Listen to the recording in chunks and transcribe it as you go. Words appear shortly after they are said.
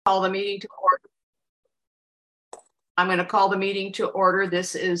Call the meeting to order. I'm going to call the meeting to order.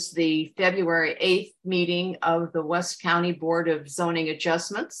 This is the February 8th meeting of the West County Board of Zoning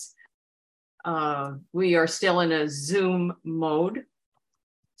Adjustments. We are still in a Zoom mode.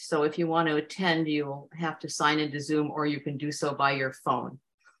 So if you want to attend, you'll have to sign into Zoom, or you can do so by your phone.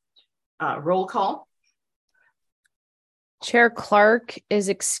 Roll call. Chair Clark is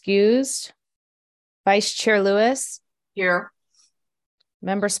excused. Vice Chair Lewis. Here.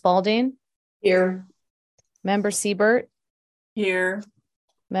 Member Spalding. Here. Member Siebert. Here.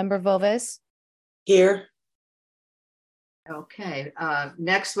 Member Vovis. Here. Okay.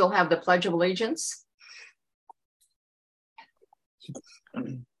 Next, we'll have the Pledge of Allegiance.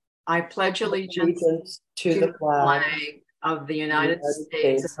 I pledge allegiance to the flag of the United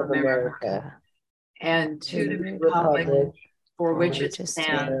States of America and to the republic for which it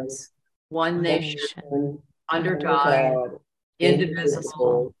stands, one nation, under God,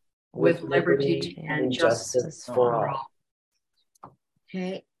 indivisible, with liberty and justice for all.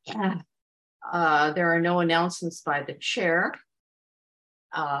 Okay. There are no announcements by the chair.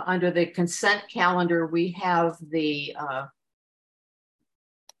 Under the consent calendar, we have the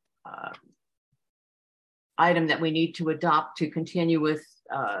item that we need to adopt to continue with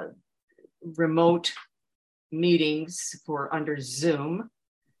remote meetings for under Zoom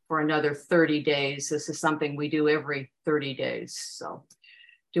for another 30 days. This is something we do every 30 days. So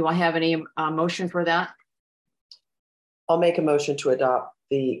do I have any motion for that? I'll make a motion to adopt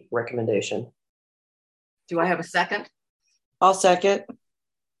the recommendation. Do I have a second? I'll second.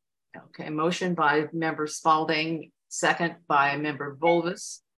 Okay, motion by Member Spalding, second by Member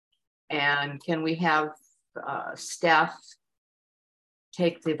Vovis. And can we have staff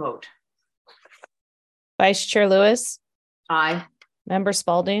take the vote? Vice Chair Lewis. Aye. Member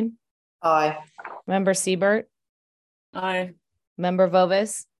Spalding. Aye. Member Siebert. Aye. Member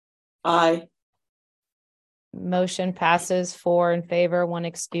Vovis. Aye. Motion passes 4 in favor, 1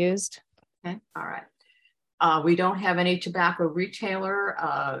 excused. Okay, all right. We don't have any tobacco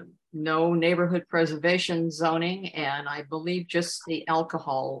retailer, no neighborhood preservation zoning, and I believe just the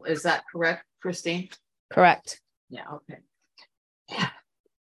alcohol. Is that correct, Christine? Correct. Yeah, okay. Yeah.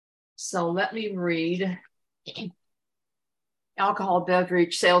 So let me read alcohol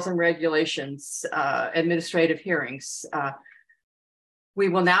beverage sales and regulations, administrative hearings. We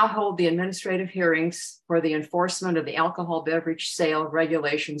will now hold the administrative hearings for the enforcement of the alcohol beverage sale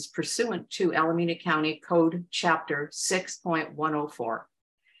regulations pursuant to Alameda County Code Chapter 6.104.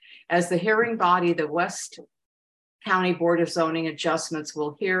 As the hearing body, the West County Board of Zoning Adjustments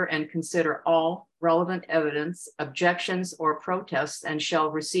will hear and consider all relevant evidence, objections, or protests, and shall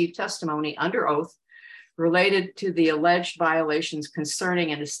receive testimony under oath related to the alleged violations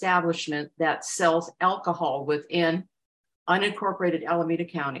concerning an establishment that sells alcohol within unincorporated Alameda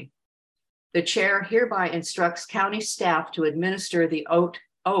County. The chair hereby instructs county staff to administer the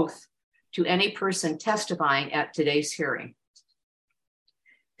oath to any person testifying at today's hearing.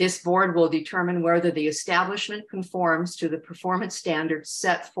 This board will determine whether the establishment conforms to the performance standards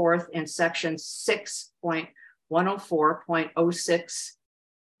set forth in section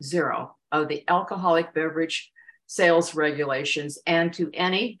 6.104.060 of the alcoholic beverage sales regulations and to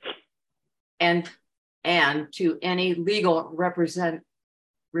any legal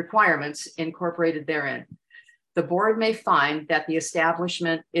requirements incorporated therein. The board may find that the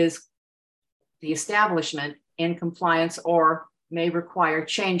establishment is in compliance or may require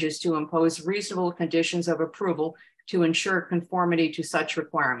changes to impose reasonable conditions of approval to ensure conformity to such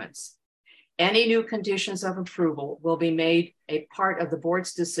requirements. Any new conditions of approval will be made a part of the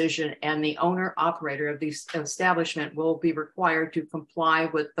board's decision, and the owner operator of the establishment will be required to comply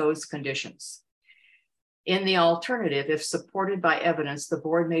with those conditions. In the alternative, if supported by evidence, the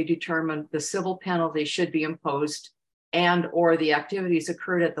board may determine the civil penalty should be imposed and/or the activities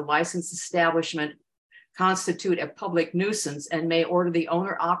occurred at the licensed establishment constitute a public nuisance and may order the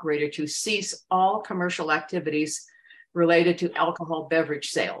owner operator to cease all commercial activities related to alcohol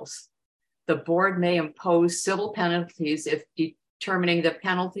beverage sales. The board may impose civil penalties if determining the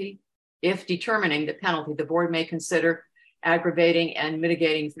penalty, the board may consider aggravating and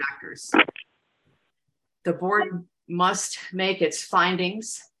mitigating factors. The board must make its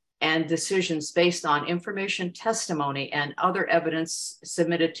findings and decisions based on information, testimony, and other evidence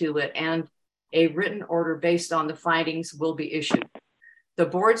submitted to it, and a written order based on the findings will be issued. The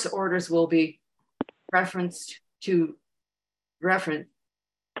board's orders will be referenced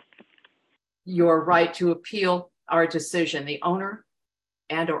your right to appeal our decision. The owner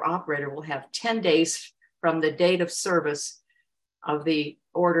and/or operator will have 10 days from the date of service of the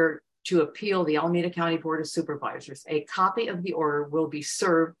order to appeal the Alameda County Board of Supervisors. A copy of the order will be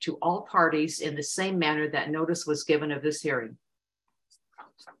served to all parties in the same manner that notice was given of this hearing.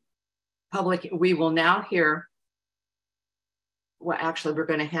 We will now hear, well, actually, we're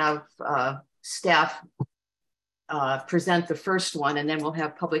going to have staff present the first one, and then we'll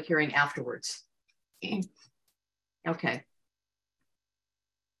have public hearing afterwards. Okay.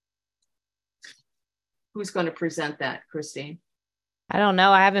 Who's going to present that, Christine? I don't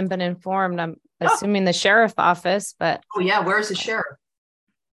know. I haven't been informed. I'm assuming the sheriff office, but. Oh yeah, where's the sheriff?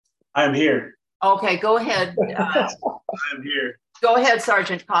 I'm here. Okay, go ahead. I'm here. Go ahead,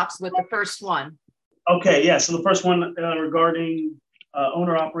 Sergeant Cox, with the first one. Okay, yeah. So the first one regarding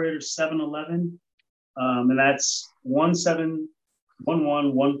owner-operator 7-Eleven, and that's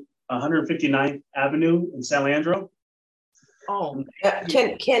 1711 159th Avenue in San Leandro. Oh,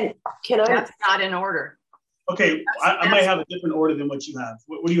 can I? That's not in order. Okay, I might have a different order than what you have.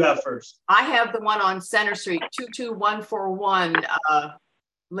 What do you have first? I have the one on Center Street, 22141,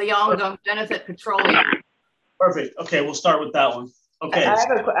 Leong Benefit Petroleum. Perfect. Okay, we'll start with that one. Okay.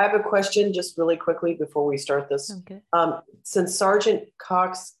 I have a question just really quickly before we start this. Okay. Since Sergeant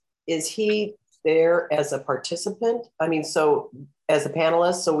Cox, is he there as a participant? I mean, so as a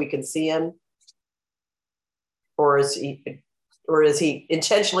panelist, so we can see him? Or is he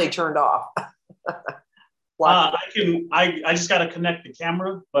intentionally turned off? I just got to connect the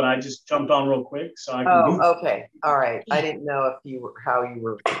camera, but I just jumped on real quick, so I can. Oh, okay, all right. I didn't know if how you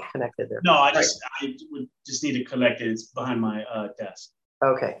were connected there. No, I would just need to connect it. It's behind my desk.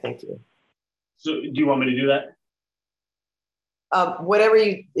 Okay, thank you. So, do you want me to do that? Whatever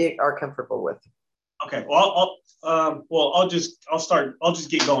you are comfortable with. Okay. Well, I'll just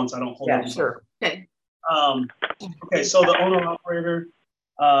get going, so I don't hold. Yeah, sure. Okay. Okay. So the owner operator,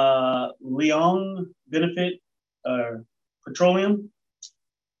 Leong Benefit Petroleum,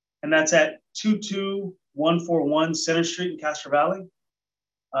 and that's at 22141 Center Street in Castro Valley.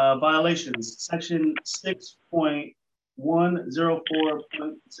 Violations: Section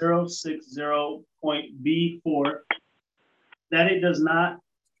 6.104.060.B4, that it does not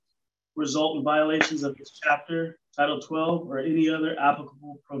result in violations of this chapter, Title 12, or any other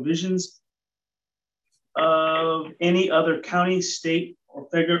applicable provisions of any other county, state, or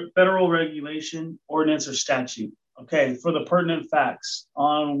federal regulation, ordinance, or statute. Okay, for the pertinent facts,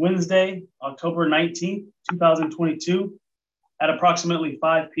 on Wednesday, October 19th, 2022, at approximately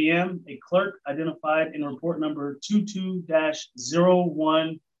 5 p.m., a clerk identified in report number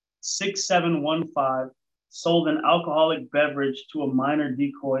 22-016715 sold an alcoholic beverage to a minor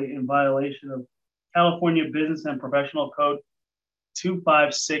decoy in violation of California Business and Professional Code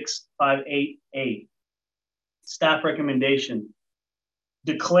 25658A. Staff recommendation: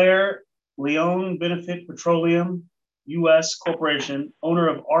 declare Leong Benefit Petroleum U.S. Corporation, owner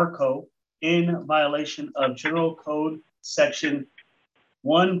of ARCO, in violation of General Code Section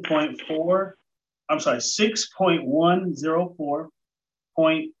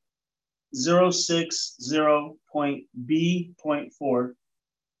 6.104.060.B.4.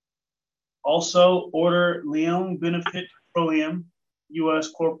 Also, order Leong Benefit Petroleum U.S.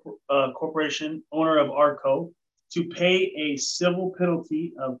 Corporation, owner of ARCO, to pay a civil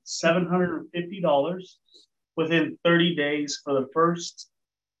penalty of $750 within 30 days for the first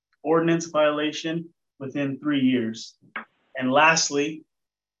ordinance violation within 3 years. And lastly,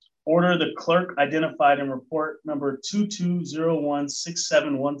 order the clerk identified in report number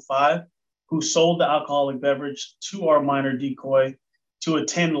 22-016715, who sold the alcoholic beverage to our minor decoy, to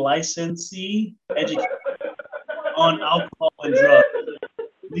attend licensee education on alcohol and drug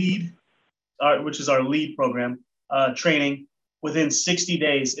which is our lead program, training within 60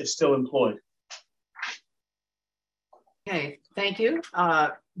 days if still employed. Okay, thank you.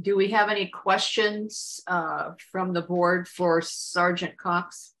 Do we have any questions from the board for Sergeant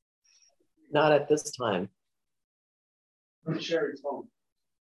Cox? Not at this time. From Sherry's phone.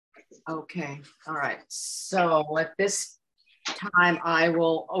 Okay, all right. So at this time, I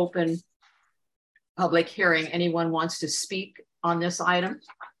will open public hearing. Anyone wants to speak on this item,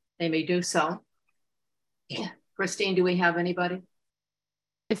 they may do so. Christine, do we have anybody?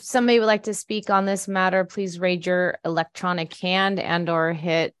 If somebody would like to speak on this matter, please raise your electronic hand and or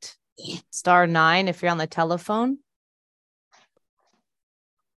hit *9 if you're on the telephone.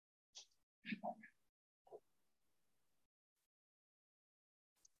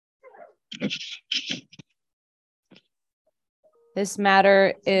 This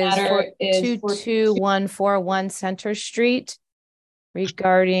matter is for 22141 Center Street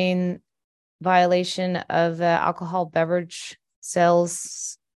regarding violation of the alcohol beverage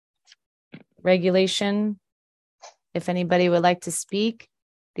sales regulation. If anybody would like to speak.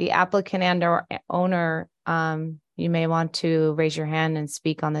 The applicant and or owner, you may want to raise your hand and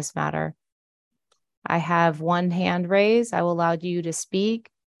speak on this matter. I have one hand raised. I will allow you to speak.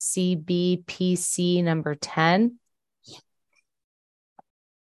 CBPC number 10.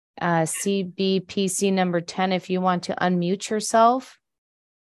 CBPC number 10, if you want to unmute yourself.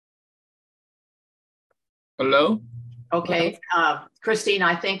 Hello? Okay, Christine,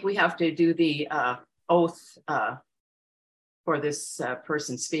 I think we have to do the oath for this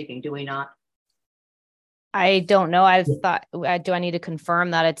person speaking, do we not? I don't know. I thought, do I need to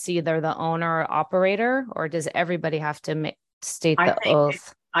confirm that it's either the owner or operator, or does everybody have to state the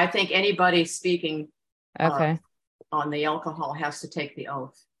oath? I think anybody speaking Okay. On the alcohol has to take the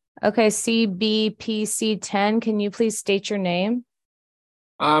oath. Okay, CBPC 10, can you please state your name?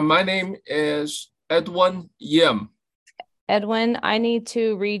 My name is Edwin Yim. Edwin, I need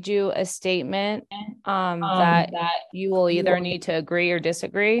to read you a statement that you will either need to agree or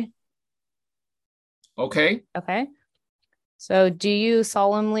disagree. Okay. Okay. So do you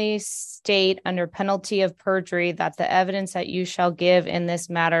solemnly state under penalty of perjury that the evidence that you shall give in this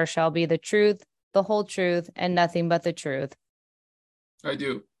matter shall be the truth, the whole truth, and nothing but the truth? I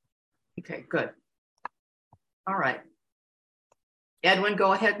do. Okay, good. All right. Edwin,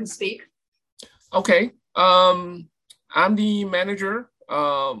 go ahead and speak. Okay. I'm the manager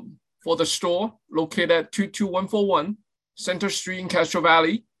for the store located at 22141 Center Street in Castro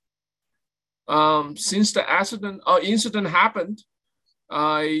Valley. Since the incident happened,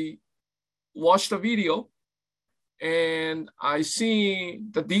 I watched the video and I see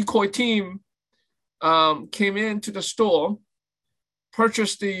the decoy team came into the store,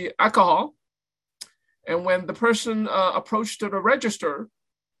 purchased the alcohol, and when the person approached the register,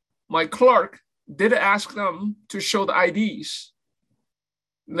 my clerk did ask them to show the IDs.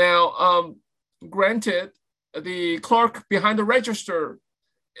 Now, granted, the clerk behind the register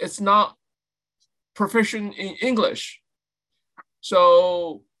is not proficient in English.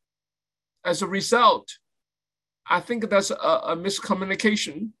 So as a result, I think that's a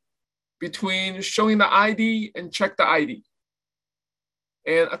miscommunication between showing the ID and check the ID.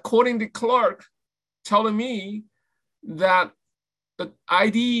 And according to the clerk telling me that the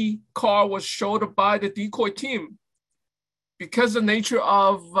ID card was showed by the decoy team, because the nature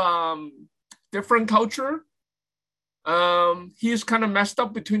of different culture, he is kind of messed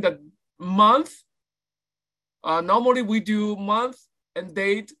up between the month. Normally we do month and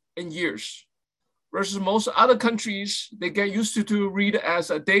date and years, versus most other countries, they get used to read it as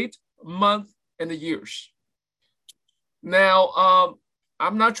a date, month, and the years. Now,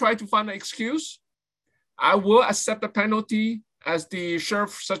 I'm not trying to find an excuse. I will accept the penalty as the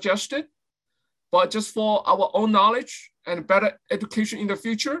sheriff suggested, but just for our own knowledge and better education in the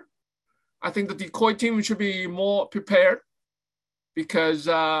future, I think the decoy team should be more prepared, because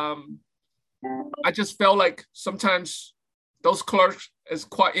I just felt like sometimes those clerks is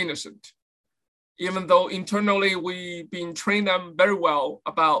quite innocent, even though internally we've been trained them very well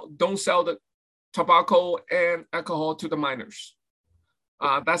about don't sell the tobacco and alcohol to the minors.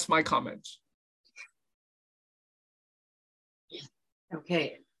 That's my comments.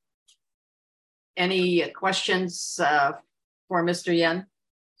 Okay. Any questions for Mr. Yen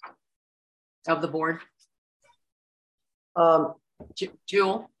of the board?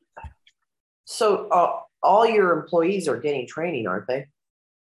 Jewel? So all your employees are getting training, aren't they?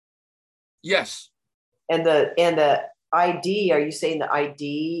 Yes. And the ID, are you saying the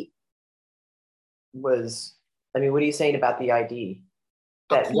ID was, I mean, what are you saying about the ID?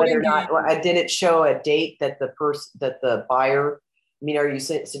 That whether or not, did it show a date that the buyer, I mean, are you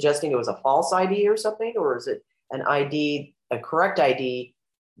suggesting it was a false ID or something? Or is it an ID, a correct ID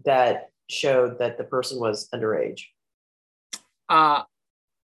that showed that the person was underage?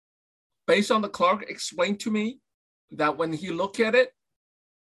 Based on the clerk explained to me that when he looked at it,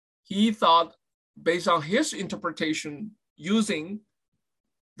 he thought, based on his interpretation, using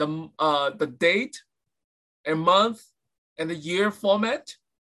the date and month and the year format,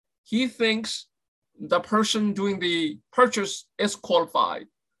 he thinks the person doing the purchase is qualified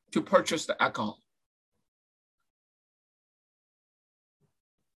to purchase the alcohol.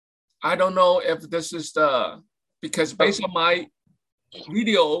 I don't know if this is because based on my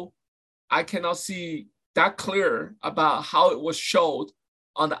video, I cannot see that clear about how it was showed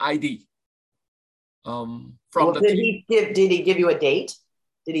on the ID. Did he give you a date?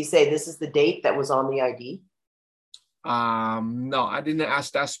 Did he say this is the date that was on the ID? No, I didn't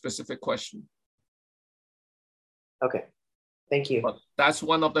ask that specific question. Okay, thank you. But that's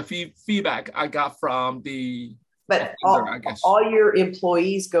one of the feedback I got from the. But all your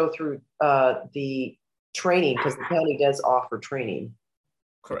employees go through the training, because the county does offer training.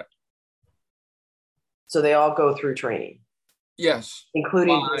 Correct. So they all go through training, Yes.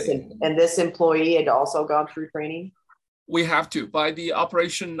 including this employee had also gone through training? We have to, by the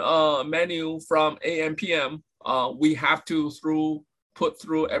operation manual from AM/PM, we have to put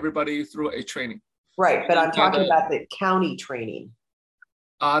through everybody through a training. Right, but I'm talking about the county training.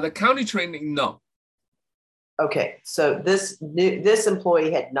 The county training, no. Okay, so this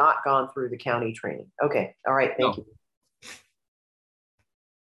employee had not gone through the county training. Okay, all right, thank you.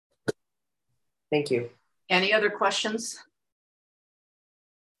 Thank you. Any other questions?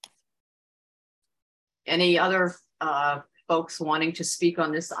 Any other folks wanting to speak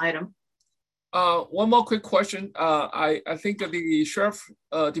on this item? One more quick question. I think that the sheriff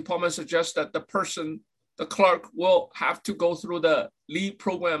department suggests that the clerk will have to go through the LEAD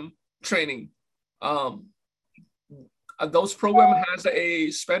program training. Those program has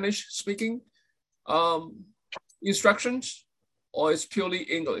a Spanish speaking instructions, or it's purely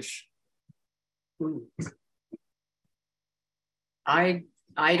English? I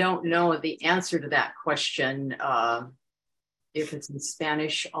don't know the answer to that question. If it's in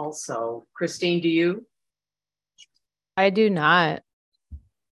Spanish also. Christine, do you? I do not.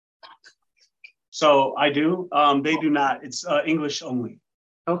 So I do. They do not. It's English only.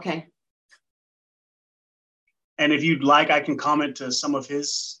 Okay. And if you'd like, I can comment to some of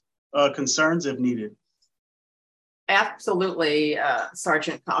his concerns if needed. Absolutely,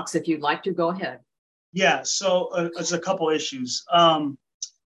 Sergeant Cox, if you'd like to, go ahead. Yeah, so there's a couple issues.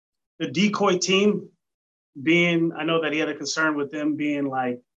 The decoy team I know that he had a concern with them being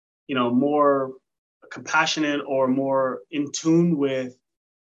like, more compassionate or more in tune with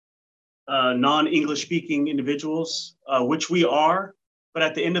non-English speaking individuals, which we are. But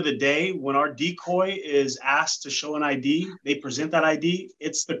at the end of the day, when our decoy is asked to show an ID, they present that ID,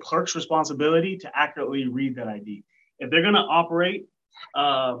 it's the clerk's responsibility to accurately read that ID. If they're going to operate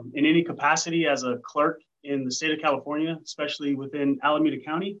in any capacity as a clerk in the state of California, especially within Alameda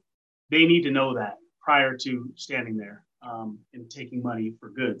County, they need to know that prior to standing there and taking money for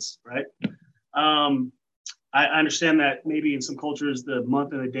goods, right? I understand that maybe in some cultures, the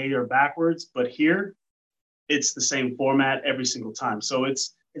month and the day are backwards, but here, it's the same format every single time. So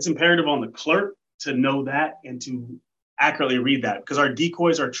it's imperative on the clerk to know that and to accurately read that, because our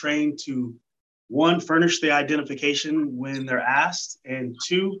decoys are trained to, one, furnish the identification when they're asked, and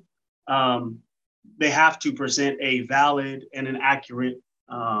two, they have to present a valid and an accurate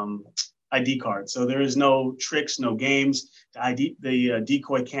ID card. So there is no tricks, no games. The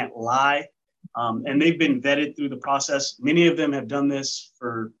decoy can't lie. And they've been vetted through the process. Many of them have done this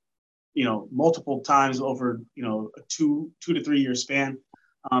for multiple times over, a 2 to 3 year span.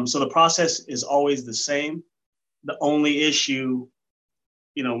 So the process is always the same. The only issue,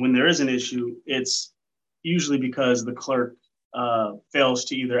 when there is an issue, it's usually because the clerk fails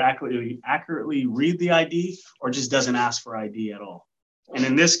to either accurately read the ID or just doesn't ask for ID at all. And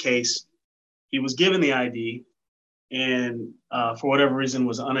in this case, he was given the ID and for whatever reason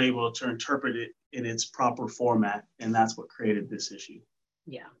was unable to interpret it in its proper format. And that's what created this issue.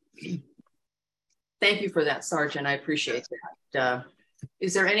 Yeah. Thank you for that, Sergeant. I appreciate that.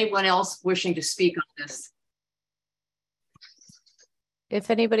 Is there anyone else wishing to speak on this? If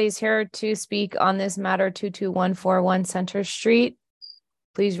anybody's here to speak on this matter, 22141 Center Street,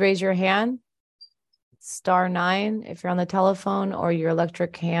 please raise your hand. *9 if you're on the telephone, or your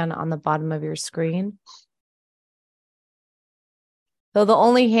electric hand on the bottom of your screen. So the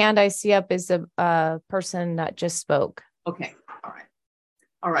only hand I see up is the person that just spoke. Okay.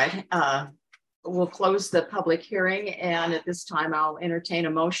 All right. We'll close the public hearing, and at this time I'll entertain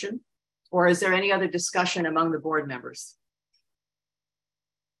a motion. Or is there any other discussion among the board members?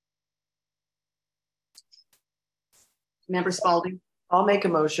 Member Spalding? I'll make a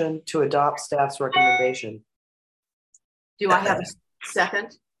motion to adopt staff's recommendation. Do I have a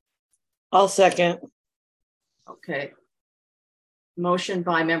second? I'll second. Okay. Motion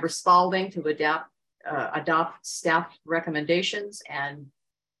by Member Spalding to adopt staff recommendations, and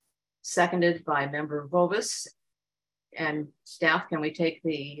seconded by Member Vovis. And staff, can we take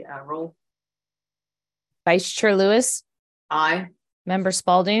the roll? Vice Chair Lewis? Aye. Member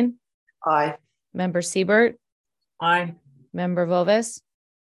Spalding? Aye. Member Siebert? Aye. Member Vovis?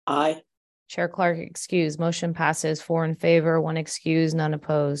 Aye. Chair Clark excused. Motion passes 4 in favor, 1 excused, none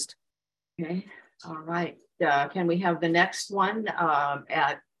opposed. Okay. All right. Can we have the next one?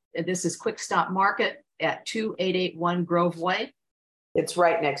 This is Quick Stop Market at 2881 Grove Way. It's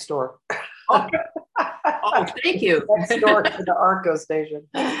right next door. Oh, thank you. Next door to the Arco station.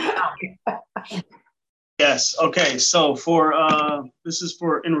 Yes. Okay. So this is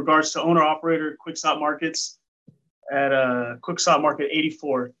in regards to owner operator Quick Stop Markets at Quick Stop Market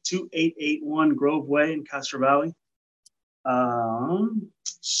 84, 2881 Grove Way in Castro Valley.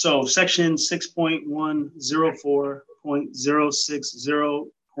 So section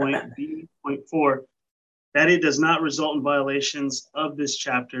 6.104.060.B.4, that it does not result in violations of this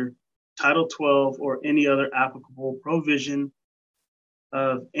chapter, Title 12, or any other applicable provision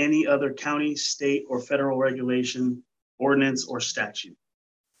of any other county, state, or federal regulation, ordinance, or statute.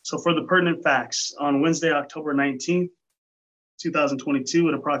 So for the pertinent facts, on Wednesday, October 19th, 2022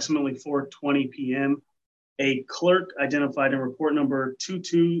 at approximately 4:20 p.m., a clerk identified in report number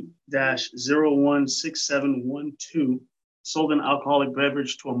 22-016712 sold an alcoholic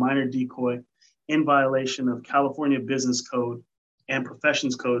beverage to a minor decoy in violation of California Business Code and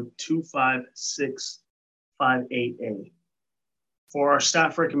Professions Code 25658A. For our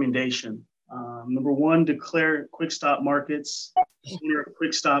staff recommendation, number one, declare Quick Stop Markets, owner of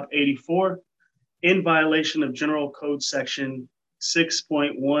Quick Stop 84, in violation of General Code Section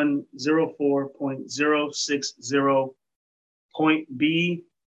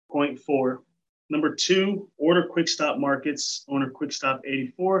 6.104.060.B.4. Number two, order Quick Stop Markets, owner Quick Stop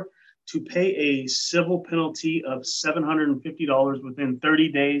 84, to pay a civil penalty of $750 within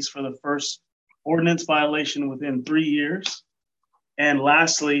 30 days for the first ordinance violation within 3 years. And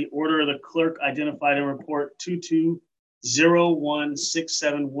lastly, order the clerk identified in report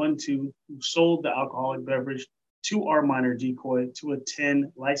 22-016712, who sold the alcoholic beverage to our minor decoy, to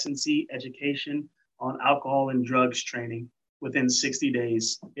attend licensee education on alcohol and drugs training within 60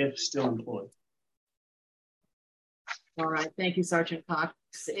 days, if still employed. All right, thank you, Sergeant Cox.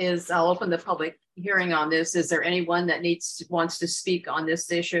 I'll open the public hearing on this. Is there anyone that wants to speak on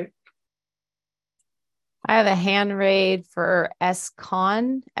this issue? I have a hand raised for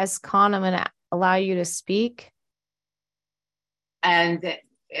S-Con. S-Con, I'm going to allow you to speak. And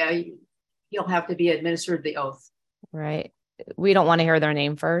you'll have to be administered the oath. Right. We don't want to hear their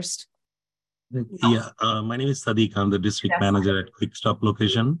name first. Yeah, my name is Sadiq. I'm the district manager at Quick Stop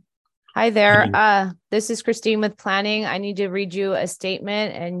location. Hi there. This is Christine with planning. I need to read you a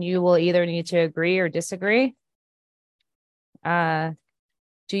statement and you will either need to agree or disagree.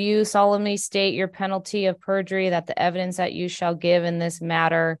 Do you solemnly state your penalty of perjury that the evidence that you shall give in this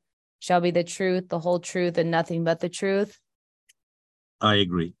matter shall be the truth, the whole truth, and nothing but the truth? I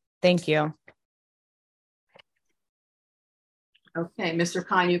agree. Thank you. Okay, Mr.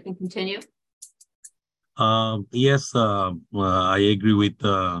 Khan, you can continue. Yes, I agree with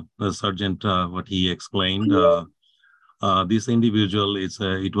the Sergeant, what he explained. This individual,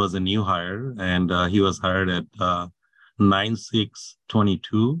 it was a new hire, and he was hired at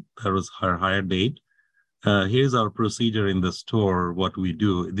 9/6/22. That was her hire date. Here's our procedure in the store, what we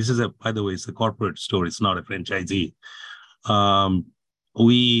do. This is by the way, it's a corporate store. It's not a franchisee.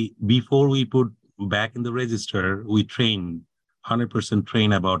 Before we put back in the register, we 100%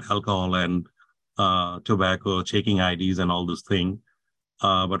 train about alcohol and tobacco, checking IDs and all those things.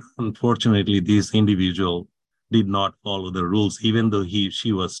 But unfortunately, this individual did not follow the rules, even though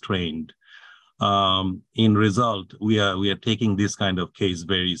she was trained. In result, we are taking this kind of case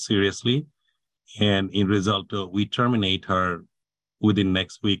very seriously. And in result, we terminate her within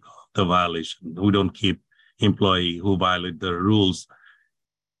next week of the violation. We don't keep employee who violate the rules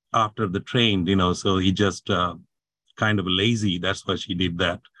after the trained, so he just kind of lazy. That's why she did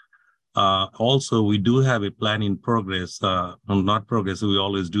that. Also, we do have a plan in progress, not progress, we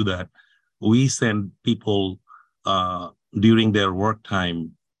always do that. We send people during their work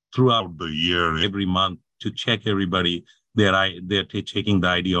time throughout the year, every month, to check everybody, they're checking the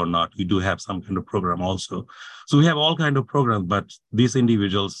ID or not. We do have some kind of program also. So we have all kind of programs, but this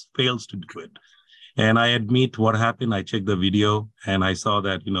individual fails to do it. And I admit what happened. I checked the video and I saw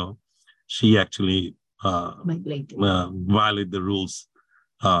that, she actually violated the rules.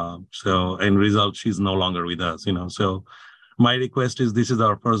 So in result, she's no longer with us, So my request is, this is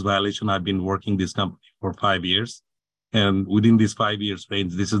our first violation. I've been working this company for 5 years. And within this 5 years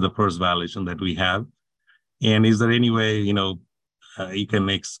range, this is the first violation that we have. And is there any way, you can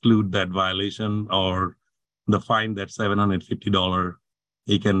exclude that violation, or the fine, that $750,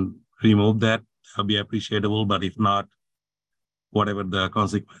 you can remove that? That'll be appreciable. But if not, whatever the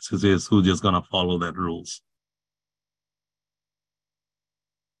consequences is, who's just going to follow that rules?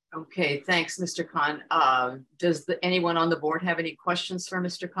 Okay, thanks, Mr. Khan. Does anyone on the board have any questions for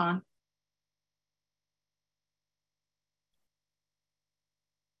Mr. Khan?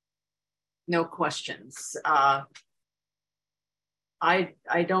 No questions. I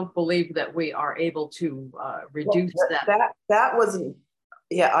don't believe that we are able to reduce that. That wasn't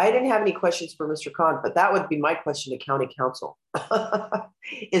Yeah, I didn't have any questions for Mr. Khan, but that would be my question to County Council.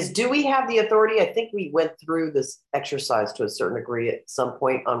 Is, do we have the authority? I think we went through this exercise to a certain degree at some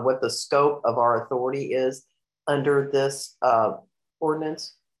point on what the scope of our authority is under this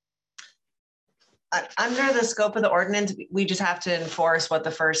ordinance. Under the scope of the ordinance, we just have to enforce what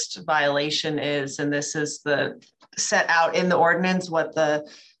the first violation is. And this is the set out in the ordinance, what the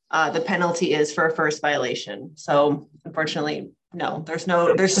penalty is for a first violation. So unfortunately, no,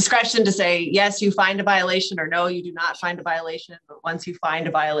 there's discretion to say, yes, you find a violation, or no, you do not find a violation. But once you find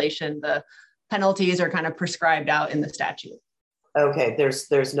a violation, the penalties are kind of prescribed out in the statute. Okay,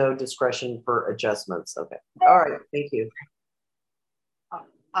 there's no discretion for adjustments. Okay, all right, thank you.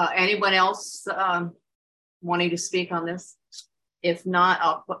 Anyone else wanting to speak on this? If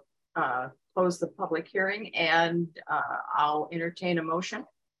not, I'll close the public hearing and I'll entertain a motion.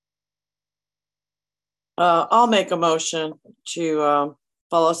 I'll make a motion to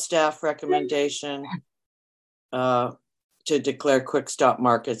follow staff recommendation to declare Quick Stop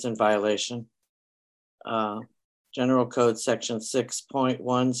Markets in violation. General Code Section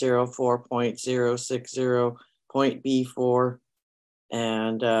 6.104.060.B4,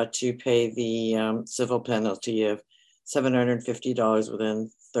 and to pay the civil penalty of $750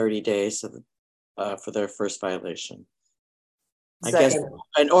 within 30 days for their first violation. I guess,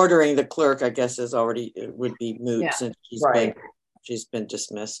 and ordering the clerk, I guess, is already, it would be moot since she's been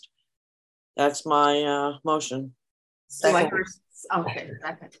dismissed. That's my motion. Okay,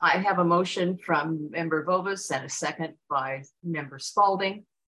 second. I have a motion from Member Vovis and a second by Member Spalding.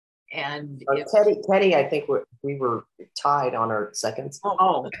 And Teddy, I think we were tied on our seconds.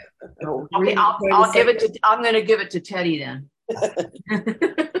 Okay, I'll give it to. I'm going to give it to Teddy then.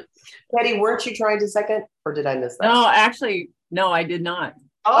 Teddy, weren't you trying to second, or did I miss that? No, actually, no, I did not.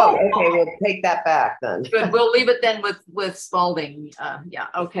 Oh, okay. We'll take that back then. Good. We'll leave it then with Spalding. Yeah.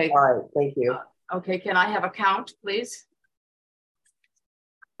 Okay. All right. Thank you. Okay. Can I have a count, please?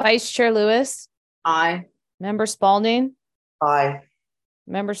 Vice Chair Lewis. Aye. Member Spalding. Aye.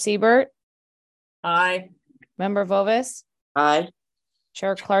 Member Siebert. Aye. Member Vovis. Aye.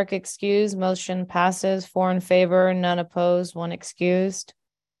 Chair Clark excused. Motion passes. 4 in favor, none opposed, 1 excused.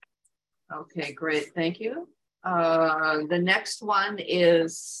 Okay, great. Thank you. The next one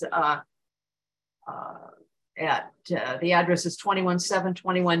is at the address is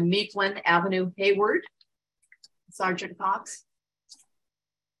 21721 Meekland Avenue, Hayward. Sergeant Cox.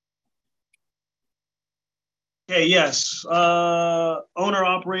 Okay, yes. Owner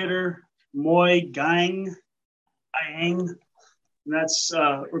operator Moy Gang. That's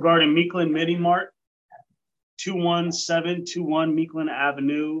regarding Meekland Mini Mart, 21721 Meekland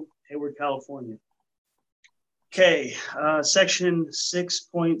Avenue, Hayward, California. Okay, section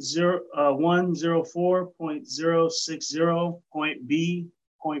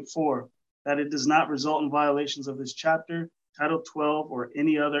 6.104.060.B.4, that it does not result in violations of this chapter, Title 12, or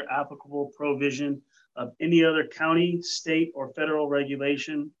any other applicable provision of any other county, state, or federal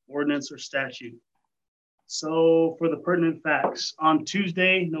regulation, ordinance, or statute. So for the pertinent facts, on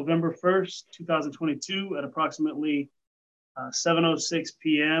Tuesday, November 1st, 2022, at approximately 7:06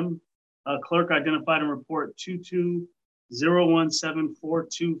 p.m., a clerk identified in report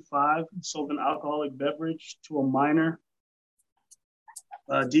 22017-425 sold an alcoholic beverage to a minor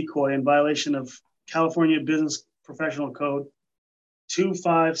decoy in violation of California Business Professional Code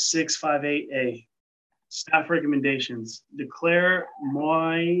 25658A. Staff recommendations: declare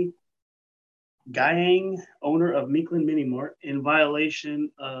Moy Gang, owner of Meekland Mini Mart, in violation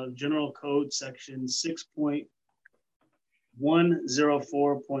of General Code Section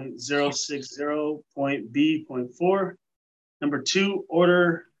 6.104.060.B.4. Number 2,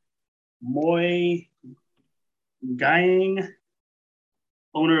 order Moy Gang,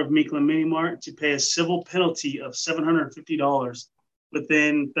 owner of Meekland Mini Mart, to pay a civil penalty of $750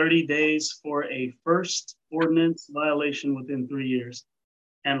 within 30 days for a first ordinance violation within 3 years.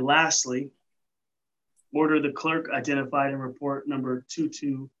 And lastly, order the clerk identified in report number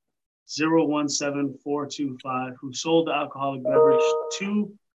 22017-425, who sold the alcoholic beverage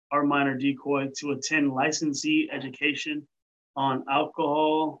to our minor decoy, to attend licensee education on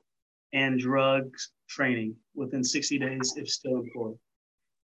alcohol and drugs training within 60 days if still employed.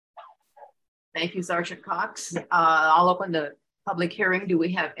 Thank you, Sergeant Cox. I'll open the public hearing. Do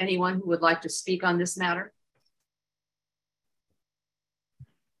we have anyone who would like to speak on this matter?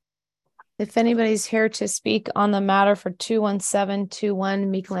 If anybody's here to speak on the matter for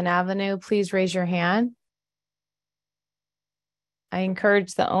 21721 Meekland Avenue, please raise your hand. I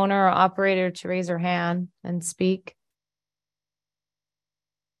encourage the owner or operator to raise their hand and speak.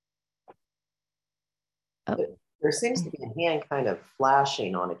 Oh. There seems to be a hand kind of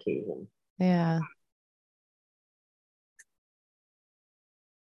flashing on occasion. Yeah.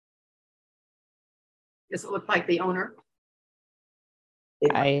 Does it look like the owner?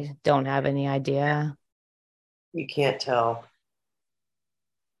 I don't have any idea. You can't tell.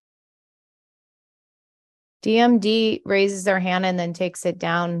 DMD raises their hand and then takes it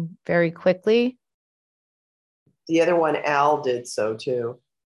down very quickly. The other one, Al, did so too.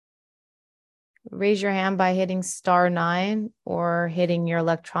 Raise your hand by hitting *9 or hitting your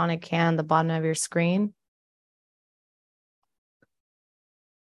electronic hand, the bottom of your screen.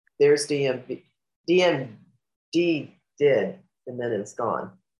 There's DMD. DMD did, and then it's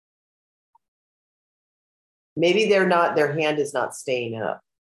gone. Maybe they're not, their hand is not staying up,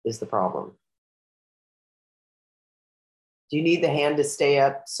 is the problem. Do you need the hand to stay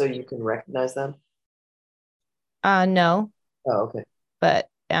up so you can recognize them? No. Oh, okay. But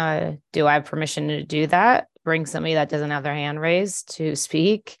do I have permission to do that? Bring somebody that doesn't have their hand raised to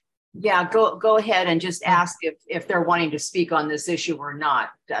speak? Yeah, go ahead and just ask if they're wanting to speak on this issue or not.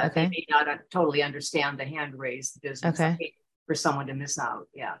 Okay. They may not totally understand the hand raised business. Okay. For someone to miss out.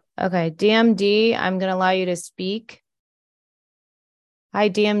 Yeah. Okay. DMD, I'm going to allow you to speak. Hi,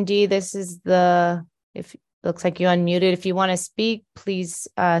 DMD. This is if looks like you unmuted. If you want to speak, please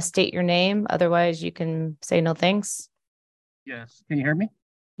state your name. Otherwise, you can say no thanks. Yes. Can you hear me?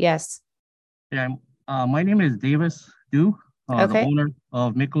 Yes. Yeah. My name is Davis Du, Okay. the owner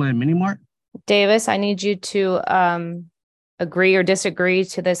of Micklin Mini Mart. Davis, I need you to agree or disagree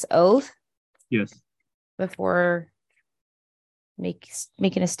to this oath Yes. before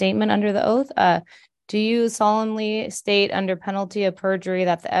making a statement under the oath. Do you solemnly state under penalty of perjury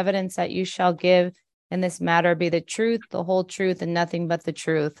that the evidence that you shall give in this matter be the truth, the whole truth, and nothing but the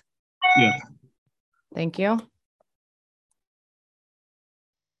truth? Yes. Thank you.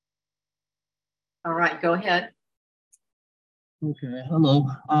 All right, go ahead. Okay. Hello.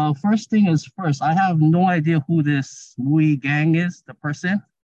 First thing is first, I have no idea who this Mui Gang is, the person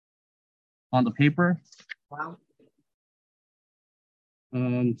on the paper. Wow.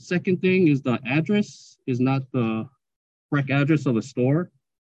 Second thing is the address is not the correct address of the store.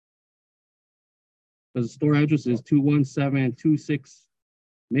 The store address is 21726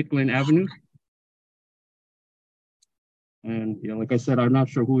 Micklin Avenue. And yeah, like I said, I'm not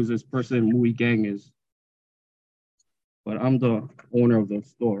sure who this person Mui Gang is, but I'm the owner of the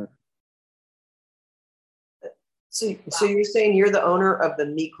store. So you're saying you're the owner of the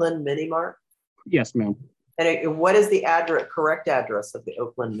Micklin Mini Mart? Yes, ma'am. And what is the correct address of the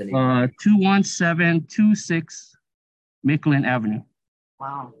Oakland Mini Mart? 21726 Micklin Avenue.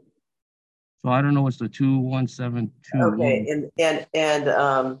 Wow. So I don't know what's the 2172. Okay,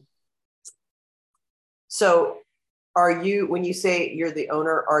 and so are you, when you say you're the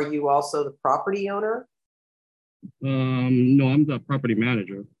owner, are you also the property owner? No, I'm the property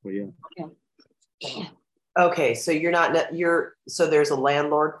manager, but yeah. Okay. Okay, so you're not, so there's a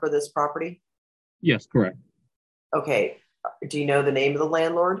landlord for this property? Yes, correct. Okay, do you know the name of the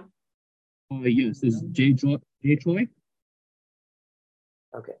landlord? Yes, it's J. Choi.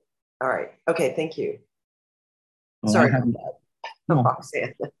 Okay, all right. Okay, thank you. Oh, Sorry about that. No.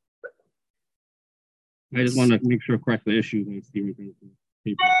 Roxanne. I just want to make sure correct the issue. And see everything.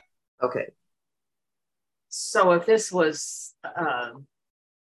 Okay. So if this was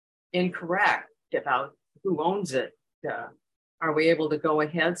incorrect about who owns it, are we able to go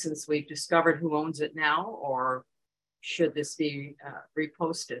ahead since we've discovered who owns it now, or should this be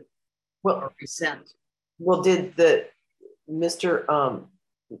reposted or resent? Well, did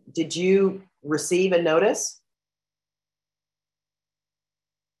did you receive a notice?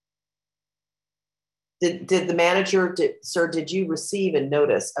 Did the manager, sir, did you receive a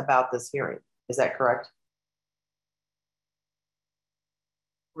notice about this hearing? Is that correct?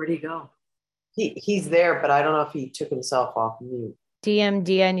 Where'd he go? He's there, but I don't know if he took himself off mute.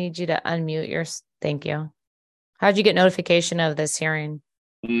 DMD, I need you to unmute yours. Thank you. How'd you get notification of this hearing?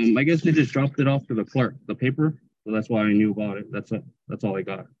 I guess they just dropped it off to the clerk, the paper. So that's why I knew about it. That's it. That's all I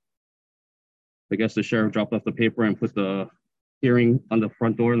got. I guess the sheriff dropped off the paper and put the hearing on the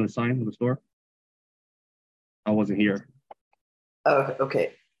front door and the sign of the store. I wasn't here. Oh,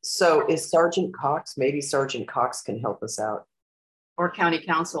 okay. So is Sergeant Cox, maybe Sergeant Cox can help us out. Or county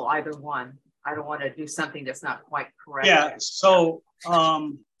council, either one. I don't want to do something that's not quite correct. Yeah, so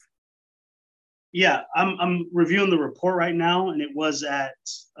yeah, I'm reviewing the report right now, and it was at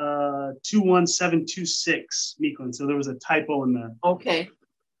 21726 Micklin. So there was a typo in the. Okay.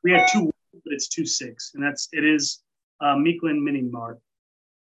 We had 2, but it's 26, and it is Micklin Mini Mart.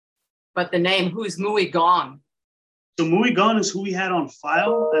 But the name, who's Mui Gong? So Mui Gong is who we had on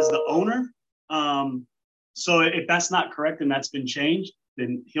file as the owner. So if that's not correct and that's been changed,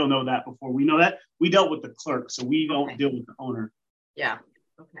 then he'll know that before we know that. We dealt with the clerk, so we don't deal with the owner. Yeah.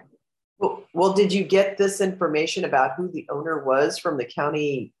 Okay. Well, did you get this information about who the owner was from the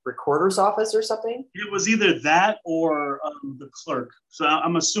county recorder's office or something? It was either that or the clerk. So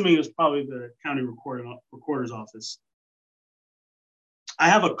I'm assuming it was probably the county recorder's office. I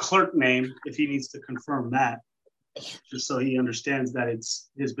have a clerk name if he needs to confirm that, just so he understands that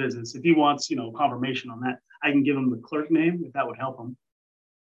it's his business. If he wants, confirmation on that, I can give him the clerk name if that would help him.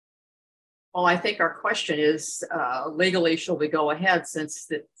 Well, I think our question is legally, shall we go ahead since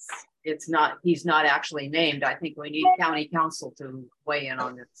he's not actually named? I think we need county council to weigh in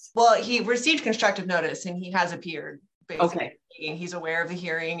on this. Well, he received constructive notice and he has appeared. Basically. Okay. He's aware of the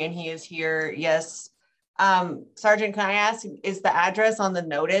hearing and he is here. Yes. Sergeant, can I ask, is the address on the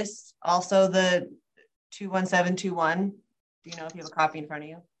notice also the 21721? Do you know if you have a copy in front of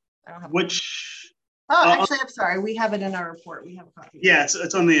you? I don't have which. Actually, I'm sorry. We have it in our report. We have a copy. Yeah,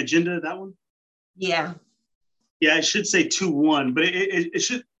 it's on the agenda, that one. Yeah. Yeah, it should say 2-1, but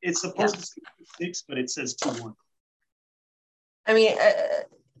it's supposed to say 6, but it says 2-1. I mean,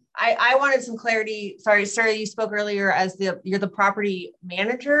 I wanted some clarity. Sorry, sir, you spoke earlier as you're the property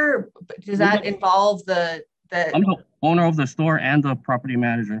manager. Does that involve the I'm the owner of the store and the property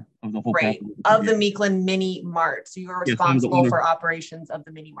manager of the whole right of the Meekland Mini Mart? So you are responsible for operations of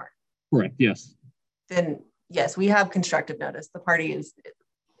the Mini Mart. Correct. Yes. Then yes, we have constructive notice. The party was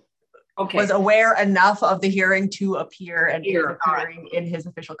Okay. aware enough of the hearing to appear and is Here, all appearing in his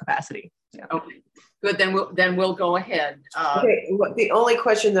official capacity. Yeah. Okay. Good. Then we'll go ahead. Okay. The only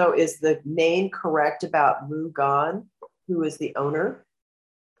question though is the name correct about Mugan, who is the owner?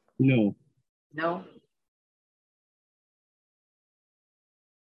 No. No.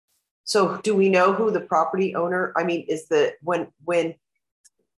 So do we know who the property owner? I mean, is when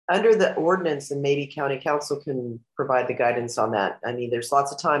under the ordinance, and maybe county council can provide the guidance on that. I mean, there's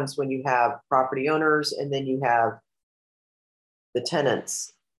lots of times when you have property owners and then you have the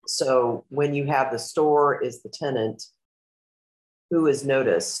tenants. So when you have the store is the tenant, who is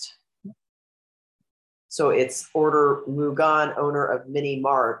noticed? So it's order Mugan, owner of Mini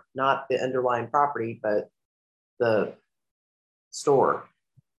Mart, not the underlying property, but the store,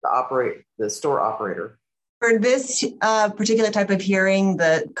 the store operator. For this particular type of hearing,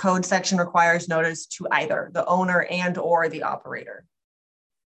 the code section requires notice to either the owner and or the operator.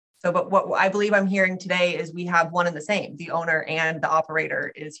 So, but what I believe I'm hearing today is we have one and the same. The owner and the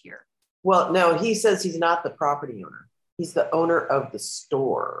operator is here. Well, no, he says he's not the property owner. He's the owner of the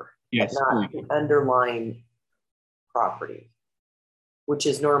store, Yes. but not the underlying property, which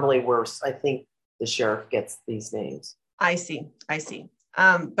is normally where I think the sheriff gets these names. I see.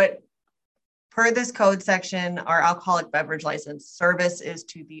 But per this code section, our alcoholic beverage license service is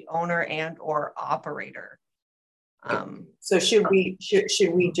to the owner and or operator. So should we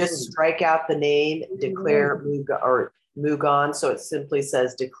just strike out the name, declare Mugan, so it simply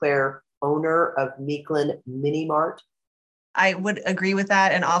says declare owner of Meekland Mini Mart? I would agree with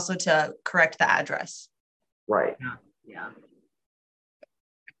that, and also to correct the address. Right. Yeah.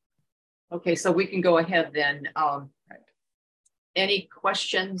 Okay, so we can go ahead then. Any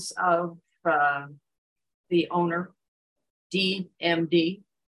questions of the owner, DMD?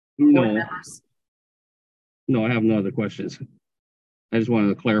 No. No, I have no other questions. I just wanted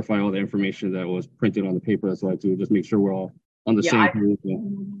to clarify all the information that was printed on the paper. That's why to just make sure we're all on the same page.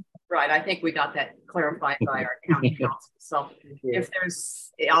 Right, I think we got that clarified by our county council. So if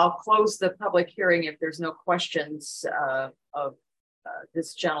I'll close the public hearing if there's no questions of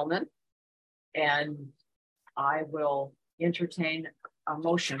this gentleman, and I will entertain a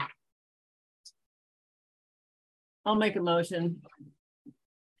motion. I'll make a motion.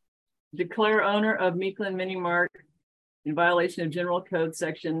 Declare owner of Meekland Mini Mart in violation of General Code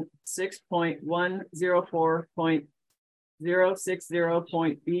Section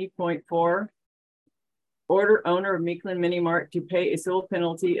 6.104.060.B.4. Order owner of Meekland Mini Mart to pay a civil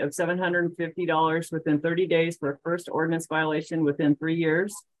penalty of $750 within 30 days for a first ordinance violation within 3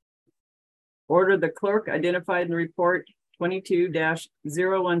 years. Order the clerk identified in the report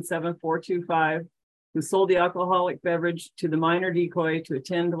 22-017425 who sold the alcoholic beverage to the minor decoy to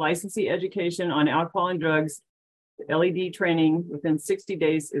attend licensee education on alcohol and drugs, LED training within 60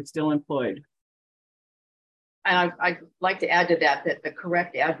 days if still employed. And I'd like to add to that the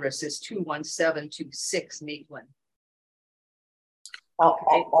correct address is 21726 Meekland.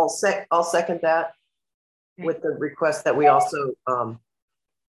 I'll second that with the request that we also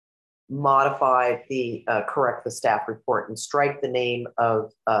modify correct the staff report and strike the name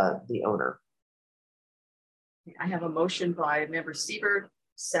of the owner. I have a motion by member Siebert,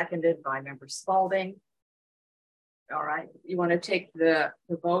 seconded by member Spalding. All right. You want to take the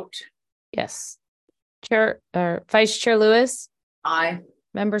vote? Yes. Chair or Vice Chair Lewis, Aye.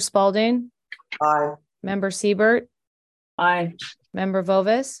 Member Spalding, Aye. Member Siebert, Aye. Member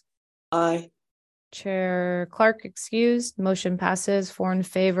Vovis, Aye. Chair Clark excused. Motion passes 4 in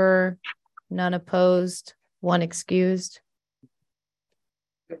favor, none opposed, 1 excused.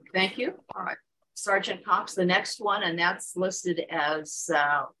 Thank you. All right. Sergeant Cox, the next one, and that's listed as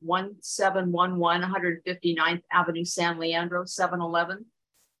 1711 159th Avenue, San Leandro, 711.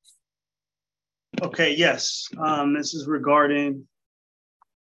 Okay, yes. This is regarding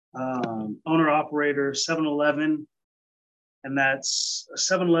owner operator 711, and that's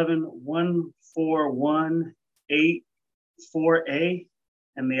 711-14184A,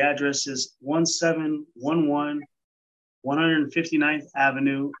 and the address is 1711 159th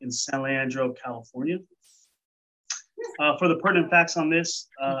Avenue in San Leandro, California. For the pertinent facts on this,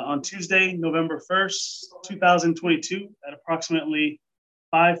 on Tuesday, November 1st, 2022, at approximately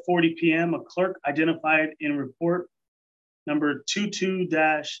 5:40 p.m., a clerk identified in report number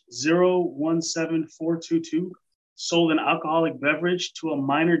 22-017422 sold an alcoholic beverage to a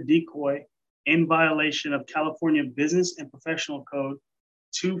minor decoy in violation of California Business and Professional Code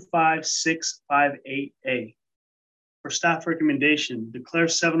 25658A. For staff recommendation, declare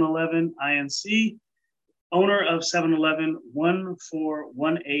 711 INC, owner of 711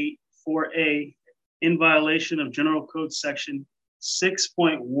 14184A, in violation of General Code Section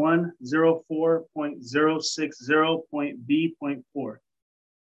 6.104.060.B.4.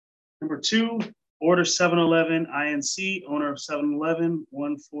 Number 2, order 711 INC, owner of 711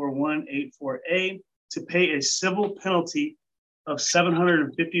 14184A, to pay a civil penalty of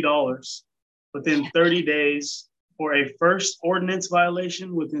 $750 within 30 days for a first ordinance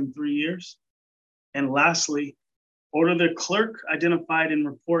violation within 3 years. And lastly, order the clerk identified in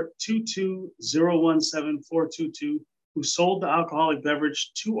report 22-017422, who sold the alcoholic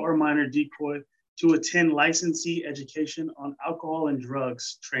beverage to our minor decoy, to attend licensee education on alcohol and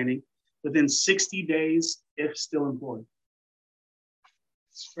drugs training within 60 days if still employed.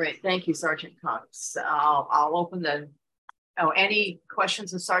 Great. Thank you, Sergeant Cox. I'll open the, any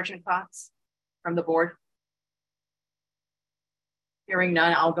questions of Sergeant Cox from the board? Hearing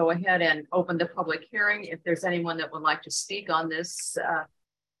none, I'll go ahead and open the public hearing. If there's anyone that would like to speak on this,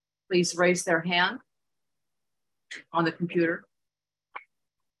 please raise their hand on the computer.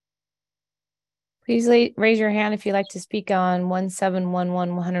 Please raise your hand if you'd like to speak on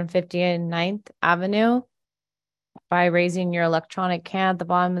 1711 159th Avenue by raising your electronic can at the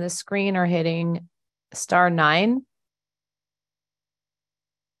bottom of the screen or hitting *9.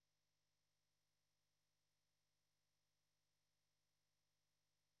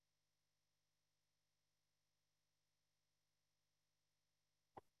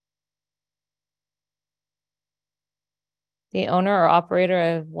 The owner or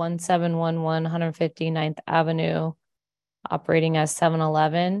operator of 1711 159th Avenue, operating as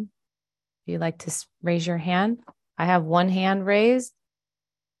 7-Eleven. If you'd like to raise your hand. I have 1 hand raised.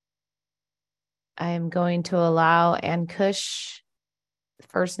 I am going to allow Ann Cush,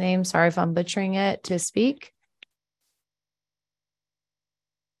 first name, sorry if I'm butchering it, to speak.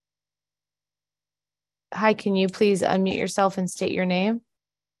 Hi, can you please unmute yourself and state your name?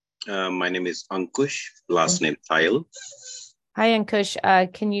 My name is Ankush, last name Thayil. Hi, Ankush.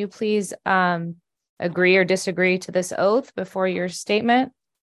 Can you please agree or disagree to this oath before your statement?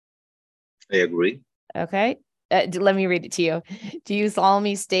 I agree. Okay. Let me read it to you. Do you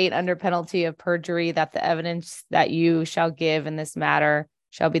solemnly state under penalty of perjury that the evidence that you shall give in this matter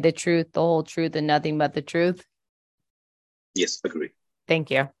shall be the truth, the whole truth, and nothing but the truth? Yes, agree. Thank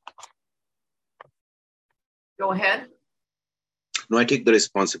you. Go ahead. No, I take the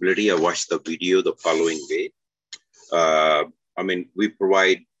responsibility. I watched the video the following way. We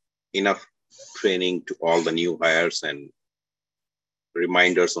provide enough training to all the new hires and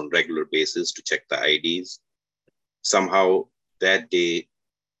reminders on regular basis to check the IDs. Somehow that day,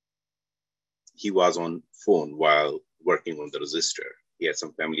 he was on phone while working on the register. He had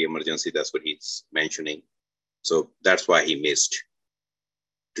some family emergency, that's what he's mentioning. So that's why he missed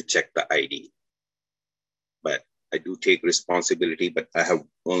to check the ID. But I do take responsibility, but I have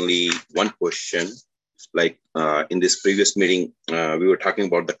only one question. Like in this previous meeting, we were talking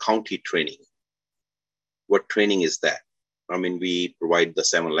about the county training. What training is that? We provide the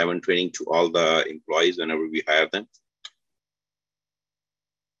 7-Eleven training to all the employees whenever we hire them.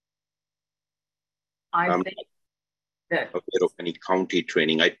 I think that Any county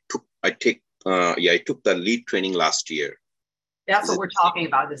training. I took the lead training last year. That's what we're talking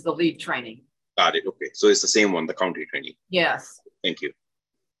about, is the lead training. Got it. Okay. So it's the same one, the county training. Yes. Thank you.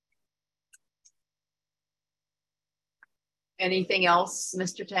 Anything else,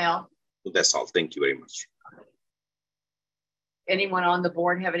 Mr. Tao? That's all. Thank you very much. Anyone on the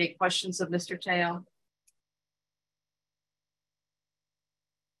board have any questions of Mr. Tao?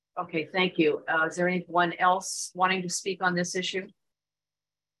 Okay, thank you. Is there anyone else wanting to speak on this issue?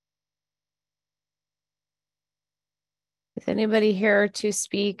 Is anybody here to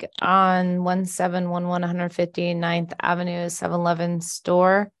speak on 1711 150 9th Avenue 7-Eleven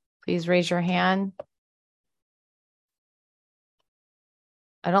store? Please raise your hand.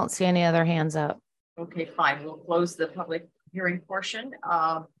 I don't see any other hands up. Okay, fine. We'll close the public hearing portion.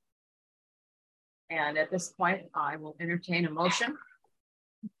 And at this point, I will entertain a motion.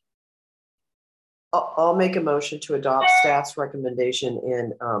 I'll make a motion to adopt staff's recommendation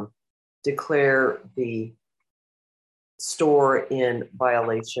and declare the store in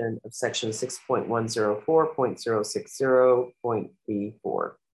violation of section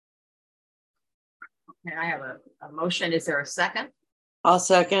 6.104.060.B4. Okay, I have a motion. Is there a second? I'll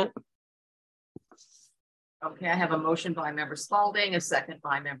second. Okay, I have a motion by Member Spalding, a second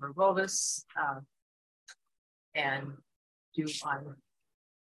by Member Vovis. And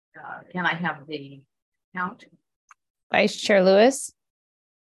can I have the count? Vice Chair Lewis.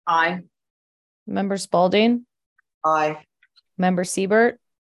 Aye. Member Spalding. Aye. Member Siebert.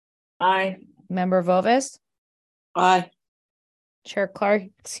 Aye. Member Vovis. Aye. Chair Clark,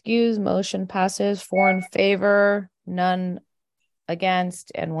 excuse, motion passes 4 in favor, none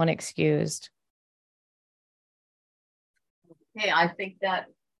against, and 1 excused. Okay, I think that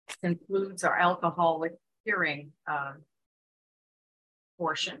concludes our alcoholic hearing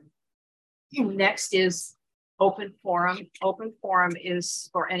portion. Next is open forum. Open forum is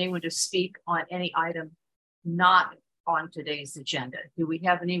for anyone to speak on any item not on today's agenda. Do we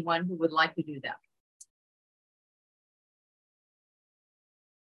have anyone who would like to do that?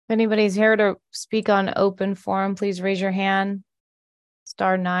 If anybody's here to speak on open forum, please raise your hand.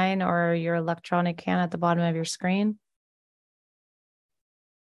 *9 or your electronic hand at the bottom of your screen.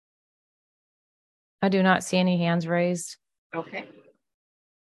 I do not see any hands raised. Okay.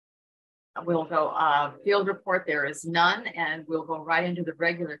 We'll go field report. There is none, and we'll go right into the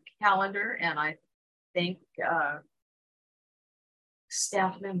regular calendar. And I think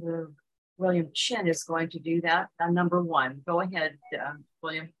staff member William Chin is going to do that. Number 1. Go ahead,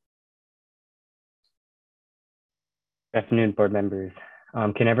 William. Good afternoon, board members.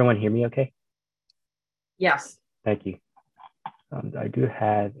 Can everyone hear me okay? Yes. Thank you. I do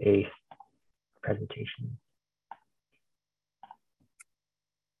have a presentation.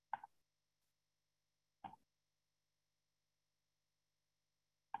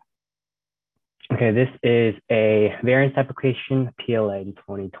 Okay, this is a variance application, PLN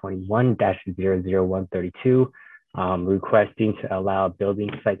 2021-00132, requesting to allow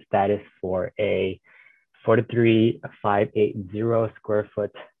building site status for a 43,580 square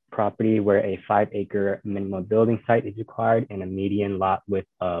foot property where a 5-acre minimum building site is required and a median lot width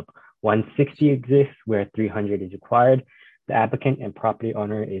of 160 exists where 300 is required. The applicant and property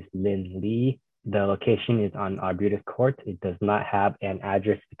owner is Lynn Lee. The location is on Arbutus Court. It does not have an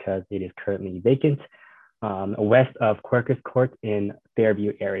address because it is currently vacant, west of Quercus Court in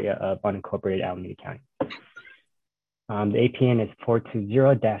Fairview area of unincorporated Alameda County. The APN is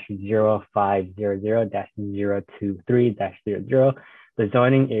 420-0500-023-00. The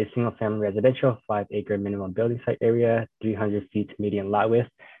zoning is single family residential, 5-acre minimum building site area, 300 feet median lot width,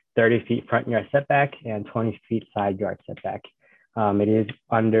 30 feet front yard setback, and 20 feet side yard setback. It is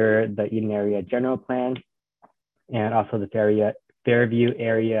under the Eden area general plan and also the Fairview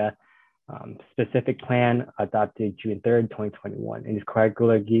area specific plan adopted June 3rd, 2021. It is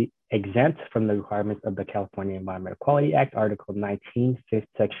categorically exempt from the requirements of the California Environmental Quality Act, Article 19,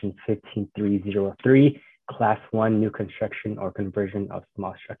 Section 15303, Class 1 new construction or conversion of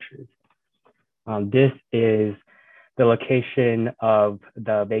small structures. This is the location of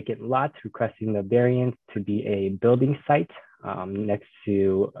the vacant lots requesting the variance to be a building site next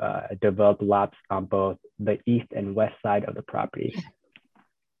to developed lots on both the east and west side of the property.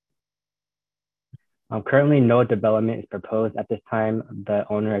 Currently, no development is proposed at this time. The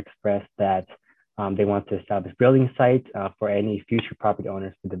owner expressed that they want to establish building sites for any future property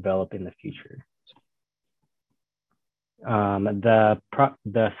owners to develop in the future. The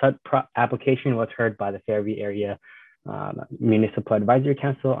application was heard by the Fairview Area Municipal Advisory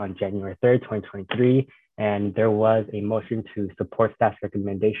Council on January 3rd, 2023, and there was a motion to support staff's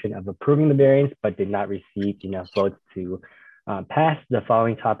recommendation of approving the variance, but did not receive enough votes to pass. The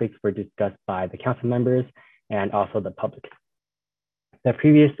following topics were discussed by the council members and also the public. The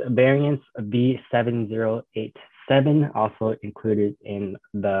previous variance, B7087, also included in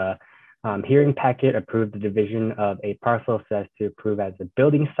the Hearing packet approved the division of a parcel so as to approve as a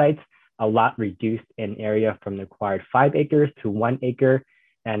building site, a lot reduced in area from the required 5 acres to 1 acre,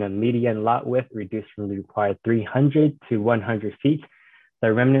 and a median lot width reduced from the required 300 to 100 feet.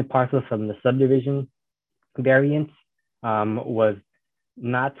 The remnant parcel from the subdivision variance was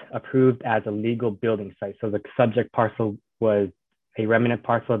not approved as a legal building site. So the subject parcel was a remnant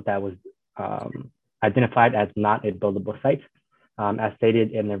parcel that was identified as not a buildable site, as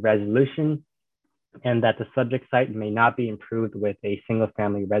stated in the resolution, and that the subject site may not be improved with a single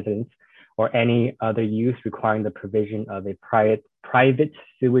family residence or any other use requiring the provision of a private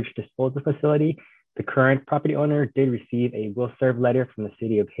sewage disposal facility. The current property owner did receive a will serve letter from the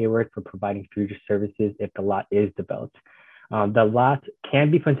city of Hayward for providing future services if the lot is developed. The lot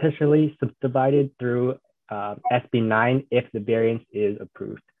can be potentially subdivided through SB 9 if the variance is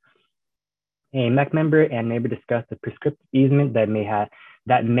approved. A MEC member and neighbor discussed the prescriptive easement that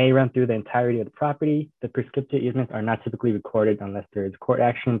may run through the entirety of the property. The prescriptive easements are not typically recorded unless there is court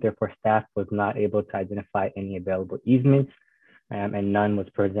action. Therefore, staff was not able to identify any available easements, and none was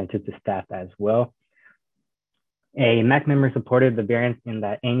presented to staff as well. A MEC member supported the variance in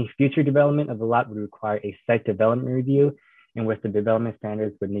that any future development of the lot would require a site development review in which the development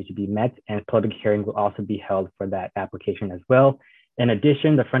standards would need to be met, and public hearing will also be held for that application as well. In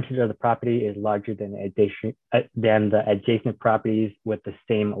addition, the frontage of the property is larger than the adjacent properties with the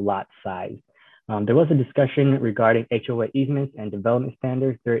same lot size. There was a discussion regarding HOA easements and development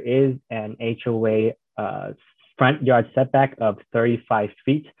standards. There is an HOA front yard setback of 35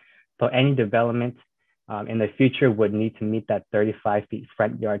 feet. So any development in the future would need to meet that 35 feet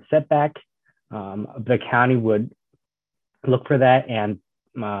front yard setback. The county would look for that, and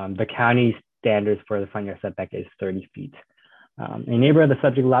the county standards for the front yard setback is 30 feet. A neighbor of the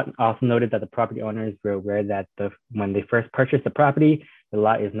subject lot also noted that the property owners were aware that when they first purchased the property, the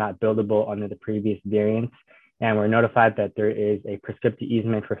lot is not buildable under the previous variance, and were notified that there is a prescriptive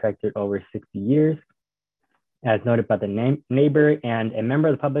easement perfected over 60 years. As noted by the neighbor, and a member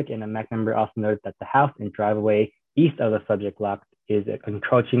of the public and a MEC member also noted that the house and driveway east of the subject lot is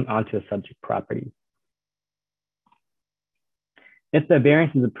encroaching onto the subject property. If the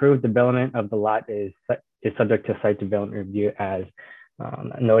variance is approved, development of the lot is subject to site development review as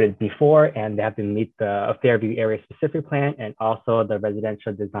noted before, and they have to meet the Fairview area specific plan and also the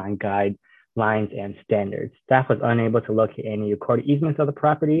residential design guidelines and standards. Staff was unable to locate any recorded easements of the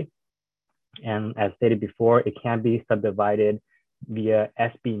property. And as stated before, it can be subdivided via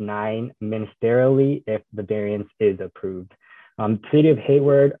SB 9 ministerially if the variance is approved. City of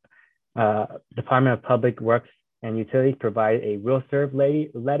Hayward, Department of Public Works and Utilities provided a will serve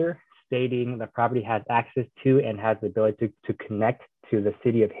letter stating the property has access to and has the ability to connect to the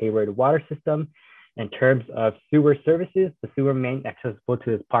City of Hayward water system. In terms of sewer services, the sewer main accessible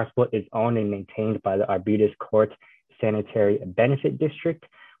to this parcel is owned and maintained by the Arbutus Court Sanitary Benefit District,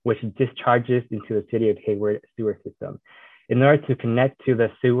 which discharges into the City of Hayward sewer system. In order to connect to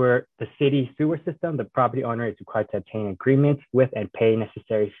the city sewer system, the property owner is required to obtain agreements with and pay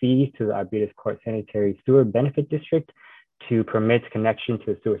necessary fees to the Arbutus Court Sanitary Sewer Benefit District to permit connection to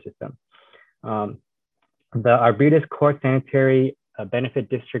the sewer system. The Arbutus Court Sanitary Benefit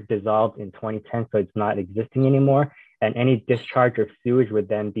District dissolved in 2010, so it's not existing anymore. And any discharge of sewage would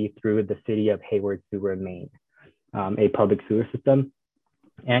then be through the City of Hayward sewer main, a public sewer system.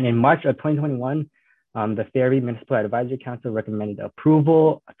 And in March of 2021, the Fairview Municipal Advisory Council recommended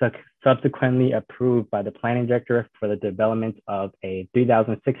approval, subsequently approved by the planning director for the development of a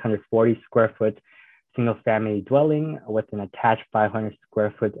 3,640 square foot single family dwelling with an attached 500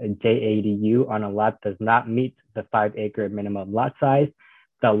 square foot JADU on a lot that does not meet the 5 acre minimum lot size.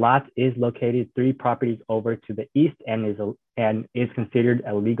 The lot is located 3 properties over to the east and is considered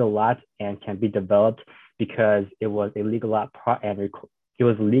a legal lot and can be developed because it was a legal lot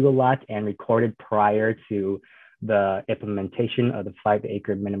and recorded prior to the implementation of the 5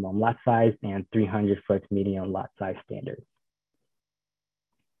 acre minimum lot size and 300 foot median lot size standards.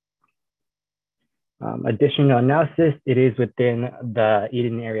 Additional analysis, it is within the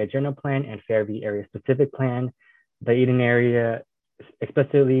Eden Area General Plan and Fairview Area Specific Plan. The Eden Area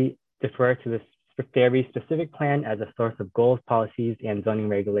explicitly refer to the Fairview Specific Plan as a source of goals, policies, and zoning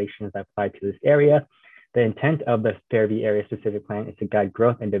regulations that apply to this area. The intent of the Fairview Area Specific Plan is to guide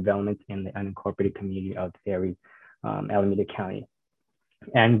growth and development in the unincorporated community of Fairview, Alameda County.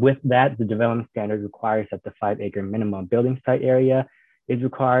 And with that, the development standard requires that the 5 acre minimum building site area is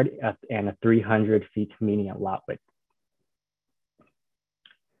required and a 300 feet median lot width.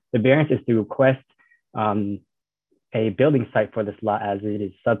 The variance is to request a building site for this lot as it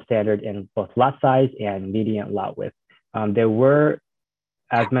is substandard in both lot size and median lot width. There were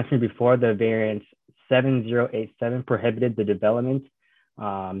as mentioned before, the variance 7087 prohibited the development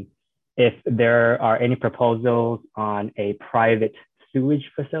if there are any proposals on a private sewage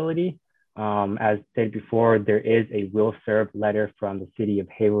facility. As stated before, there is a will serve letter from the City of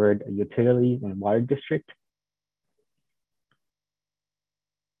Hayward Utilities and Water District.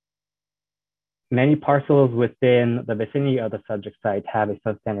 Many parcels within the vicinity of the subject site have a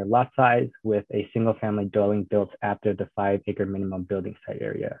substandard lot size with a single family dwelling built after the 5-acre minimum building site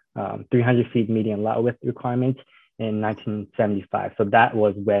area. 300 feet median lot width requirement in 1975. So that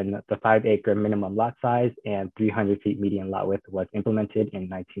was when the 5-acre minimum lot size and 300 feet median lot width was implemented in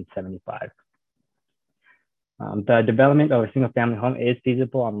 1975. The development of a single family home is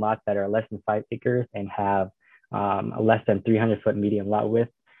feasible on lots that are less than 5 acres and have a less than 300 foot median lot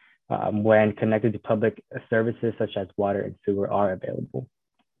width when connected to public services such as water and sewer are available.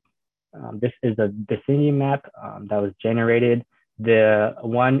 This is a vicinity map that was generated. The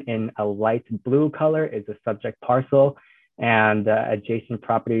one in a light blue color is a subject parcel, and adjacent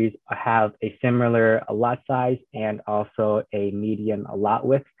properties have a similar lot size and also a median lot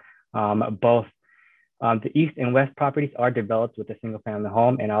width. Both the east and west properties are developed with a single family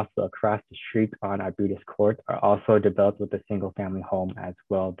home, and also across the street on Arbutus Court are also developed with a single family home as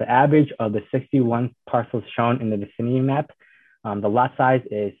well. The average of the 61 parcels shown in the vicinity map, the lot size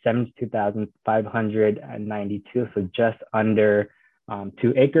is 72,592, so just under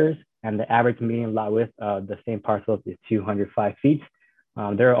 2 acres, and the average median lot width of the same parcels is 205 feet.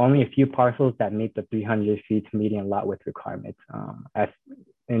 There are only a few parcels that meet the 300 feet median lot width requirement. As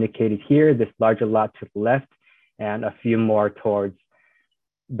indicated here, this larger lot to the left and a few more towards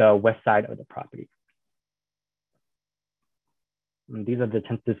the west side of the property. And these are the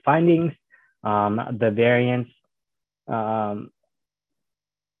tentative findings. The variance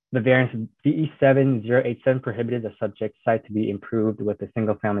DE7087 prohibited the subject site to be improved with a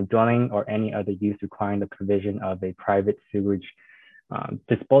single family dwelling or any other use requiring the provision of a private sewage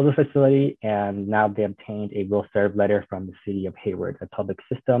disposal facility, and now they obtained a will serve letter from the City of Hayward, a public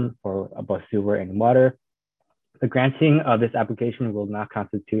system for both sewer and water. The granting of this application will not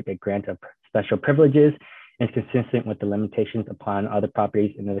constitute a grant of special privileges and is consistent with the limitations upon other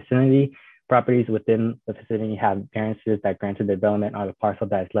properties in the vicinity. Properties within the vicinity have variances that granted development on a parcel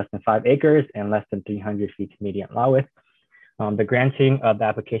that is less than 5 acres and less than 300 feet median lot width. The granting of the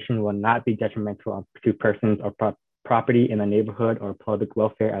application will not be detrimental to persons or property in the neighborhood or public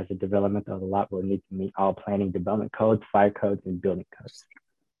welfare, as the development of the lot will need to meet all planning development codes, fire codes, and building codes.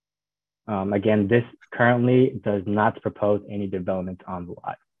 Again, this currently does not propose any development on the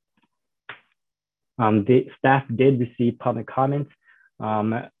lot. The staff did receive public comments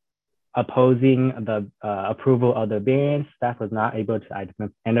opposing the approval of the variance. Staff was not able to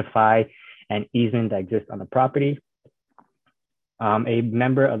identify an easement that exists on the property. A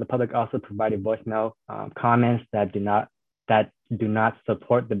member of the public also provided voicemail comments that do not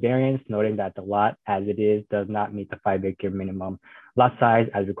support the variance, noting that the lot as it is does not meet the 5-acre minimum lot size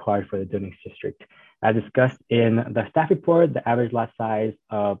as required for the zoning district. As discussed in the staff report, the average lot size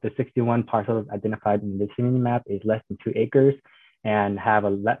of the 61 parcels identified in the vicinity map is less than 2 acres and have a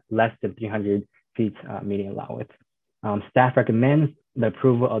less than 300 feet median lot width. Staff recommends the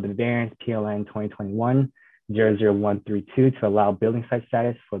approval of the variance PLN 2021-00132 to allow building site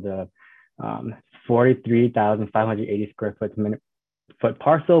status for the 43,580 square foot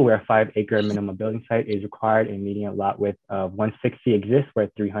parcel where a 5-acre minimum building site is required and median lot width of 160 exists where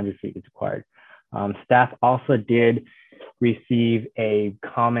 300 feet is required. Staff also did receive a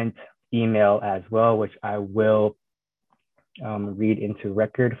comment email as well, which I will read into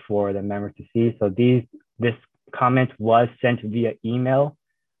record for the members to see. So this comment was sent via email.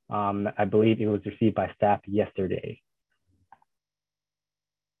 I believe it was received by staff yesterday.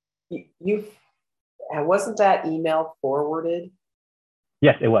 Wasn't that email forwarded?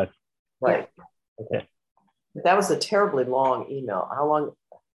 Yes, it was. Right. Okay. That was a terribly long email. How long?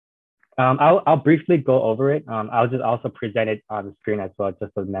 I'll briefly go over it. I'll just also present it on the screen as well,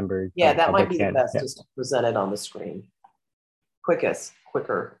 just so members. Yeah, that might be the best, just to present it on the screen. Quicker.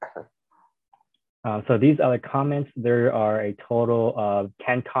 So these are the comments. There are a total of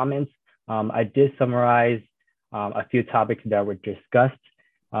 10 comments. I did summarize a few topics that were discussed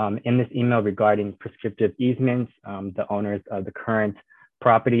in this email regarding prescriptive easements, the owners of the current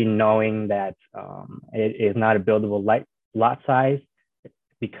property knowing that it is not a buildable lot size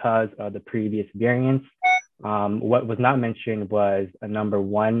because of the previous variance. What was not mentioned was number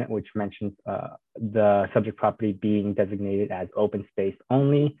 1, which mentions the subject property being designated as open space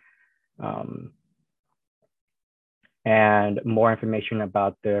only, and more information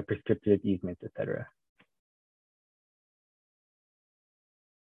about the prescriptive easements, etc.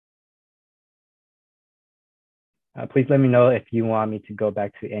 Please let me know if you want me to go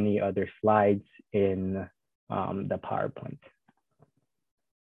back to any other slides in the PowerPoint.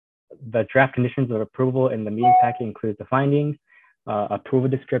 The draft conditions of approval in the meeting packet includes the findings, approval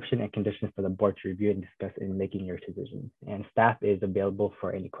description, and conditions for the board to review and discuss in making your decisions. And staff is available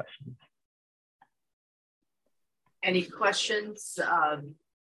for any questions. Any questions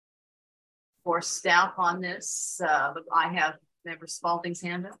for staff on this? I have Member Spalding's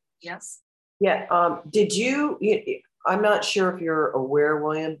hand up. Yes. Yeah. Did you, I'm not sure if you're aware,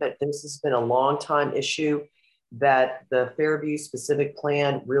 William, but this has been a long time issue that the Fairview specific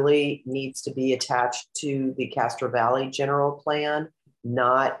plan really needs to be attached to the Castro Valley general plan,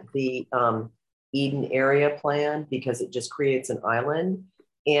 not the Eden area plan, because it just creates an island.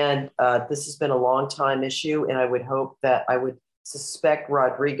 And this has been a long time issue. And I would hope that I would suspect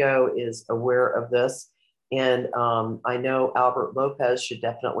Rodrigo is aware of this. And I know Albert Lopez should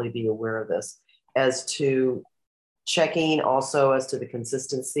definitely be aware of this, as to checking also as to the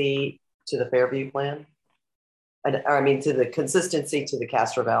consistency to the Fairview plan. I mean, to the consistency to the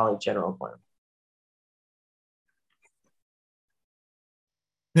Castro Valley general plan.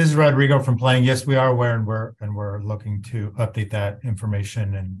 This is Rodrigo from Planning. Yes, we are aware, and we're looking to update that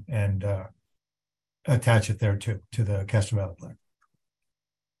information and attach it there to the Castro Valley plan.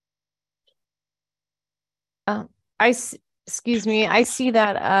 Excuse me. I see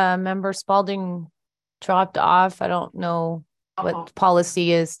that Member Spalding dropped off. I don't know what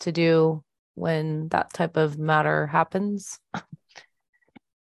policy is to do when that type of matter happens.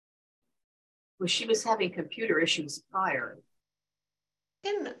 Well, she was having computer issues prior.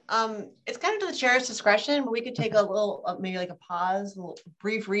 It's kind of to the chair's discretion, but we could take a little, maybe like a pause, a little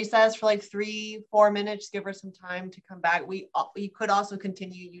brief recess for like 3-4 minutes, give her some time to come back. We could also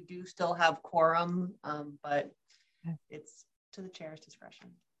continue. You do still have quorum, but it's to the chair's discretion.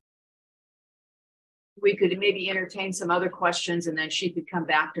 We could maybe entertain some other questions, and then she could come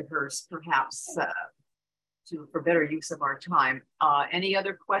back to hers, perhaps, for better use of our time. Any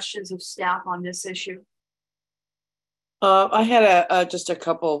other questions of staff on this issue? I had just a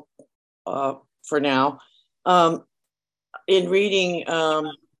couple for now. In reading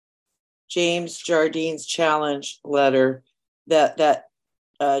James Jardine's challenge letter, that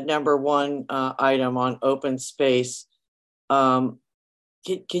number 1 item on open space, can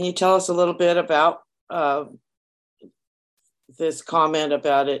you tell us a little bit about this comment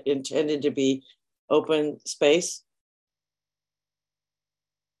about it intended to be open space?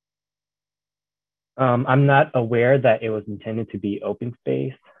 I'm not aware that it was intended to be open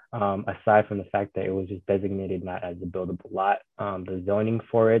space, aside from the fact that it was just designated not as a buildable lot. The zoning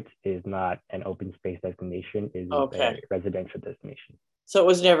for it is not an open space designation, it is a residential designation. So it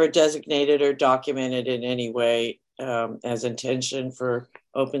was never designated or documented in any way as intention for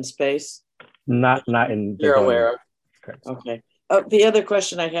open space? Not in you're aware of. Correct. Okay. The other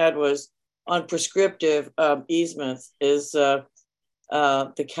question I had was on prescriptive easements. Is the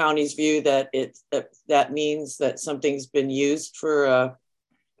county's view that that means that something's been used for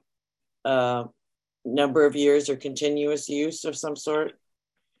a number of years or continuous use of some sort,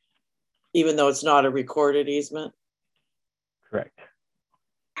 even though it's not a recorded easement? Correct.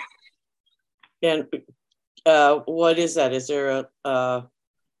 And what is that? Is there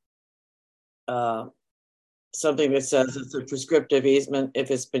something that says it's a prescriptive easement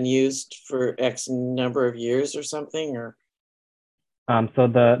if it's been used for X number of years or something? Or so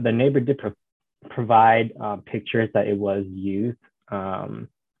the neighbor did provide pictures that it was used.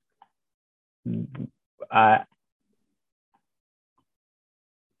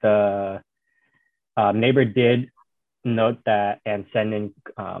 The neighbor did note that and send in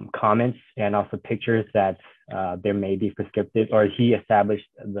comments and also pictures that there may be prescriptive, or he established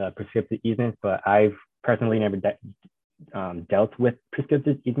the prescriptive easements, but I've personally never dealt with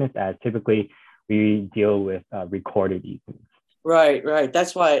prescriptive easements, as typically we deal with recorded easements. Right.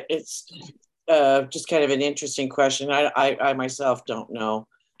 That's why it's just kind of an interesting question. I myself don't know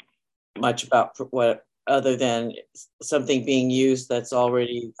much about what, other than something being used that's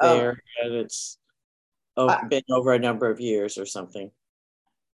already there and it's been over a number of years or something.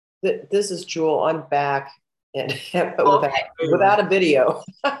 This is Jewel. I'm back and without a video.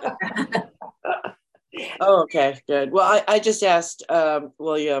 Oh, okay, good. Well, I just asked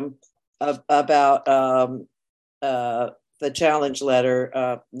William about the challenge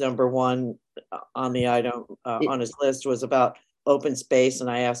letter. Number 1 on the item on his list was about open space,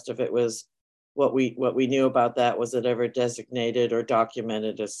 and I asked if it was what we knew about that. Was it ever designated or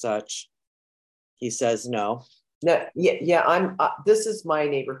documented as such? He says no. No, yeah. I'm. This is my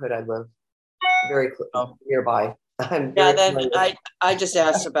neighborhood. I live very nearby. I'm Yeah, very then glad. I just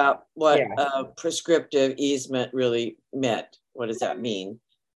asked about what Yeah. prescriptive easement really meant. What does that mean?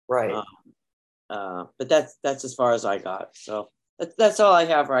 Right. But that's as far as I got. So that's all I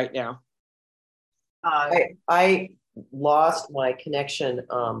have right now. I lost my connection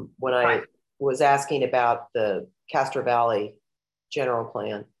when I was asking about the Castro Valley general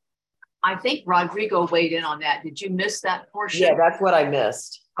plan. I think Rodrigo weighed in on that. Did you miss that portion? Yeah, that's what I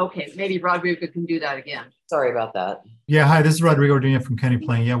missed. Okay, maybe Rodrigo can do that again. Sorry about that. Yeah, hi, this is Rodrigo Ordina from County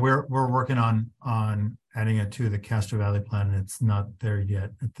Planning. Yeah, we're working on adding it to the Castro Valley plan, and it's not there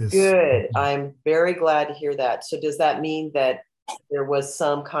yet at this. Good. I'm very glad to hear that. So does that mean that there was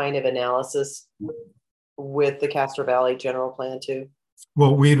some kind of analysis with the Castro Valley general plan too?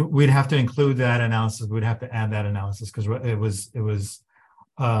 Well, we'd have to include that analysis. We'd have to add that analysis because it was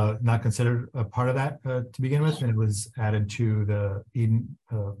not considered a part of that to begin with, and it was added to the Eden.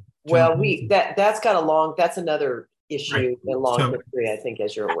 Well, that's another issue in long history, I think,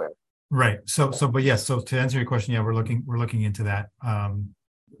 as you're aware. Right. But yes. So to answer your question, yeah, we're looking into that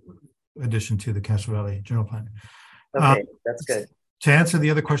addition to the Castro Valley general plan. Okay, that's good. To answer the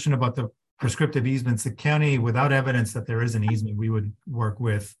other question about the prescriptive easements, the county, without evidence that there is an easement, we would work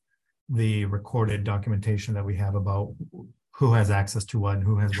with the recorded documentation that we have about who has access to what and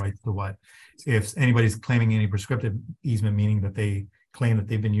who has rights to what. If anybody's claiming any prescriptive easement, meaning that they claim that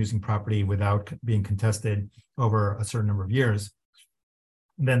they've been using property without being contested over a certain number of years,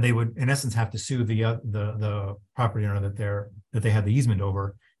 then they would, in essence, have to sue the property owner that they have the easement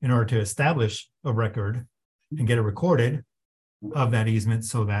over in order to establish a record and get it recorded of that easement,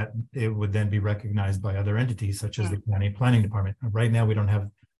 so that it would then be recognized by other entities such as the county planning department. Right now, we don't have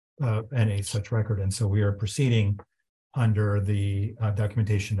any such record, and so we are proceeding under the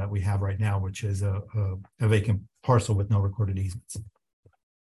documentation that we have right now, which is a vacant parcel with no recorded easements.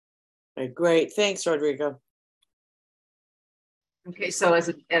 Okay, great, thanks, Rodrigo. Okay, so as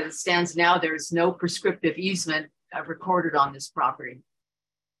it stands now, there's no prescriptive easement recorded on this property.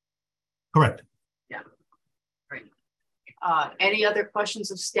 Correct. Yeah, great. Any other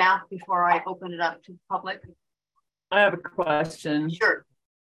questions of staff before I open it up to the public? I have a question. Sure.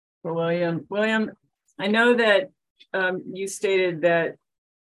 For William. William, I know that you stated that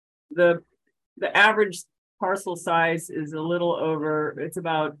the average parcel size is a little over, it's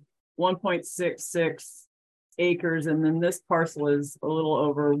about 1.66 acres, and then this parcel is a little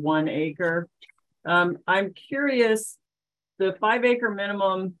over 1 acre. I'm curious, the 5 acre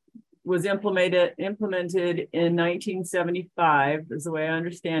minimum was implemented in 1975, is the way I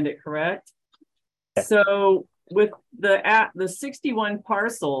understand it, correct? So with the 61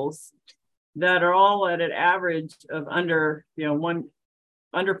 parcels that are all at an average of under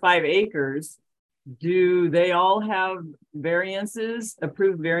 5 acres, do they all have variances,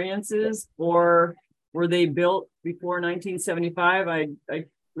 approved variances, or were they built before 1975? I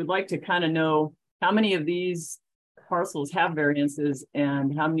would like to kind of know how many of these parcels have variances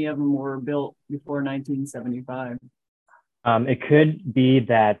and how many of them were built before 1975. It could be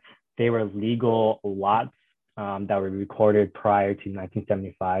that they were legal lots that were recorded prior to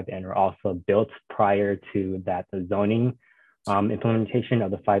 1975 and were also built prior to that, the zoning implementation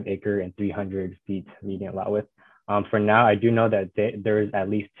of the 5 acre and 300 feet median lot width. For now, I do know that there is at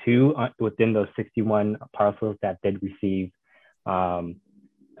least 2 within those 61 parcels that did receive a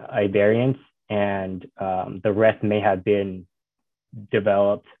variance, and the rest may have been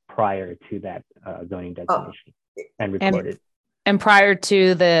developed prior to that zoning designation and recorded. And prior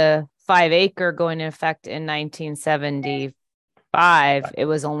to the 5 acre going into effect in 1975, it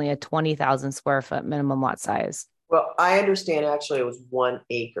was only a 20,000 square foot minimum lot size. Well, I understand actually it was 1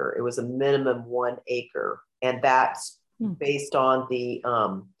 acre. It was a minimum 1 acre. And that's based on the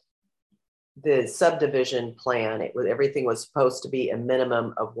subdivision plan. Everything was supposed to be a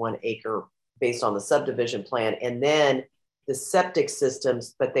minimum of 1 acre based on the subdivision plan. And then the septic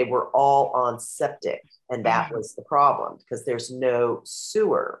systems, but they were all on septic. And that was the problem because there's no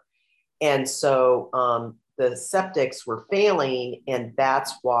sewer. And so the septics were failing, and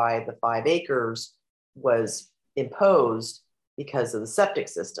that's why the 5 acres was imposed because of the septic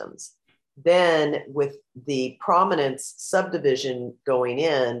systems. Then with the Prominence subdivision going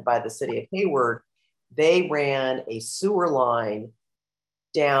in by the city of Hayward, they ran a sewer line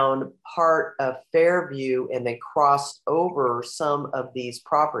down part of Fairview and they crossed over some of these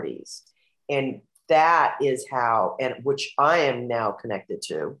properties. And that is how, and which I am now connected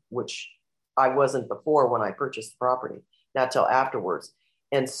to, which I wasn't before when I purchased the property, not till afterwards.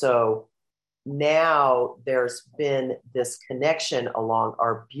 And so now there's been this connection along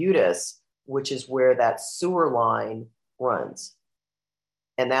Arbutus, which is where that sewer line runs.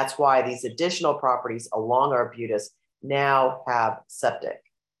 And that's why these additional properties along Arbutus now have septic.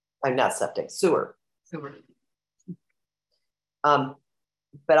 I'm not septic, sewer. Sewer.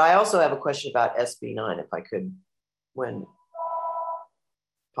 But I also have a question about SB9, if I could, when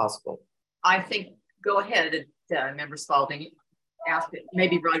possible. I think, go ahead, Member Spalding. Ask it.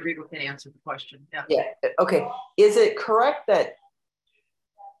 Maybe Rodrigo can answer the question. Yeah. Okay. Is it correct that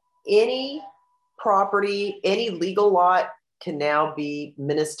any property, any legal lot can now be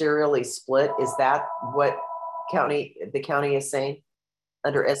ministerially split? Is that what the county is saying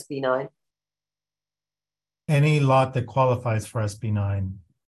under SB9? Any lot that qualifies for SB9.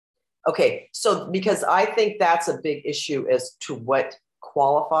 Okay, so because I think that's a big issue as to what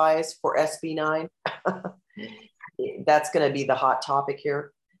qualifies for SB9. That's going to be the hot topic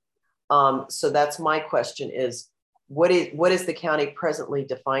here. So that's my question is, what is the county presently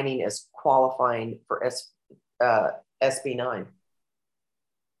defining as qualifying for SB9?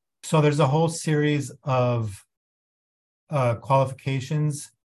 So there's a whole series of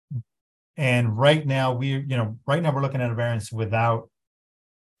qualifications. And right now we're looking at a variance without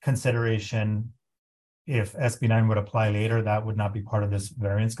consideration. If SB9 would apply later, that would not be part of this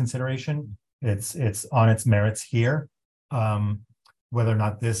variance consideration. It's on its merits here, whether or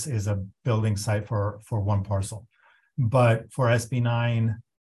not this is a building site for one parcel. But for SB9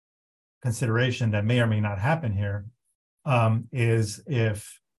 consideration that may or may not happen here, is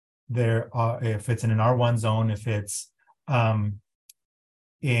if it's in an R1 zone, if it's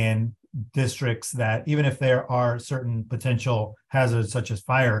in districts that, even if there are certain potential hazards such as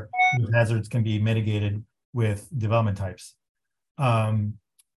fire, these hazards can be mitigated with development types.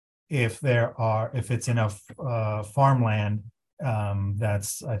 If it's in a farmland,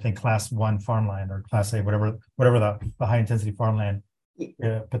 that's, I think, class 1 farmland or class A, whatever the high intensity farmland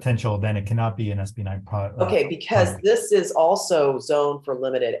potential, then it cannot be an SB9 product. Okay, because this is also zoned for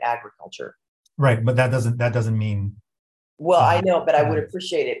limited agriculture. Right, but that doesn't mean. Well, I know, but I would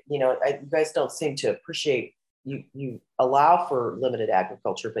appreciate it. You guys don't seem to appreciate, you allow for limited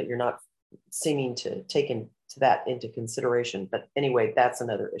agriculture, but you're not seeming to take that into consideration. But anyway, that's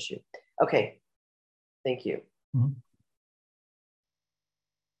another issue. Okay, thank you. Mm-hmm.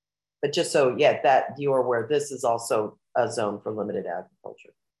 But just so, that you are aware, this is also a zone for limited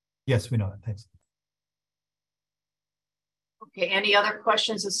agriculture. Yes, we know that. Thanks. Okay, any other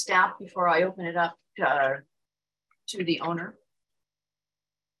questions of staff before I open it up to the owner?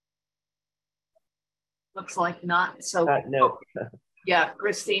 Looks like not. So no. Yeah,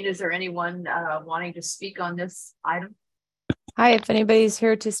 Christine, is there anyone wanting to speak on this item? Hi, if anybody's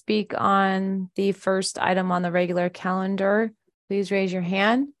here to speak on the first item on the regular calendar, please raise your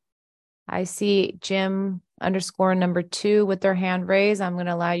hand. I see Jim _2 with their hand raised. I'm going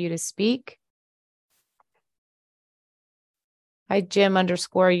to allow you to speak. Hi, Jim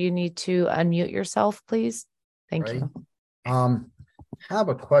 _ you need to unmute yourself, please. Thank you. Have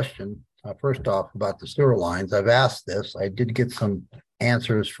a question. First off, about the sewer lines. I've asked this. I did get some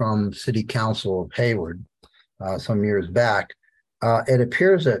answers from City Council of Hayward some years back. It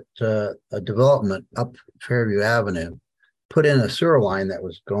appears that a development up Fairview Avenue put in a sewer line that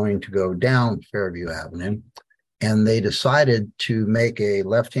was going to go down Fairview Avenue, and they decided to make a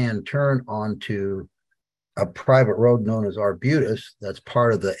left-hand turn onto a private road known as Arbutus. That's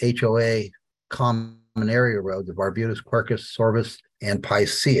part of the HOA common area roads of Arbutus, Quercus, Sorvis, and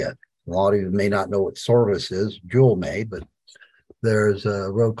Picea. A lot of you may not know what Sorvis is. Jewel may, but there's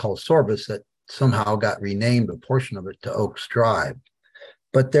a road called Sorvis that somehow got renamed, a portion of it, to Oaks Drive.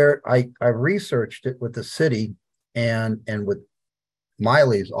 But I researched it with the city and with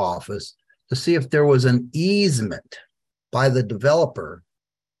Miley's office to see if there was an easement by the developer,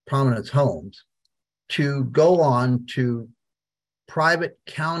 Prominence Homes, to go on to private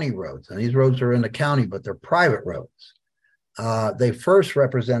county roads. And these roads are in the county, but they're private roads. They first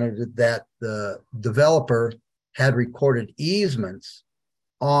represented that the developer had recorded easements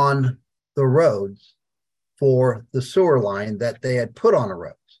on the roads for the sewer line that they had put on the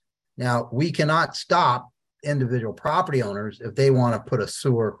roads. Now, we cannot stop individual property owners if they want to put a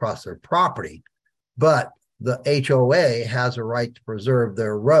sewer across their property, but the HOA has a right to preserve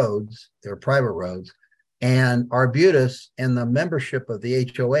their roads, their private roads, and Arbutus and the membership of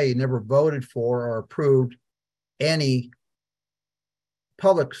the HOA never voted for or approved any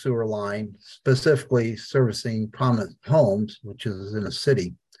public sewer line specifically servicing Prominent Homes, which is in a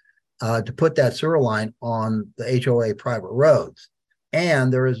city, to put that sewer line on the HOA private roads.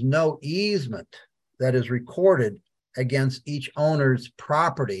 And there is no easement that is recorded against each owner's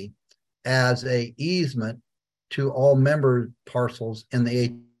property as a easement to all member parcels in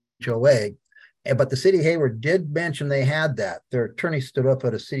the HOA. But the city of Hayward did mention they had that. Their attorney stood up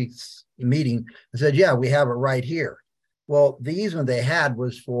at a city meeting and said, yeah, we have it right here. Well, the easement they had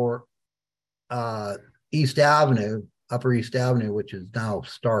was for East Avenue, Upper East Avenue, which is now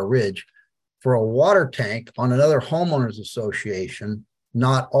Star Ridge, for a water tank on another homeowners association,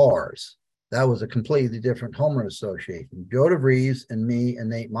 not ours. That was a completely different homeowners association. Joe DeVries and me and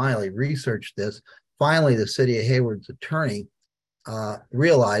Nate Miley researched this. Finally, the city of Hayward's attorney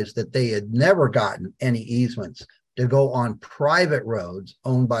realized that they had never gotten any easements to go on private roads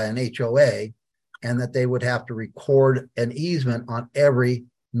owned by an HOA, and that they would have to record an easement on every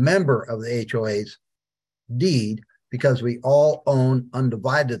member of the HOA's deed, because we all own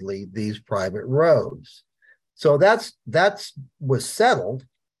undividedly these private roads. So that's was settled,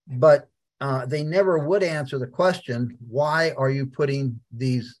 but they never would answer the question, why are you putting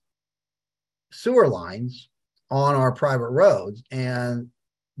these sewer lines on our private roads? And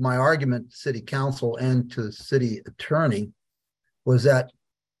my argument to city council and to the city attorney was that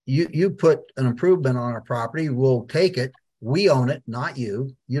you put an improvement on our property, we'll take it. We own it, not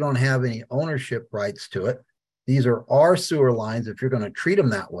you. You don't have any ownership rights to it. These are our sewer lines if you're going to treat them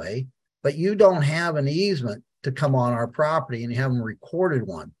that way, but you don't have an easement to come on our property and you haven't recorded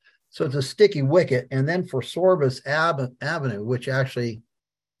one. So it's a sticky wicket. And then for Sorbus Avenue, which actually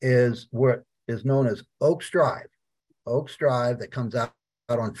is what is known as Oaks Drive that comes out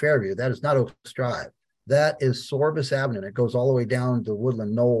on Fairview, that is not Oaks Drive. That is Sorbus Avenue. It goes all the way down to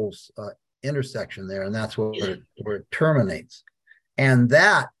Woodland Knolls intersection there, and that's where it terminates. And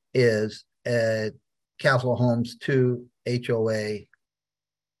that is a Castle Homes 2 HOA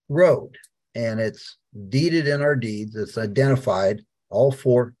road, and it's deeded in our deeds. It's identified. All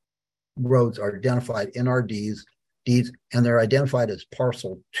 4 roads are identified in our deeds, and they're identified as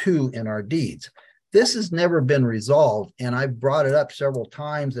parcel 2 in our deeds. This has never been resolved, and I've brought it up several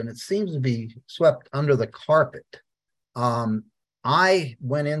times, and it seems to be swept under the carpet. I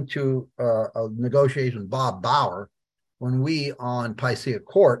went into a negotiation with Bob Bauer when we on Picea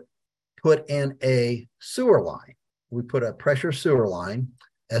Court put in a sewer line. We put a pressure sewer line,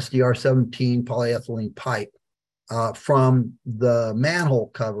 SDR 17 polyethylene pipe from the manhole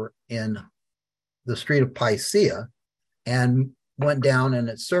cover in the street of Picea, and went down, and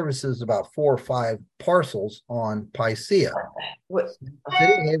it services about 4 or 5 parcels on Picea. City of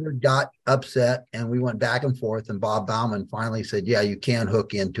Hayward got upset, and we went back and forth, and Bob Bauman finally said, yeah, you can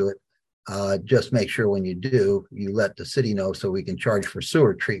hook into it. Just make sure when you do, you let the city know so we can charge for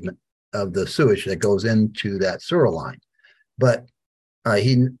sewer treatment of the sewage that goes into that sewer line. But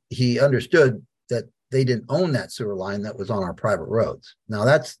he understood that they didn't own that sewer line that was on our private roads. Now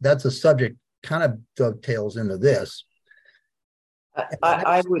that's a subject kind of dovetails into this.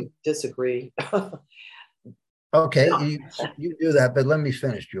 I would disagree. Okay, you do that, but let me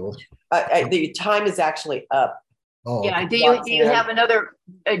finish, Jules. The time is actually up. Oh, yeah. Okay. Do you have another?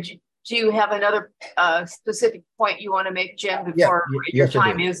 Do you have another specific point you want to make, Jim? Before your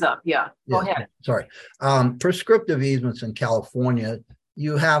time is up. Yeah. Go ahead. Sorry. Prescriptive easements in California,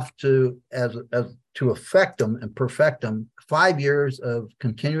 you have to, as to affect them and perfect them, 5 years of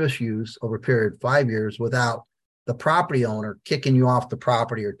continuous use over a period of 5 years without the property owner kicking you off the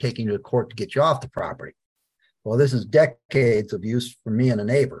property or taking you to court to get you off the property. Well, this is decades of use for me and a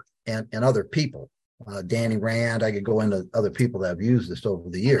neighbor and other people. Danny Rand, I could go into other people that have used this over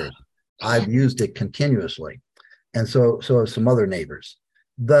the years. I've used it continuously. And so have some other neighbors.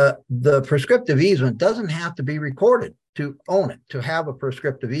 The prescriptive easement doesn't have to be recorded to own it, to have a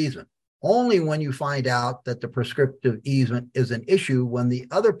prescriptive easement. Only when you find out that the prescriptive easement is an issue when the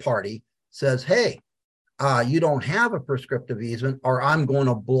other party says, hey, you don't have a prescriptive easement, or I'm going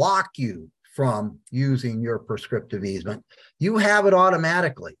to block you from using your prescriptive easement. You have it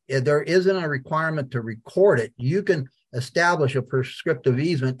automatically. If there isn't a requirement to record it, you can establish a prescriptive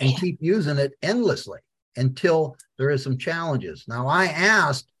easement and keep using it endlessly until there is some challenges. Now, I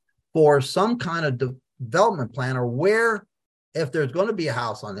asked for some kind of development plan, or where, if there's going to be a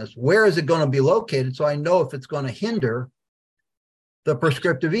house on this, where is it going to be located, so I know if it's going to hinder the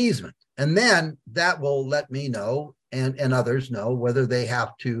prescriptive easement. And then that will let me know and others know whether they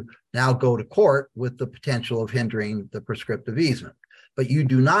have to now go to court with the potential of hindering the prescriptive easement. But you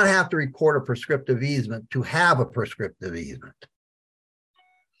do not have to record a prescriptive easement to have a prescriptive easement.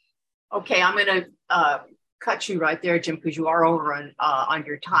 Okay, I'm going to cut you right there, Jim, because you are over on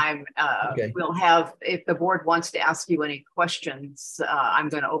your time. Okay. We'll have, if the board wants to ask you any questions, I'm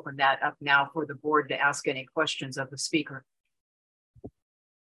going to open that up now for the board to ask any questions of the speaker.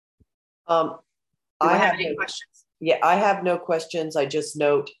 I have any questions? Yeah, I have no questions. I just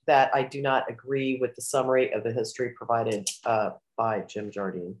note that I do not agree with the summary of the history provided by Jim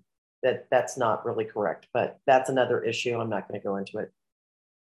Jardine. that's not really correct, but that's another issue. I'm not going to go into it.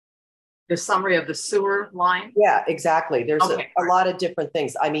 The summary of the sewer line? Yeah, exactly. There's Okay. a lot of different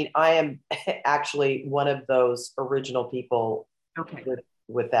things. I mean, I am actually one of those original people Okay.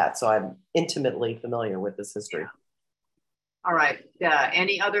 with that. So I'm intimately familiar with this history. All right.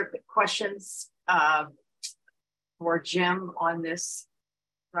 Any other questions for Jim on this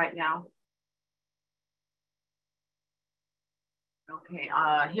right now? Okay,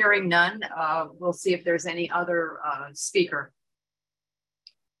 hearing none, we'll see if there's any other speaker.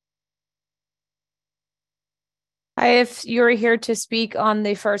 Hi, if you're here to speak on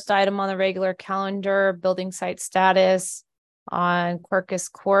the first item on the regular calendar, building site status on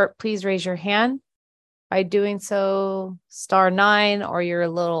Quercus Court, please raise your hand. By doing so, *9 or your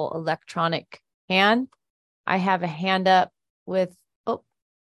little electronic hand. I have a hand up with,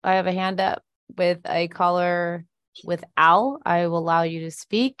 a caller with Al. I will allow you to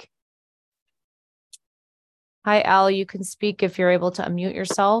speak. Hi, Al, you can speak if you're able to unmute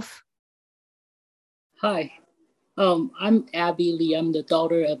yourself. Hi, I'm Abby Lee. I'm the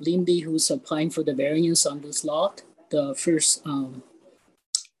daughter of Lindy, who's applying for the variance on this lot. The first,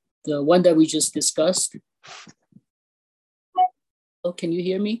 the one that we just discussed. Oh, can you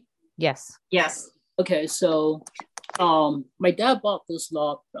hear me? Yes. Yes. Okay, so my dad bought this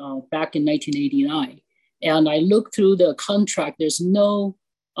lot back in 1989, and I looked through the contract. There's no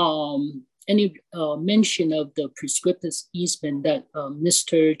any mention of the prescriptive easement that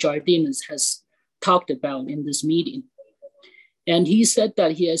Mr. Jardines has talked about in this meeting. And he said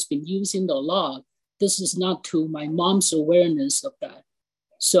that he has been using the lot. This is not to my mom's awareness of that.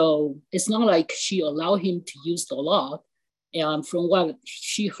 So it's not like she allowed him to use the lot. And from what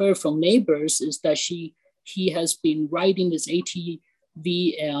she heard from neighbors is that he has been riding his ATV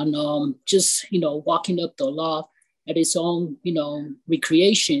and just, walking up the lot at his own,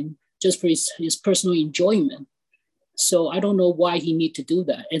 recreation, just for his personal enjoyment. So I don't know why he need to do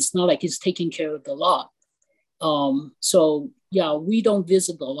that. It's not like he's taking care of the lot. So yeah, we don't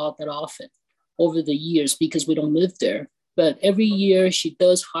visit the lot that often over the years because we don't live there. But every year she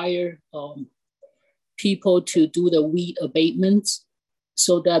does hire people to do the weed abatements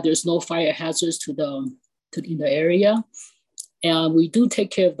so that there's no fire hazards in the area. And we do take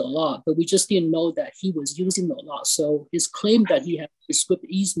care of the lot, but we just didn't know that he was using the lot. So his claim that he had prescriptive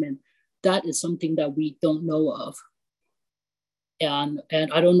easement, that is something that we don't know of. And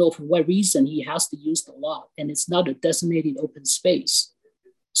I don't know for what reason he has to use the lot, and it's not a designated open space.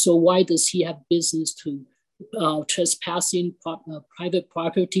 So why does he have business to trespassing private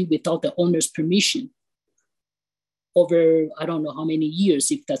property without the owner's permission over, I don't know how many years,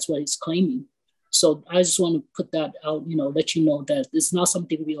 if that's what he's claiming. So I just want to put that out, let you know that it's not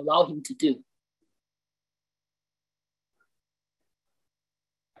something we allow him to do.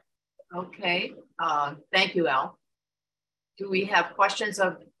 Okay, thank you, Al. Do we have questions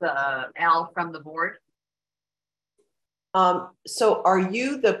of Al from the board? So are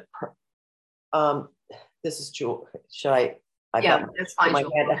you the, this is Jewel, should I? Yeah, that's fine.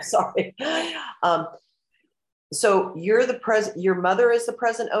 I'm sorry. So you're the your mother is the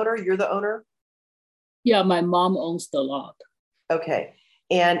present owner, you're the owner? Yeah, my mom owns the lot. Okay,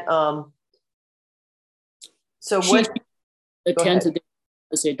 and so she what? Attended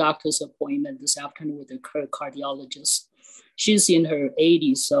a doctor's appointment this afternoon with a cardiologist. She's in her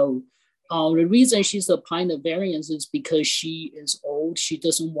 80s, so the reason she's applying the variance is because she is old. She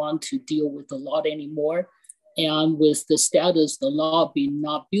doesn't want to deal with the lot anymore. And with the status, the lot being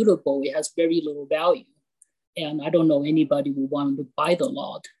not buildable, it has very little value. And I don't know anybody who wanted to buy the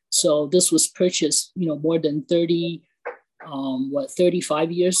lot. So this was purchased, more than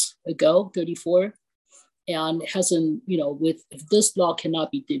 35 years ago, 34. And it hasn't, if this lot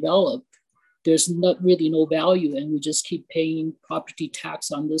cannot be developed, there's not really no value, and we just keep paying property tax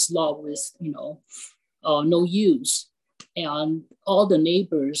on this lot with, no use. And all the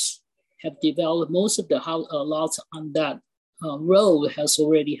neighbors have developed, most of the lots on that road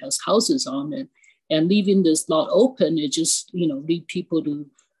already has houses on it. And leaving this lot open, it just, leave people to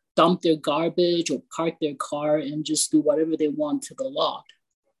dump their garbage or park their car and just do whatever they want to the lot.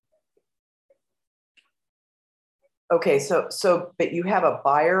 Okay, so, but you have a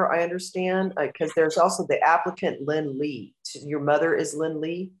buyer, I understand, because there's also the applicant, Lynn Lee. Your mother is Lynn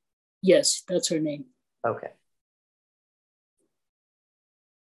Lee? Yes, that's her name. Okay.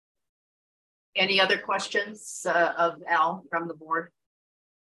 Any other questions of Al from the board?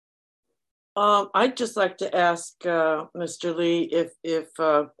 I'd just like to ask Mr. Lee if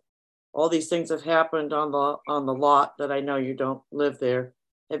all these things have happened on the lot that I know you don't live there.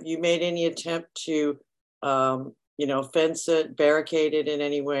 Have you made any attempt to fence it, barricade it in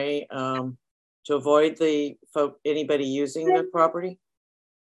any way to avoid anybody using the property?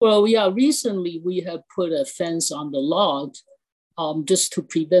 Well, yeah, recently we have put a fence on the lot just to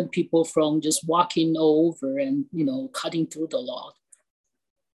prevent people from just walking over and, cutting through the lot.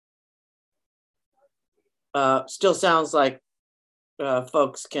 Still sounds like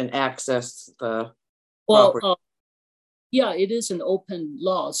folks can access the property. Well, yeah, it is an open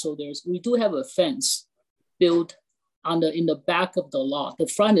lot. So we do have a fence built in the back of the lot. The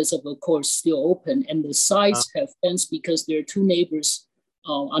front is, of course, still open, and the sides have fence because there are two neighbors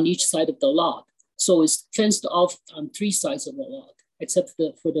on each side of the lot. So it's fenced off on three sides of the lot, except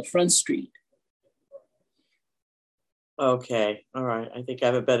for the front street. Okay, all right. I think I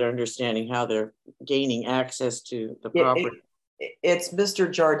have a better understanding how they're gaining access to the property. It's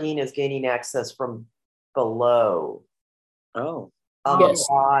Mr. Jardine is gaining access from below. Oh. On the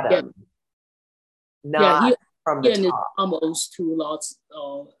bottom. Not from the top. It's almost two lots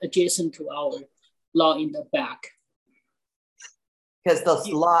adjacent to our lot in the back. Because the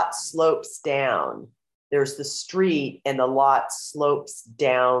lot slopes down. There's the street and the lot slopes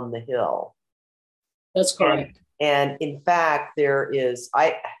down the hill. That's correct. And in fact, there is,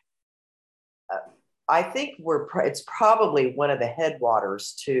 I think it's probably one of the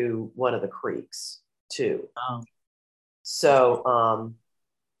headwaters to one of the creeks too. Oh. So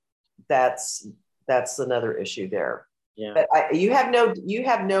that's another issue there. Yeah. But you have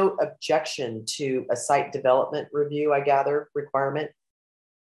no objection to a site development review, I gather, requirement.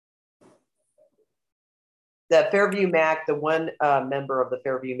 The Fairview MAC, the one member of the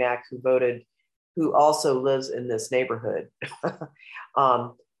Fairview MAC who voted, who also lives in this neighborhood,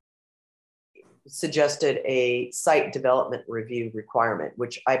 suggested a site development review requirement,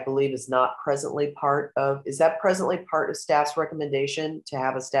 which I believe is not presently part of. Is that presently part of staff's recommendation to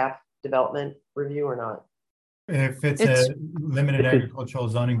have a staff development review or not? If it's a limited agricultural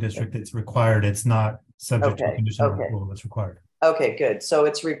zoning district, it's required. It's not subject to conditional approval. It's required. Okay, good. So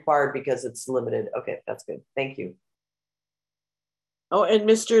it's required because it's limited. Okay, that's good. Thank you. Oh, and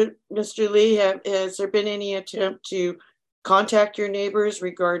Mr. Lee, has there been any attempt to contact your neighbors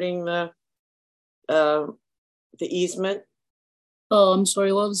regarding the easement? Oh, I'm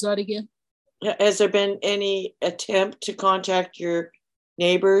sorry. What was that again? Has there been any attempt to contact your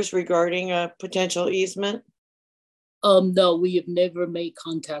neighbors regarding a potential easement? No, we have never made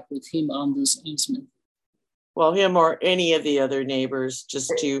contact with him on this easement. Well, him or any of the other neighbors,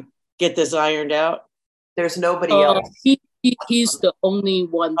 just to get this ironed out? There's nobody else. He's the only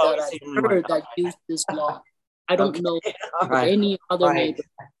one that I heard that used this law. I don't know any other neighbor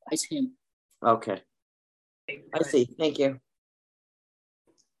besides him. Okay. I see. Thank you.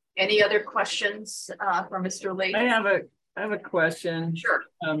 Any other questions for Mr. Lee? I have a question. Sure.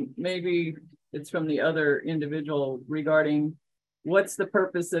 Maybe it's from the other individual regarding what's the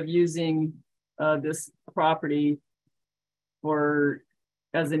purpose of using this property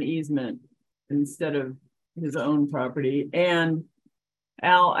as an easement instead of his own property. And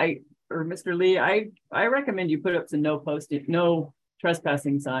Al, or Mr. Lee, I recommend you put up some no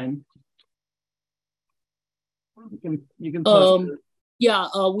trespassing sign. You can post it. Yeah,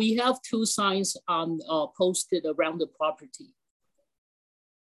 we have two signs posted around the property.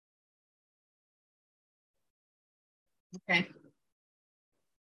 Okay.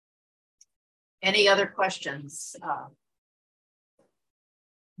 Any other questions?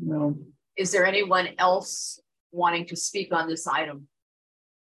 No. Is there anyone else wanting to speak on this item?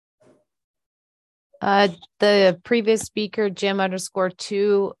 The previous speaker,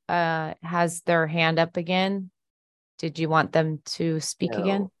 Jim_2, has their hand up again. Did you want them to speak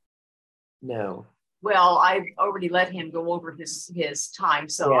again? No. Well, I've already let him go over his time,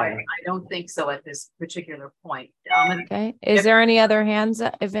 so I don't think so at this particular point. Okay. Is there any other hands?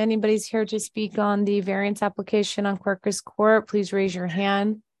 If anybody's here to speak on the variance application on Quercus Court, please raise your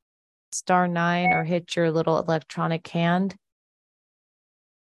hand, *9, or hit your little electronic hand.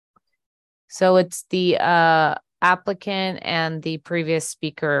 So it's the applicant and the previous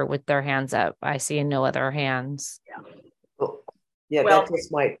speaker with their hands up. I see no other hands. Yeah, that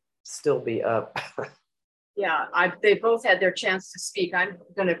just might still be up. Yeah, they both had their chance to speak. I'm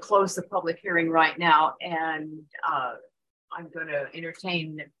going to close the public hearing right now, and I'm going to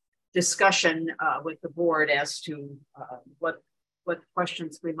entertain discussion with the board as to what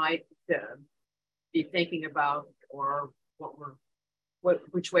questions we might be thinking about, or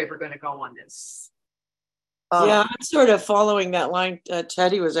which way we're going to go on this. Yeah, I'm sort of following that line.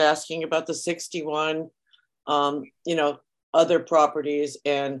 Teddy was asking about the 61, other properties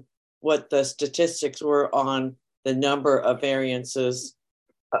and what the statistics were on the number of variances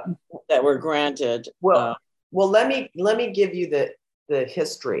that were granted. Well, Well, let me give you the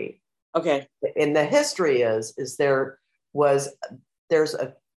history. Okay. And the history is there's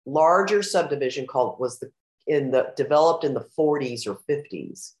a larger subdivision developed in the 40s or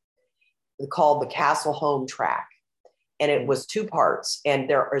 50s called the Castle Home Tract. And it was two parts. And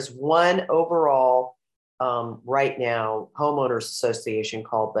there is one overall right now homeowners association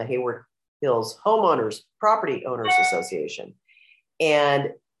called the Hayward Hills Homeowners Property Owners Association.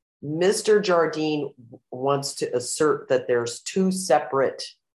 And Mr. Jardine wants to assert that there's two separate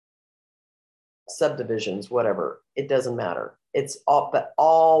subdivisions, whatever, it doesn't matter. It's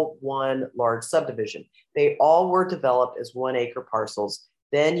all one large subdivision. They all were developed as 1 acre parcels.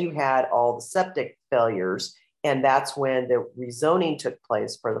 Then you had all the septic failures, and that's when the rezoning took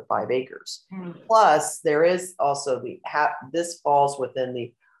place for the 5 acres. Plus, there is also this falls within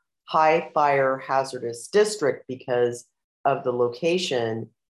the high fire hazardous district because of the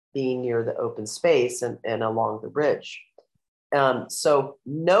location being near the open space and along the ridge. So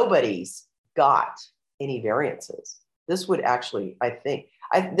nobody's got any variances. This would actually, I think,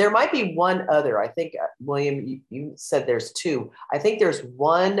 there might be one other. I think, William, you said there's 2. I think there's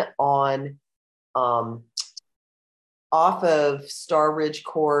one on off of Star Ridge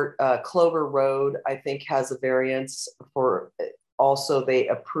Court, Clover Road, I think has a variance for, also they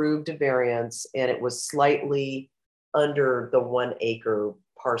approved a variance and it was slightly under the 1 acre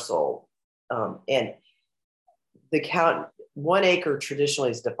parcel. And the count, 1 acre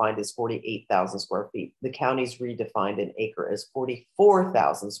traditionally is defined as 48,000 square feet. The county's redefined an acre as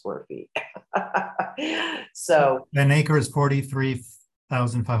 44,000 square feet. So an acre is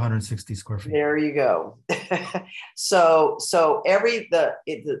 43,560 square feet. There you go. So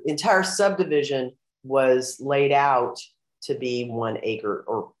the entire subdivision was laid out to be 1 acre,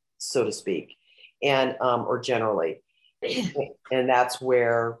 or so to speak, and or generally, and that's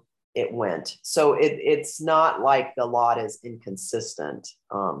where it went. So it's not like the lot is inconsistent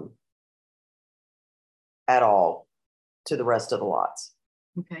at all to the rest of the lots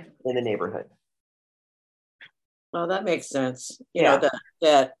in the neighborhood. Well, that makes sense. You know,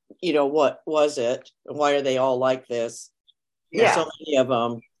 that, you know, what was it? And why are they all like this? There's so many of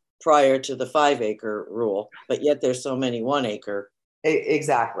them prior to the 5 acre rule, but yet there's so many 1 acre.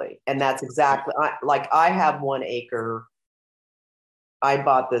 Exactly. And that's exactly, like I have 1 acre. I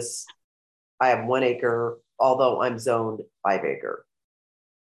bought this, I have 1 acre, although I'm zoned 5 acre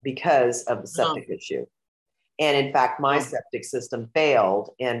because of the septic issue. And in fact, my septic system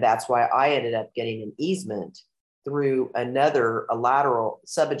failed. And that's why I ended up getting an easement through a lateral,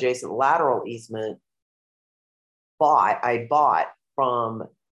 sub-adjacent lateral easement I bought from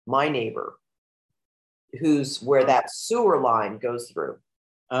my neighbor, where that sewer line goes through.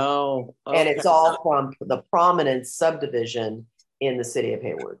 Oh, okay. And it's all from the prominent subdivision in the city of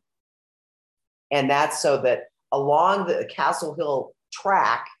Hayward. And that's so that along the Castle Hill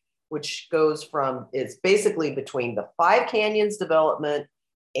track, which goes from, it's basically between the 5 Canyons development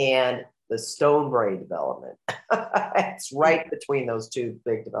and the Stonebrae development. It's right between those 2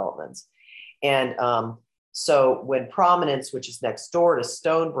 big developments. And so when Prominence, which is next door to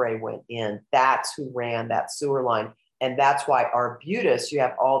Stonebrae, went in, that's who ran that sewer line. And that's why Arbutus, you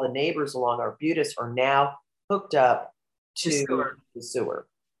have all the neighbors along Arbutus are now hooked up to the sewer.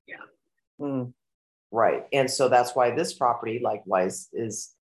 Yeah. Right. And so that's why this property likewise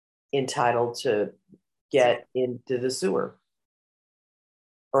is entitled to get into the sewer,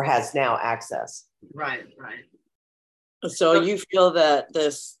 or has now access. Right. So you feel that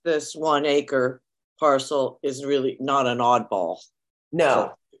this 1 acre parcel is really not an oddball?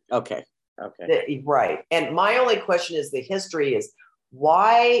 No. So, okay. Right. And my only question is the history is,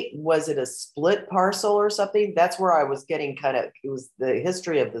 why was it a split parcel or something? That's where I was getting it was the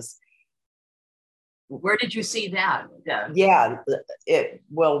history of this. Where did you see that? Yeah.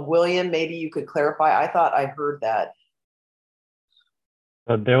 Well, William, maybe you could clarify. I thought I heard that.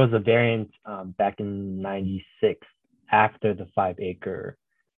 So there was a variance back in '96 after the 5 acre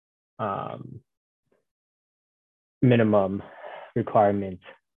minimum requirement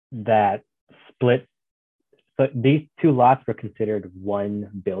that split. So these 2 lots were considered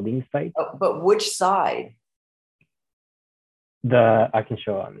 1 building site. Oh, but which side? I can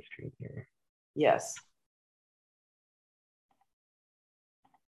show it on the screen here. Yes.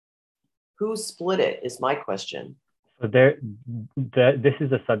 Who split it is my question. So this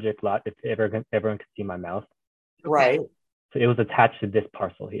is a subject lot. If everyone can see my mouse. Right. So it was attached to this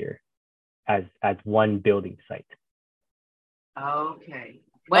parcel here as 1 building site. Okay.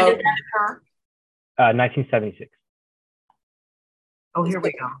 When did that occur? 1976. Oh, here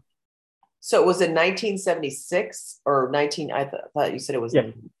we go. So it was in 1976 or 19? I thought you said it was.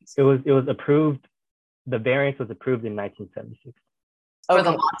 Yes, it was approved. the variance was approved in 1976. For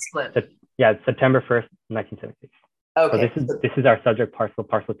the lot split. So, yeah, September 1st, 1976. Okay. So this is our subject parcel,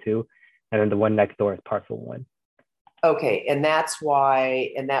 parcel 2, and then the one next door is parcel 1. Okay, and that's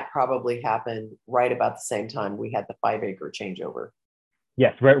why, and that probably happened right about the same time we had the 5-acre changeover.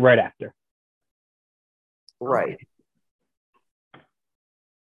 Yes, right after. Right.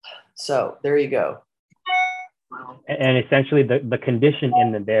 So there you go. And essentially the condition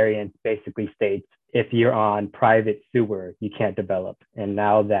in the variance basically states if you're on private sewer, you can't develop. And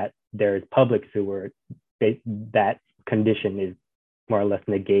now that there's public sewer, that condition is more or less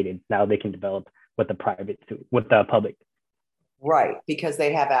negated. Now they can develop with the private sewer, with the public. Right, because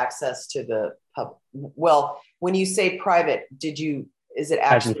they have access to the pub. Well, when you say private, is it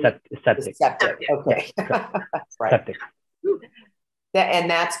actually septic? Septic. Okay. Right. Septic. And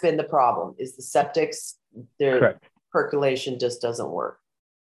that's been the problem, is the septics, their Correct. percolation just doesn't work.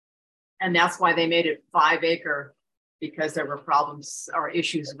 And that's why they made it 5-acre, because there were problems or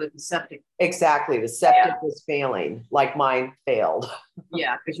issues with the septic. Exactly. The septic was failing, like mine failed.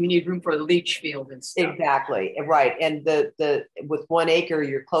 Yeah, because you need room for the leach field and stuff. Exactly. Right. And the with 1 acre,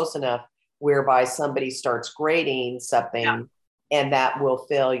 you're close enough whereby somebody starts grading something and that will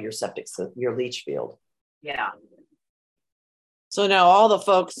fail your septic, your leach field. Yeah. So now all the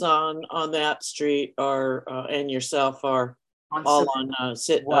folks on that street are and yourself are all on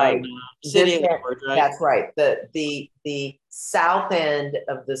city right. right? That's right. The south end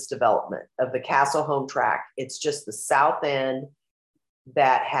of this development of the Castle Home Tract. It's just the south end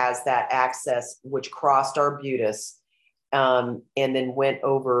that has that access, which crossed Arbutus, and then went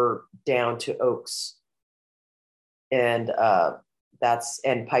over down to Oaks, and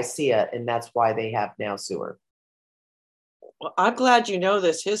Picea, and that's why they have now sewer. Well, I'm glad you know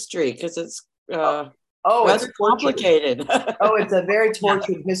this history because it's rather it's complicated. It's a very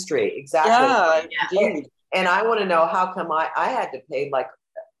tortured history. Exactly. Yeah. And I want to know how come I had to pay like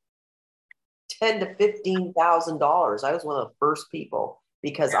 $10,000 to $15,000. I was one of the first people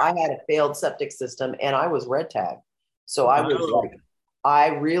because I had a failed septic system and I was red tagged. So I was like, I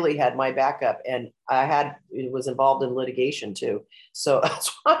really had my backup, and it was involved in litigation too. So that's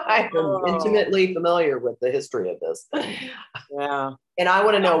why I'm intimately familiar with the history of this. Yeah. And I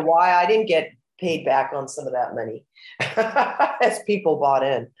want to know why I didn't get paid back on some of that money as people bought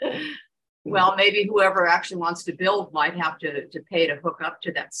in. Well, maybe whoever actually wants to build might have to pay to hook up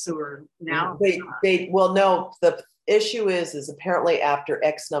to that sewer now. Well, no, the issue is apparently after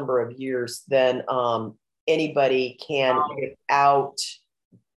X number of years, then anybody can without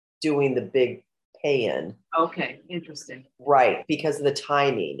doing the big pay-in. Okay, interesting. Right, because of the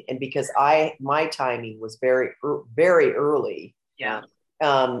timing, and because my timing was very, very early. Yeah.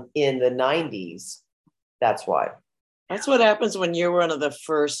 In the 90s. That's why. That's what happens when you're one of the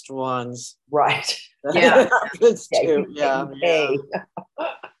first ones. Right. Yeah. Happens too. Yeah. Yeah.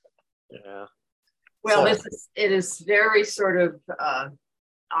 Well, it is very sort of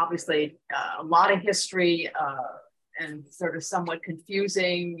obviously a lot of history and sort of somewhat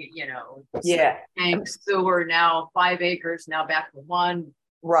confusing, Yeah. Tank sewer, now 5 acres, now back to 1.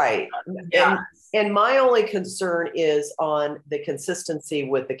 Right. And my only concern is on the consistency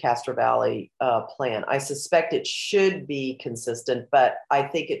with the Castro Valley plan. I suspect it should be consistent, but I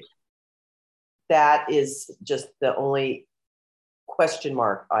think that is just the only question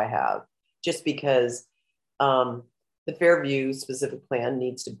mark I have, just because the Fairview specific plan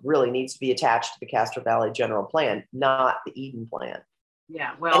needs to be attached to the Castro Valley general plan, not the Eden plan.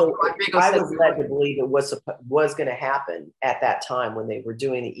 Yeah, well, I was led to believe it was going to happen at that time when they were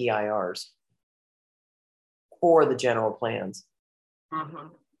doing the EIRs for the general plans. Mm-hmm.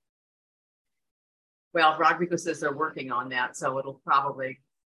 Well, Rodrigo says they're working on that, so it'll probably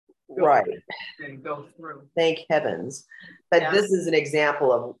go through. Thank heavens. But this is an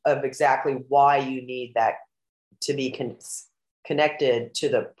example of exactly why you need that to be connected to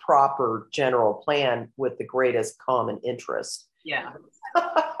the proper general plan with the greatest common interest. Yeah.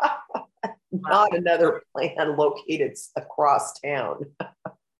 Not another plan located across town.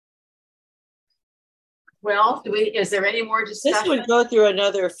 Well, is there any more discussion? This would go through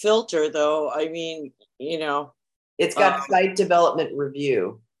another filter, though. I mean, it's got site development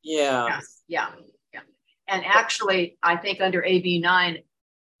review. Yeah. Yes. Yeah. And actually, I think under AB 9,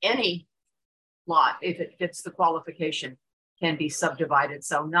 any lot, if it fits the qualification, can be subdivided.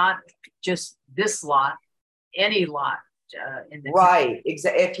 So not just this lot, any lot. In the right,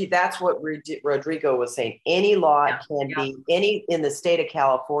 exactly. That's what Rodrigo was saying. Any lot can be in the state of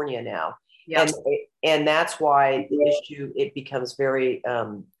California now. Yeah. And that's why the issue, it becomes very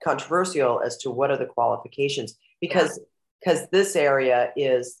controversial as to what are the qualifications, because this area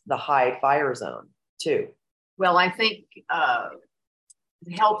is the high fire zone too. Well, I think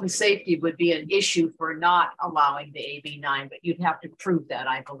health and safety would be an issue for not allowing the AB9, but you'd have to prove that,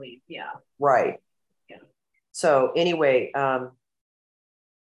 I believe. Yeah. Right. Yeah. So anyway,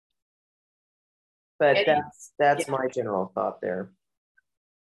 but that's my general thought there.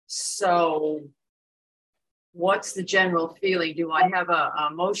 So what's the general feeling? Do I have a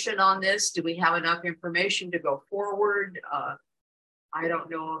motion on this? Do we have enough information to go forward? I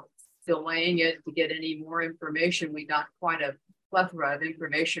don't know if delaying it to get any more information. We got quite a plethora of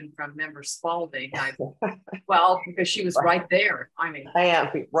information from Member Spalding. Well, because she was right there. I mean, I am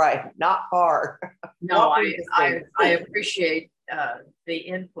right, not far. No, I appreciate the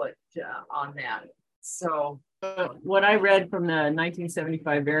input on that. So what I read from the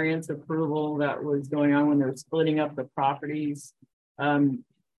 1975 variance approval that was going on when they were splitting up the properties, it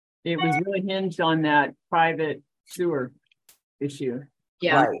was really hinged on that private sewer issue.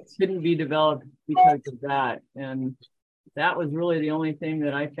 Yeah, right. It couldn't be developed because of that, and that was really the only thing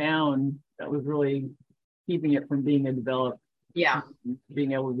that I found that was really keeping it from being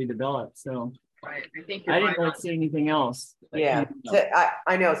being able to be developed. So right. I think I didn't really see anything else. Yeah, so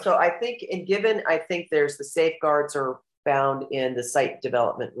I know. So I think, I think there's the safeguards are found in the site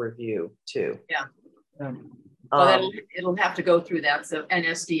development review too. Yeah. Well, it'll have to go through that. So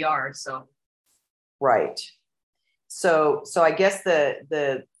NSDR. So. Right. So I guess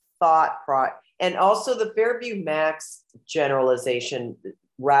the thought and also the Fairview Max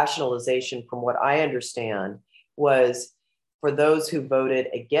rationalization from what I understand was for those who voted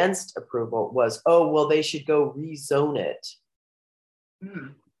against approval was, oh, well, they should go rezone it.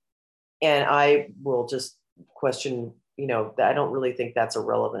 And I will just question, I don't really think that's a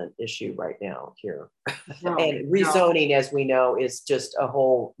relevant issue right now here. No, and rezoning, as we know, is just a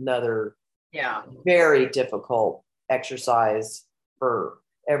whole nother very difficult exercise for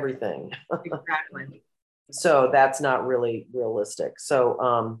everything. Exactly. So that's not really realistic.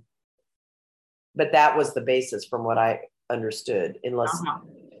 So, but that was the basis from what I understood, unless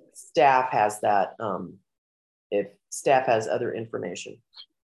staff has that, if staff has other information.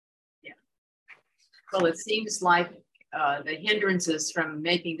 Yeah. Well, it seems like the hindrances from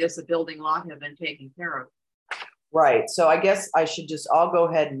making this a building lot have been taken care of. Right. So I guess I'll go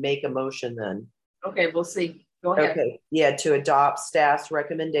ahead and make a motion then. Okay, we'll see. Go ahead. Okay. Yeah, to adopt staff's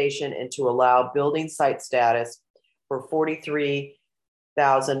recommendation and to allow building site status for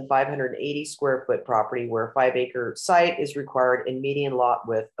 43,580 square foot property where a 5-acre site is required and median lot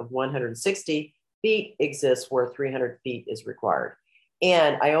width of 160 feet exists where 300 feet is required.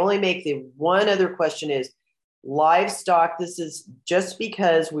 And I only make the one other question is livestock. This is just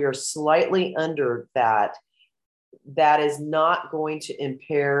because we are slightly under that. That is not going to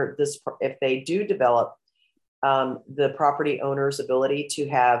impair this if they do develop the property owner's ability to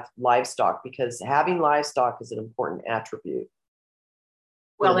have livestock, because having livestock is an important attribute.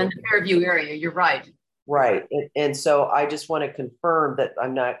 Well, in the Fairview area, you're right. Right. And so I just want to confirm that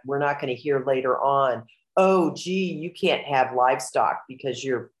we're not going to hear later on, oh, gee, you can't have livestock because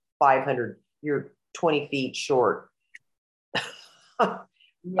you're 20 feet short of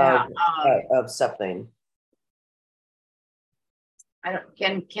something.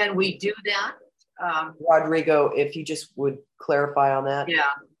 Can we do that? Rodrigo, if you just would clarify on that.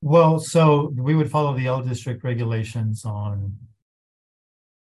 Yeah. Well, so we would follow the L district regulations on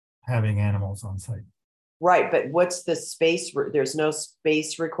having animals on site. Right, but what's the space? There's no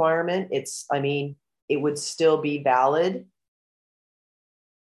space requirement. It would still be valid.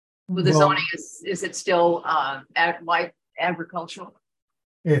 With the zoning, is it still like agricultural?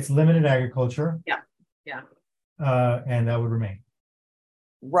 It's limited agriculture. Yeah, yeah. And that would remain.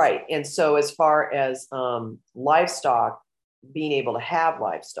 Right, and so as far as livestock, being able to have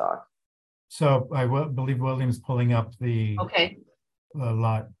livestock. So I believe William's pulling up the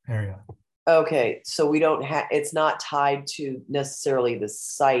lot area. Okay, so we don't have, it's not tied to necessarily the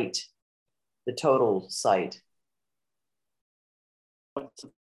site, the total site.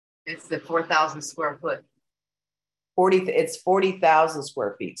 It's the 4,000 square foot. It's 40,000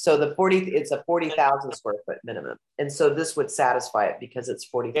 square feet. So it's a 40,000 square foot minimum. And so this would satisfy it because it's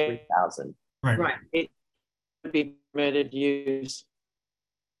 43,000. Right. It would be permitted use.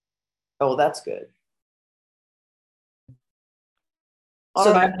 Oh, that's good.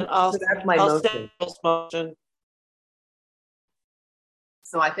 So that's my motion.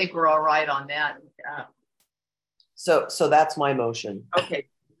 So I think we're all right on that. So that's my motion. Okay,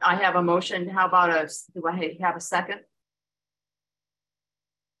 I have a motion. How about do I have a second?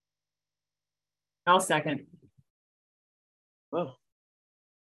 I'll second. Oh.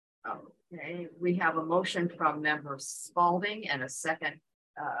 Okay, we have a motion from Member Spalding and a second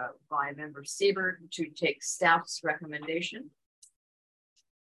by Member Siebert to take staff's recommendation.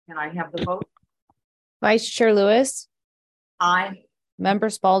 Can I have the vote? Vice Chair Lewis, Aye. Member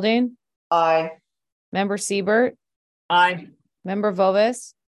Spalding, Aye. Member Siebert, Aye. Member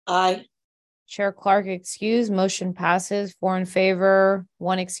Vovis, Aye. Chair Clark excused, motion passes 4 in favor,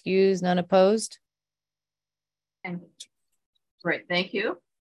 1 excused, none opposed. And great, thank you.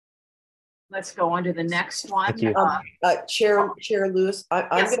 Let's go on to the next one. Thank you. Chair Lewis, I'm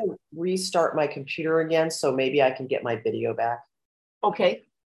Yes. going to restart my computer again, so maybe I can get my video back. Okay,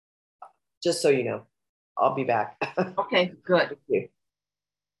 Just so you know, I'll be back. okay, good. Thank you.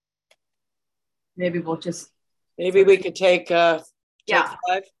 Maybe we'll just, Maybe we could take yeah,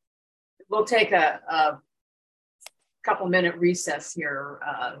 5. we'll take a couple minute recess here.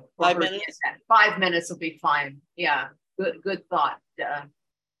 5 minutes? 5 minutes will be fine. Yeah, good thought.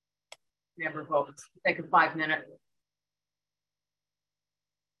 Member Votes, take a 5 minute.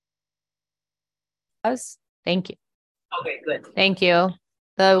 Thank you. Okay, good. Thank you.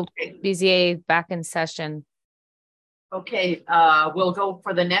 The BZA back in session. Okay, we'll go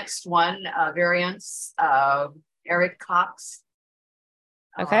for the next one, variance, Eric Cox.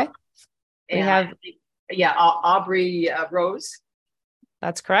 Okay. We and have, yeah, Aubrey Rose.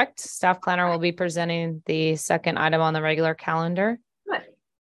 that's correct. Staff planner will be presenting the second item on the regular calendar. Good.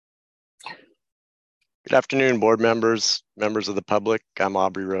 Good afternoon, board members, members of the public. I'm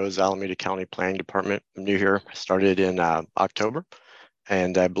Aubrey Rose, Alameda County Planning Department. I'm new here. I started in October,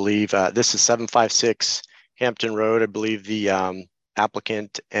 and I believe this is 756 Hampton Road. I believe the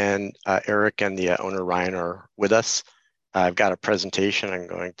applicant and Eric and the owner Ryan are with us. I've got a presentation. I'm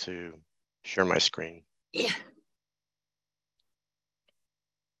going to share my screen. Yeah.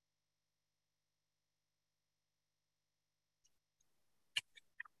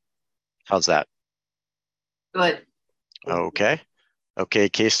 How's that? Good. Okay. Okay,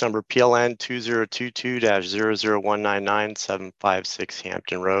 case number PLN 2022-00199-756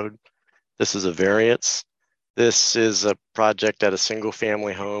 Hampton Road. This is a variance. This is a project at a single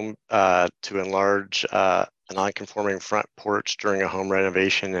family home to enlarge a non-conforming front porch during a home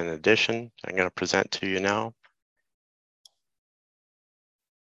renovation and addition. I'm going to present to you now.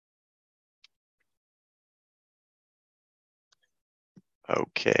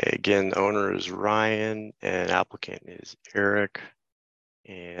 Okay, again, owner is Ryan and applicant is Eric.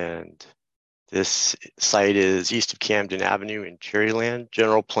 And this site is east of Camden Avenue in Cherryland.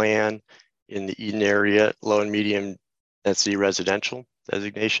 General plan in the Eden area, low and medium density residential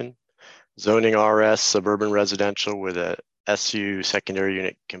designation. Zoning RS, suburban residential with a SU secondary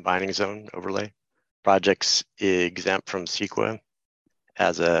unit combining zone overlay. Projects exempt from CEQA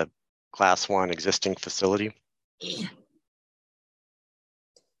as a class 1 existing facility.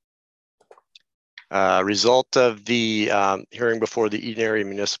 Result of the hearing before the Eden Area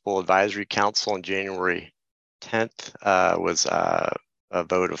Municipal Advisory Council on January 10th was a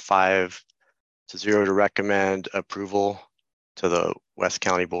vote of 5-0 to recommend approval to the West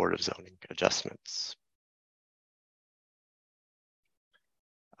County Board of Zoning Adjustments.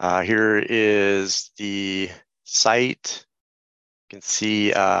 Here is the site. You can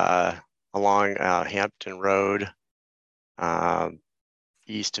see along Hampton Road,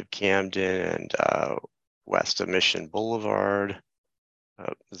 east of Camden and west of Mission Boulevard.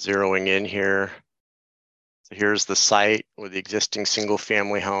 Zeroing in here. So here's the site with the existing single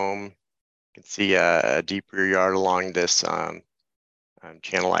family home. You can see a deep rear yard along this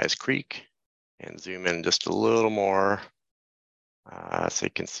channelized creek, and zoom in just a little more. So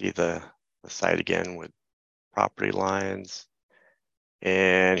you can see the site again with property lines.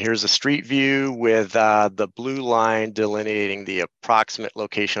 And here's a street view with the blue line delineating the approximate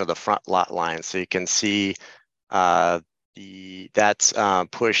location of the front lot line. So you can see that's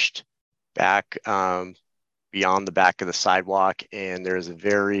pushed back beyond the back of the sidewalk, and there's a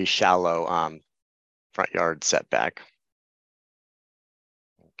very shallow front yard setback.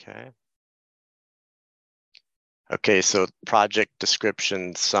 Okay. Okay, so project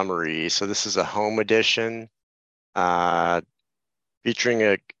description summary. So this is a home addition.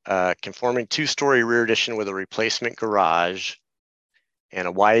 Featuring a conforming 2-story rear addition with a replacement garage and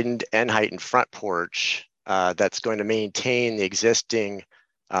a widened and heightened front porch that's going to maintain the existing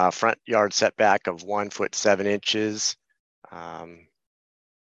front yard setback of 1 foot 7 inches. And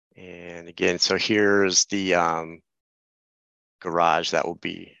again, so here's the garage that will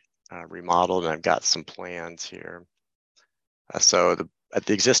be remodeled, and I've got some plans here. So at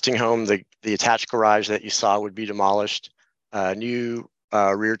the existing home, the attached garage that you saw would be demolished. New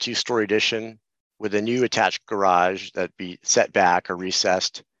rear 2-story addition with a new attached garage that'd be set back or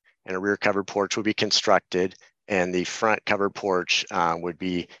recessed, and a rear covered porch would be constructed, and the front covered porch would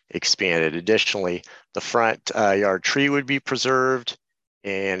be expanded. Additionally, the front yard tree would be preserved,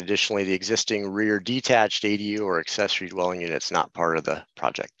 and additionally, the existing rear detached ADU or accessory dwelling unit is not part of the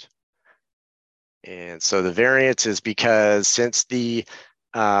project. And so the variance is because since the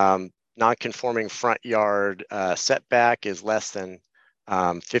non-conforming front yard setback is less than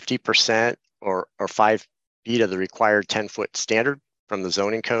 50% or 5 feet of the required 10-foot standard from the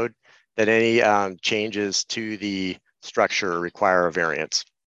zoning code, that any changes to the structure require a variance.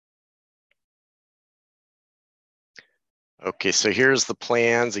 Okay, so here's the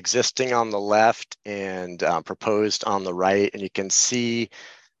plans existing on the left and proposed on the right. And you can see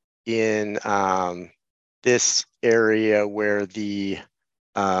in this area where the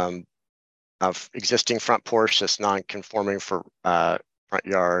existing front porch, this non-conforming for front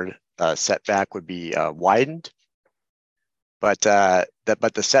yard setback would be widened, but the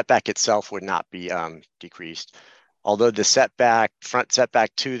setback itself would not be decreased. Although the front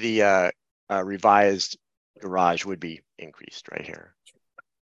setback to the revised garage would be increased right here.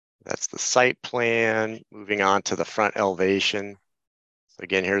 That's the site plan. Moving on to the front elevation. So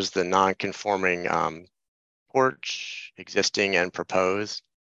again, here's the non-conforming porch, existing and proposed,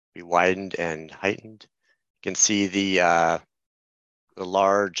 be widened and heightened. You can see the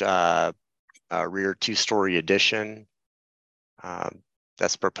large rear 2-story addition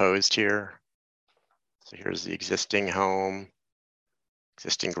that's proposed here. So here's the existing home.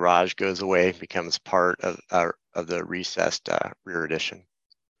 Existing garage goes away, becomes part of the recessed rear addition.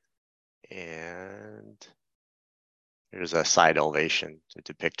 And here's a side elevation to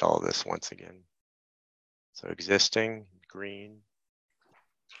depict all of this once again. So existing, green,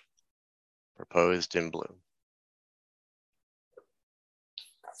 proposed in blue.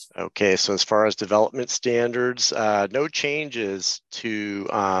 Okay, so as far as development standards, no changes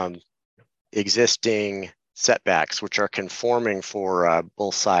to existing setbacks, which are conforming for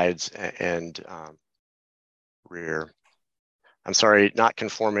both sides and rear. I'm sorry, not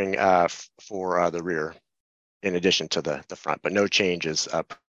conforming for the rear, in addition to the front, but no changes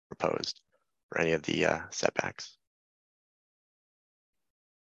proposed for any of the setbacks.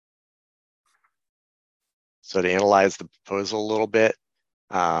 So to analyze the proposal a little bit,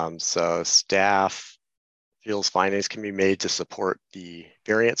 so staff feels findings can be made to support the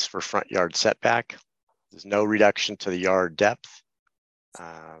variance for front yard setback. There's no reduction to the yard depth.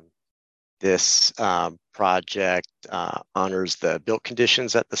 This project honors the built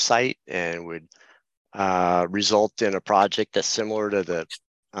conditions at the site and would result in a project that's similar to the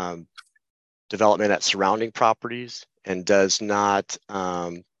development at surrounding properties and does not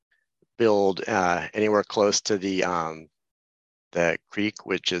build anywhere close to the creek,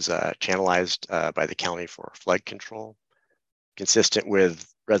 which is channelized by the county for flood control, consistent with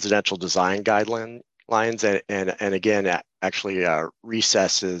residential design guidelines, and again, actually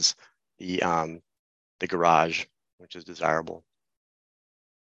recesses the garage, which is desirable.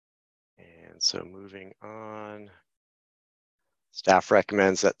 And so moving on, staff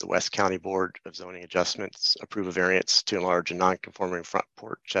recommends that the West County Board of Zoning Adjustments approve a variance to enlarge a non-conforming front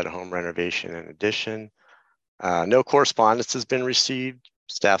porch at a home renovation and addition. No correspondence has been received.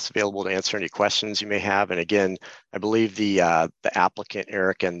 Staff's available to answer any questions you may have. And again, I believe the applicant,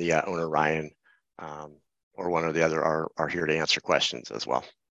 Eric, and the owner, Ryan, or one or the other are here to answer questions as well.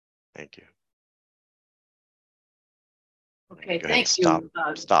 Thank you. Okay, thank you.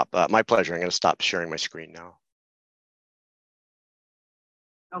 Stop. My pleasure. I'm going to stop sharing my screen now.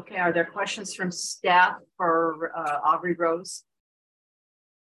 Okay, are there questions from staff for Aubrey Rose?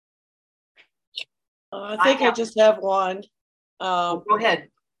 I think I just have one. Go ahead.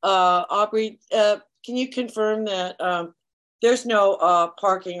 Aubrey, can you confirm that there's no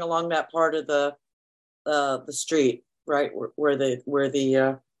parking along that part of the street, right, where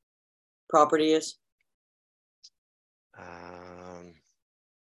the property is?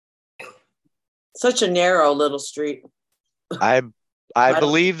 Such a narrow little street. I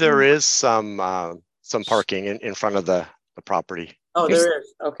believe there is some parking in front of the property. Oh, there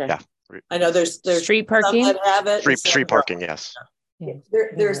is. Okay. Yeah. I know there's street parking. Some that have it. Street parking, yes. Yeah.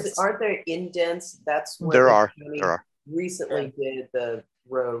 Aren't there indents? That's where there are. Recently did the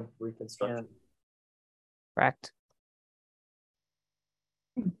road reconstruction. Correct.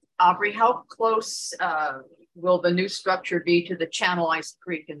 Aubrey, how close will the new structure be to the channelized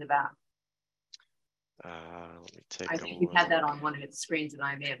creek in the back? Let me take I think you had that on one of its screens and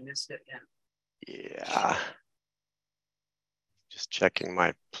I may have missed it. Yeah. Just checking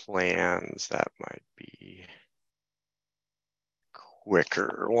my plans. That might be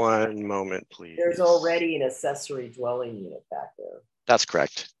quicker. One moment, please. There's already an accessory dwelling unit back there. That's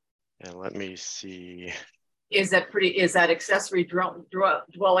correct. And let me see. Is that accessory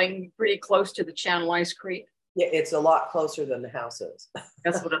dwelling pretty close to the channelized creek? Yeah, it's a lot closer than the house is.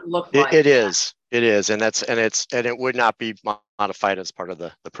 That's what it looked like. It is, and it would not be modified as part of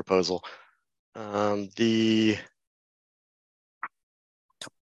the proposal.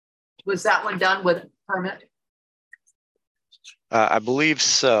 Was that one done with permit? I believe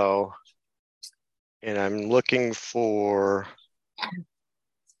so. And I'm looking for,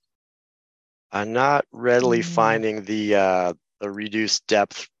 I'm not readily finding the reduced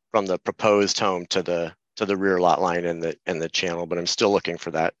depth from the proposed home to the rear lot line and the channel, but I'm still looking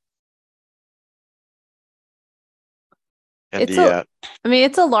for that. And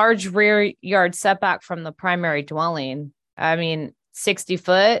it's a large rear yard setback from the primary dwelling. I mean, 60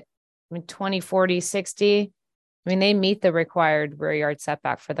 foot, 20, 40, 60. They meet the required rear yard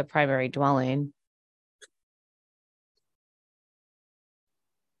setback for the primary dwelling.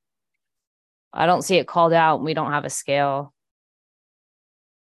 I don't see it called out, and we don't have a scale.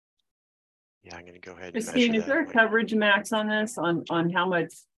 Yeah, I'm going to go ahead. Christine, is there a coverage max on this, on how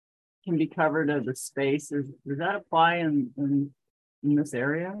much can be covered of the space? Does that apply in this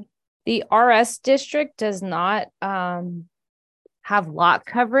area? The RS district does not have lot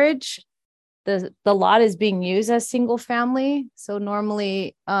coverage. The lot is being used as single family. So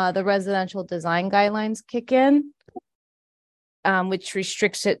normally the residential design guidelines kick in, which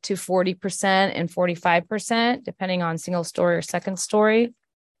restricts it to 40% and 45%, depending on single story or second story.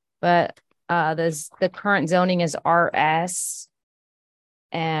 But the current zoning is RS,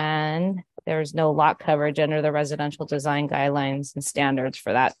 and there's no lot coverage under the residential design guidelines and standards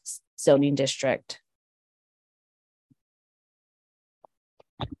for that zoning district.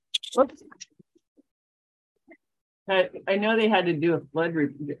 Whoops. I know they had to do a flood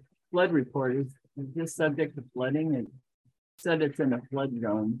report. Is this subject to flooding? It said it's in a flood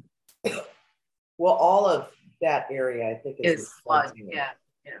zone. Well, all of that area, I think, is flood. Yeah.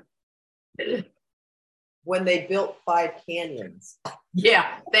 When they built 5 canyons.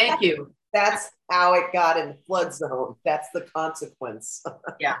 Yeah, thank you. That's how it got in the flood zone. That's the consequence.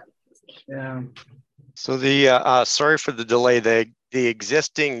 Yeah. So the sorry for the delay. The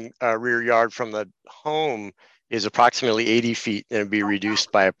existing rear yard from the home is approximately 80 feet, and it'd be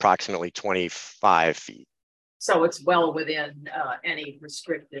reduced by approximately 25 feet. So it's well within any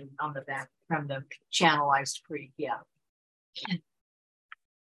restricted on the back from the channelized creek. Yeah.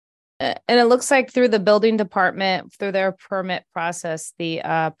 And it looks like through the building department, through their permit process,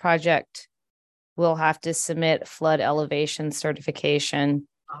 the project will have to submit flood elevation certification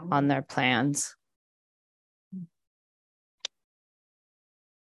on their plans.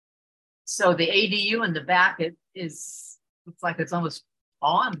 So the ADU in the back, looks like it's almost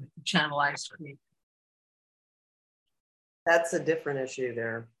on channelized creek. That's a different issue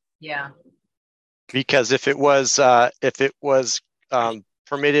there. Yeah. Because if it was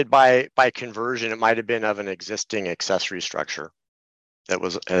permitted by conversion, it might have been of an existing accessory structure that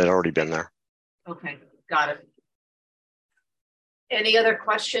had already been there. Okay, got it. Any other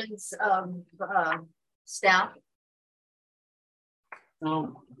questions, staff?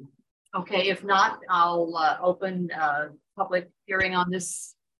 No. Okay, if not, I'll open public hearing on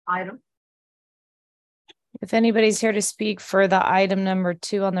this item. If anybody's here to speak for the item number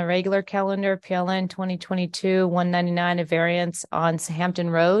 2 on the regular calendar, PLN 2022-199, a variance on Hampton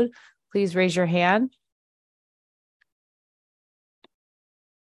Road, please raise your hand.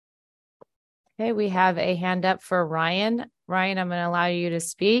 Okay, we have a hand up for Ryan. Ryan, I'm going to allow you to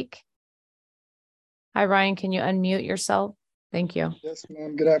speak. Hi, Ryan, can you unmute yourself? Thank you. Yes,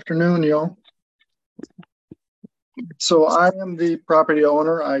 ma'am. Good afternoon, y'all. So I am the property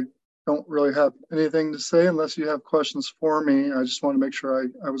owner. I don't really have anything to say unless you have questions for me. I just want to make sure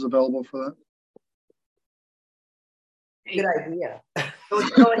I was available for that. Good idea.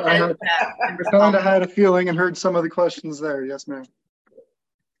 Go ahead. I kind of had a feeling and heard some of the questions there. Yes, ma'am.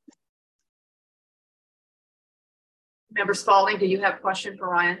 Member Spalding, do you have a question for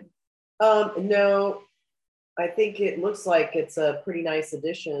Ryan? No, I think it looks like it's a pretty nice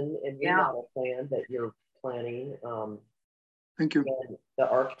addition and remodel plan that you're planning. Thank you. And the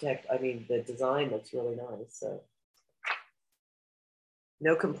architect, the design looks really nice. So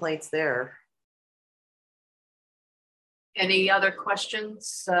no complaints there. Any other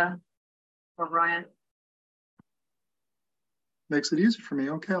questions for Ryan? Makes it easy for me.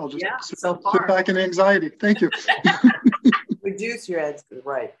 Okay, I'll just sit back in anxiety. Thank you. Reduce your anxiety,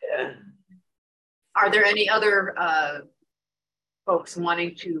 right. Are there any other folks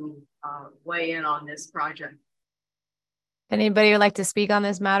wanting to weigh in on this project? Anybody would like to speak on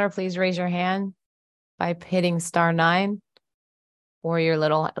this matter, please raise your hand by hitting *9. or your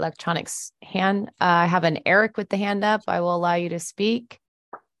little electronics hand. I have an Eric with the hand up. I will allow you to speak.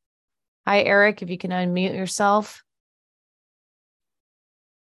 Hi, Eric, if you can unmute yourself.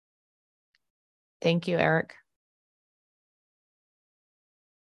 Thank you, Eric.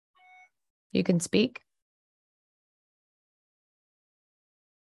 You can speak.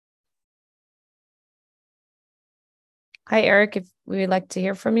 Hi, Eric, if we would like to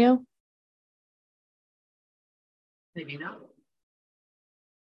hear from you. Maybe not.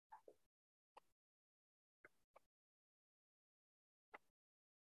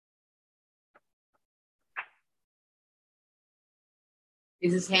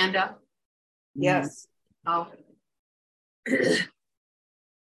 Is his hand up? Yes. Oh.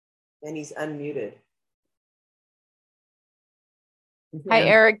 And he's unmuted. Hi,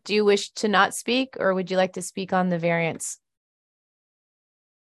 Eric. Do you wish to not speak, or would you like to speak on the variance?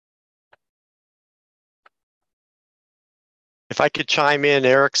 If I could chime in,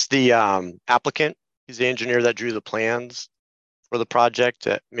 Eric's the applicant. He's the engineer that drew the plans for the project.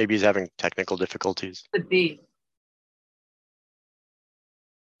 Maybe he's having technical difficulties. Could be.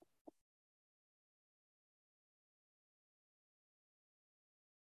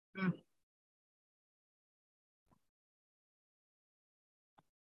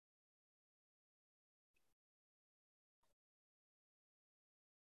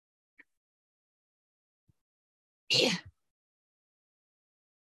 Yeah.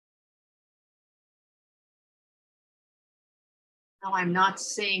 No, I'm not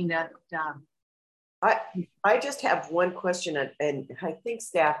seeing that. I just have one question, and I think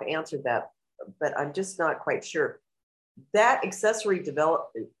staff answered that, but I'm just not quite sure. That accessory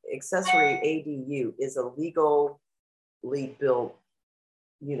ADU is a legally built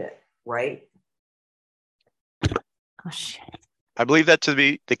unit, right? Oh, shit. I believe that to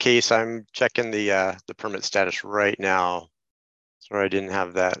be the case. I'm checking the permit status right now. Sorry, I didn't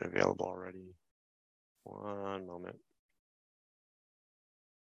have that available already. One moment.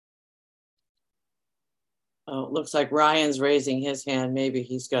 Oh, it looks like Ryan's raising his hand. Maybe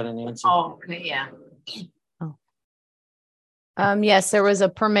he's got an answer. Oh, yeah. Oh. Yes, there was a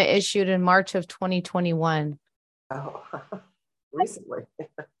permit issued in March of 2021. Oh, recently.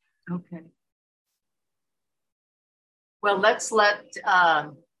 Okay. Well, let's let,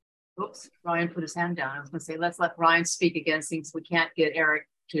 oops, Ryan put his hand down. I was going to say, let's let Ryan speak again, since we can't get Eric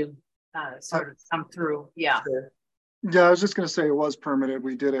to sort of come through. Yeah. Sure. Yeah, I was just going to say it was permitted.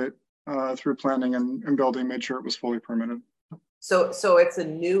 We did it through planning and building, made sure it was fully permitted. So it's a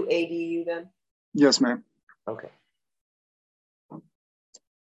new ADU then? Yes, ma'am. Okay.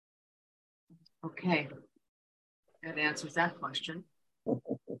 Okay. That answers that question.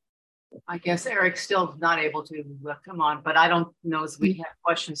 I guess Eric's still not able to come on, but I don't know if we have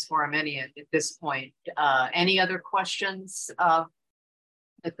questions for him at this point. Any other questions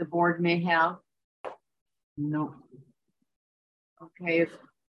that the board may have? No. Okay.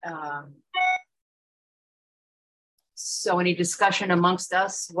 So any discussion amongst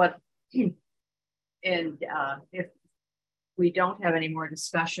us? And if we don't have any more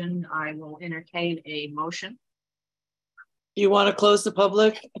discussion, I will entertain a motion. You want to close the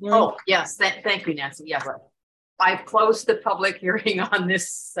public hearing? Oh, yes. Thank you, Nancy. Yes. I've closed the public hearing on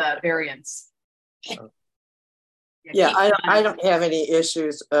this variance. Yeah, I don't have any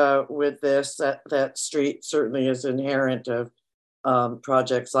issues with this. That street certainly is inherent of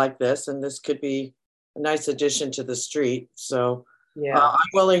projects like this, and this could be a nice addition to the street. So yeah, I'm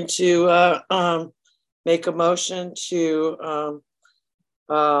willing to make a motion to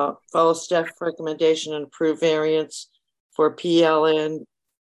follow staff recommendation and approve variance for PLN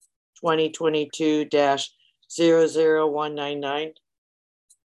 2022-00199.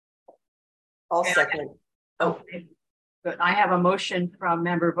 I'll second. Okay. But I have a motion from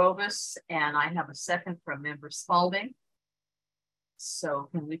member Bovis and I have a second from member Spalding. So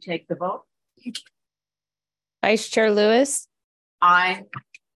can we take the vote? Vice Chair Lewis? Aye.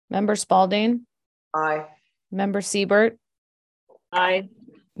 Member Spalding? Aye. Member Siebert? Aye.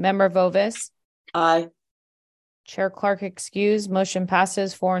 Member Bovis? Aye. Chair Clark excused. Motion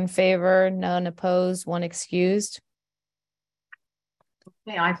passes 4 in favor, none opposed, 1 excused.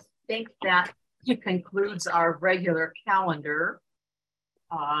 Okay, I think that concludes our regular calendar.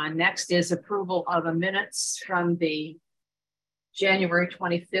 Next is approval of the minutes from the January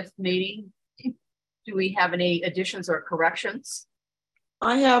 25th meeting. Do we have any additions or corrections?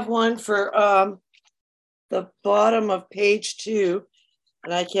 I have one for the bottom of page 2,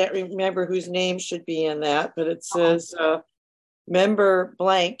 and I can't remember whose name should be in that, but it says member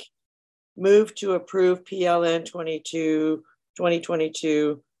blank move to approve PLN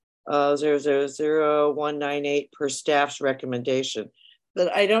 2022 0000198 per staff's recommendation.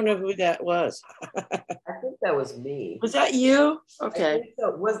 But I don't know who that was. I think that was me. Was that you? Okay. I think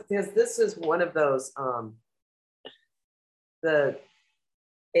so. Because this is one of those the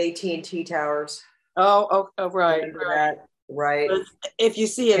AT&T towers. Oh, right. Remember that? Right. But if you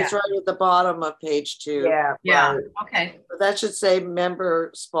see it, it's right at the bottom of page 2. Yeah. Yeah. Right. Okay. But that should say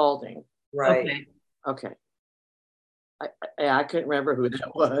Member Spalding. Right. Okay. Okay. I couldn't remember who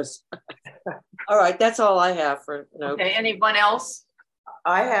that was. All right, that's all I have for no. Okay, anyone else?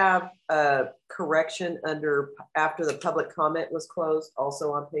 I have a correction after the public comment was closed,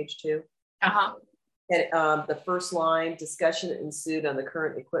 also on page 2. Uh-huh. And the first line, discussion ensued on the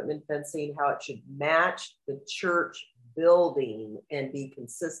current equipment fencing, how it should match the church building and be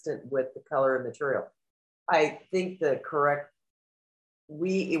consistent with the color and material. I think it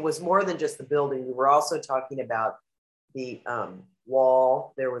was more than just the building. We were also talking about the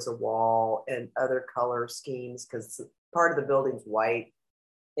wall. There was a wall and other color schemes because part of the building's white.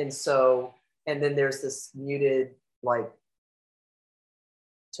 And then there's this muted, like,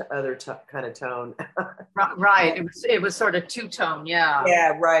 other kind of tone. Right. It was sort of two-tone. Yeah.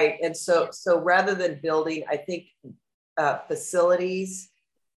 Yeah. Right. And so rather than building, I think facilities,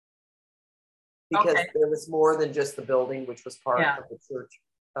 because there was more than just the building, which was part of the church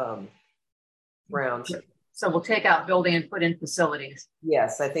grounds. So we'll take out building and put in facilities.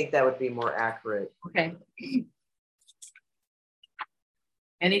 Yes, I think that would be more accurate. Okay.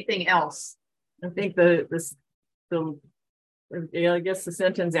 Anything else? I think I guess the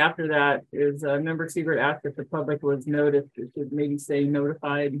sentence after that is Member Siebert asked if the public was noticed. It should maybe say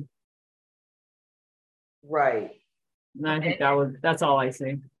notified. Right. And I think that's all I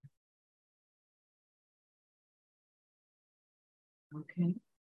see. Okay.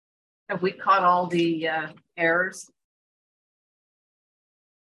 Have we caught all the errors?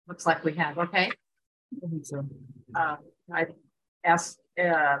 Looks like we have. Okay. I think so. I asked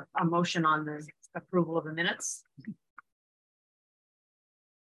a motion on the approval of the minutes.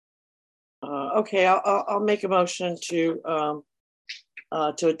 Okay, I'll make a motion to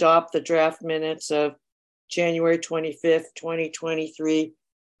adopt the draft minutes of January 25th, 2023,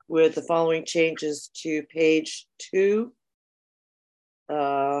 with the following changes to page 2.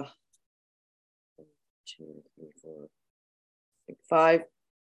 2, 3, 4, 5,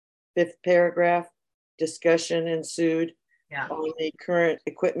 5th paragraph. Discussion ensued on the current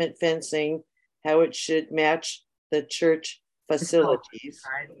equipment fencing, how it should match the church facilities,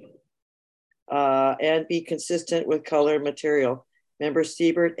 and be consistent with color and material. Member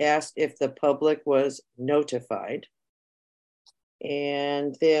Siebert asked if the public was notified.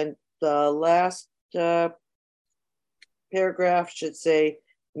 And then the last paragraph should say,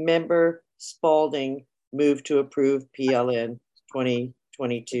 Member Spalding moved to approve PLN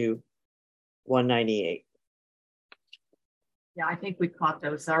 2022-198. Yeah, I think we caught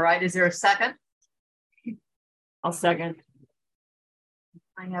those. All right. Is there a second? I'll second.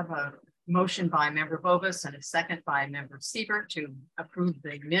 I have a motion by Member Bovis and a second by Member Siebert to approve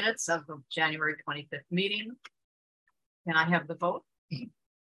the minutes of the January 25th meeting. Can I have the vote?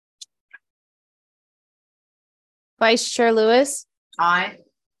 Vice Chair Lewis. Aye.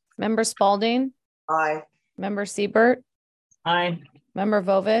 Member Spalding. Aye. Member Siebert. Aye. Member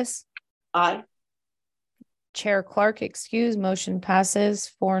Vovis. Aye. Chair Clark excused. Motion passes.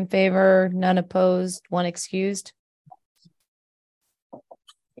 4 in favor, none opposed, 1 excused.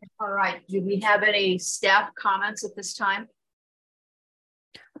 All right. Do we have any staff comments at this time?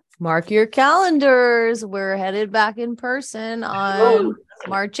 Mark your calendars. We're headed back in person on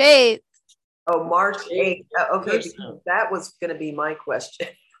March 8th. Oh, March 8th. Okay, because that was going to be my question.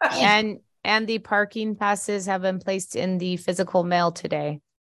 and the parking passes have been placed in the physical mail today.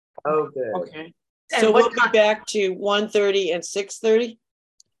 Oh, good. Okay. So we'll be back to 1:30 and 6:30?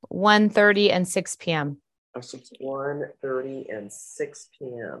 1:30 and 6 p.m. 1:30 and 6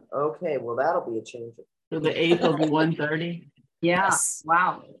 p.m. Okay, well, that'll be a change. So the 8th will be 1:30? Yes.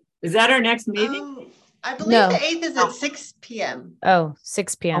 Wow. Is that our next meeting? I believe No. the 8th is at 6 p.m. Oh,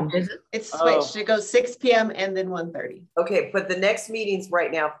 6 p.m. Oh, is it? It's switched. It goes 6 p.m. and then 1:30. Okay, but the next meeting's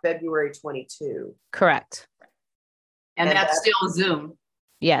right now, February 22. Correct. And that's still Zoom.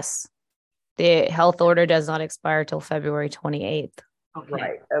 Yes. The health order does not expire till February 28th. Okay.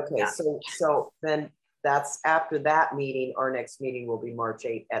 Right. Okay. Yeah. So then that's after that meeting. Our next meeting will be March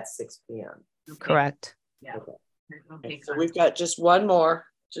 8th at 6 p.m. Okay. Correct. Yeah. Okay. So we've got just one more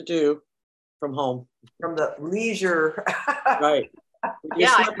to do from home. From the leisure. Right.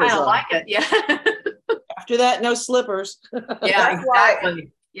 Yeah, I kind of like it. Yeah. After that, no slippers. Yeah,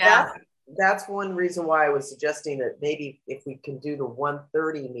 exactly. Yeah. that's one reason why I was suggesting that maybe if we can do the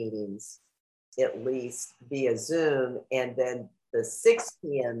 1:30 meetings, at least via Zoom, and then the 6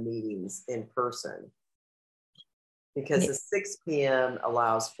 p.m. meetings in person. Because the 6 p.m.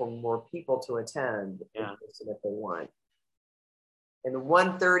 allows for more people to attend in person if they want. And the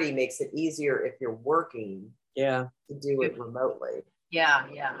 1:30 makes it easier if you're working to do it remotely. Yeah.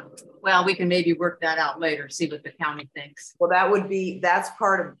 Well, we can maybe work that out later, see what the county thinks. Well, that's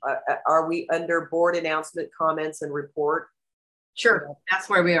part of, are we under board announcement, comments, and report? Sure, that's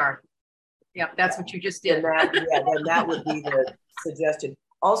where we are. Yep, that's what you just did. Then that would be the suggestion.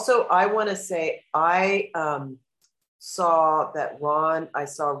 Also, I want to say, I saw Ron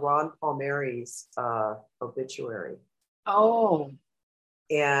Palmieri's obituary. Oh.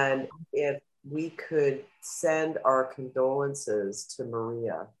 And if we could send our condolences to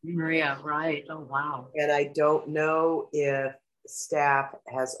Maria. Maria, right. Oh, wow. And I don't know if staff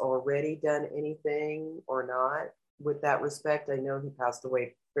has already done anything or not with that respect. I know he passed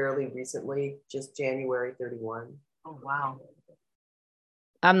away fairly recently, just January 31. Oh, wow.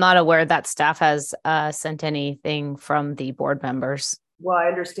 I'm not aware that staff has sent anything from the board members. Well, I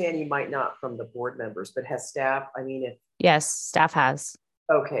understand you might not from the board members, but has staff, Yes, staff has.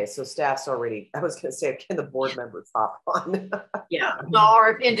 Okay, so staff's already, I was going to say, can the board members hop on? Yeah, well,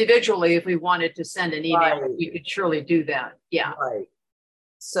 or if individually, if we wanted to send an email, we could surely do that. Yeah. Right.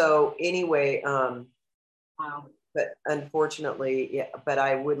 So anyway, wow. But unfortunately, but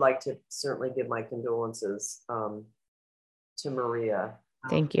I would like to certainly give my condolences to Maria.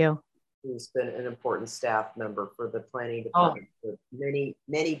 Thank you. Who's been an important staff member for the planning department for many,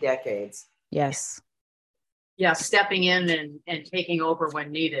 many decades. Yes. Yeah, stepping in and taking over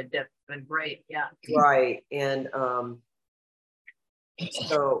when needed. That's been great. Yeah. Right. And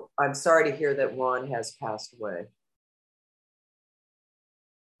so I'm sorry to hear that Ron has passed away.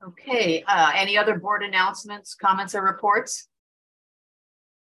 Okay. Any other board announcements, comments, or reports?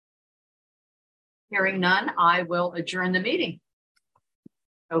 Hearing none, I will adjourn the meeting.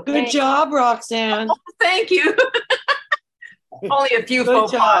 Okay. Good job, Roxanne. Oh, thank you. Only a few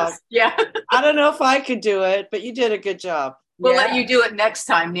faux pas. Yeah. I don't know if I could do it, but you did a good job. We'll let you do it next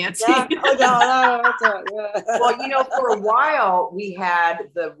time, Nancy. Yeah. Oh, no. Well, for a while we had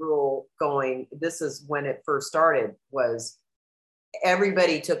the rule going. This is when it first started, was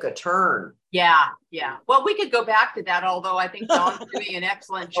everybody took a turn. Yeah. Well, we could go back to that, although I think Dawn's doing an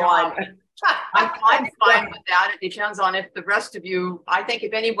excellent job. I'm fine with that. It depends on if the rest of you, I think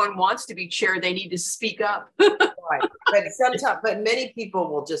if anyone wants to be chair, they need to speak up. Right. But many people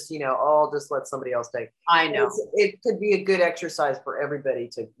will just, just let somebody else take. I know. It could be a good exercise for everybody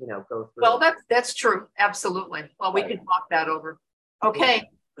to, go through. Well, that's true. Absolutely. Well, we can talk that over. Okay.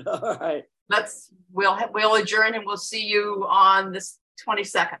 All right. We'll adjourn and we'll see you on this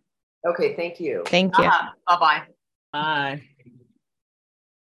 22nd. Okay. Thank you. Thank you. Bye-bye. Bye.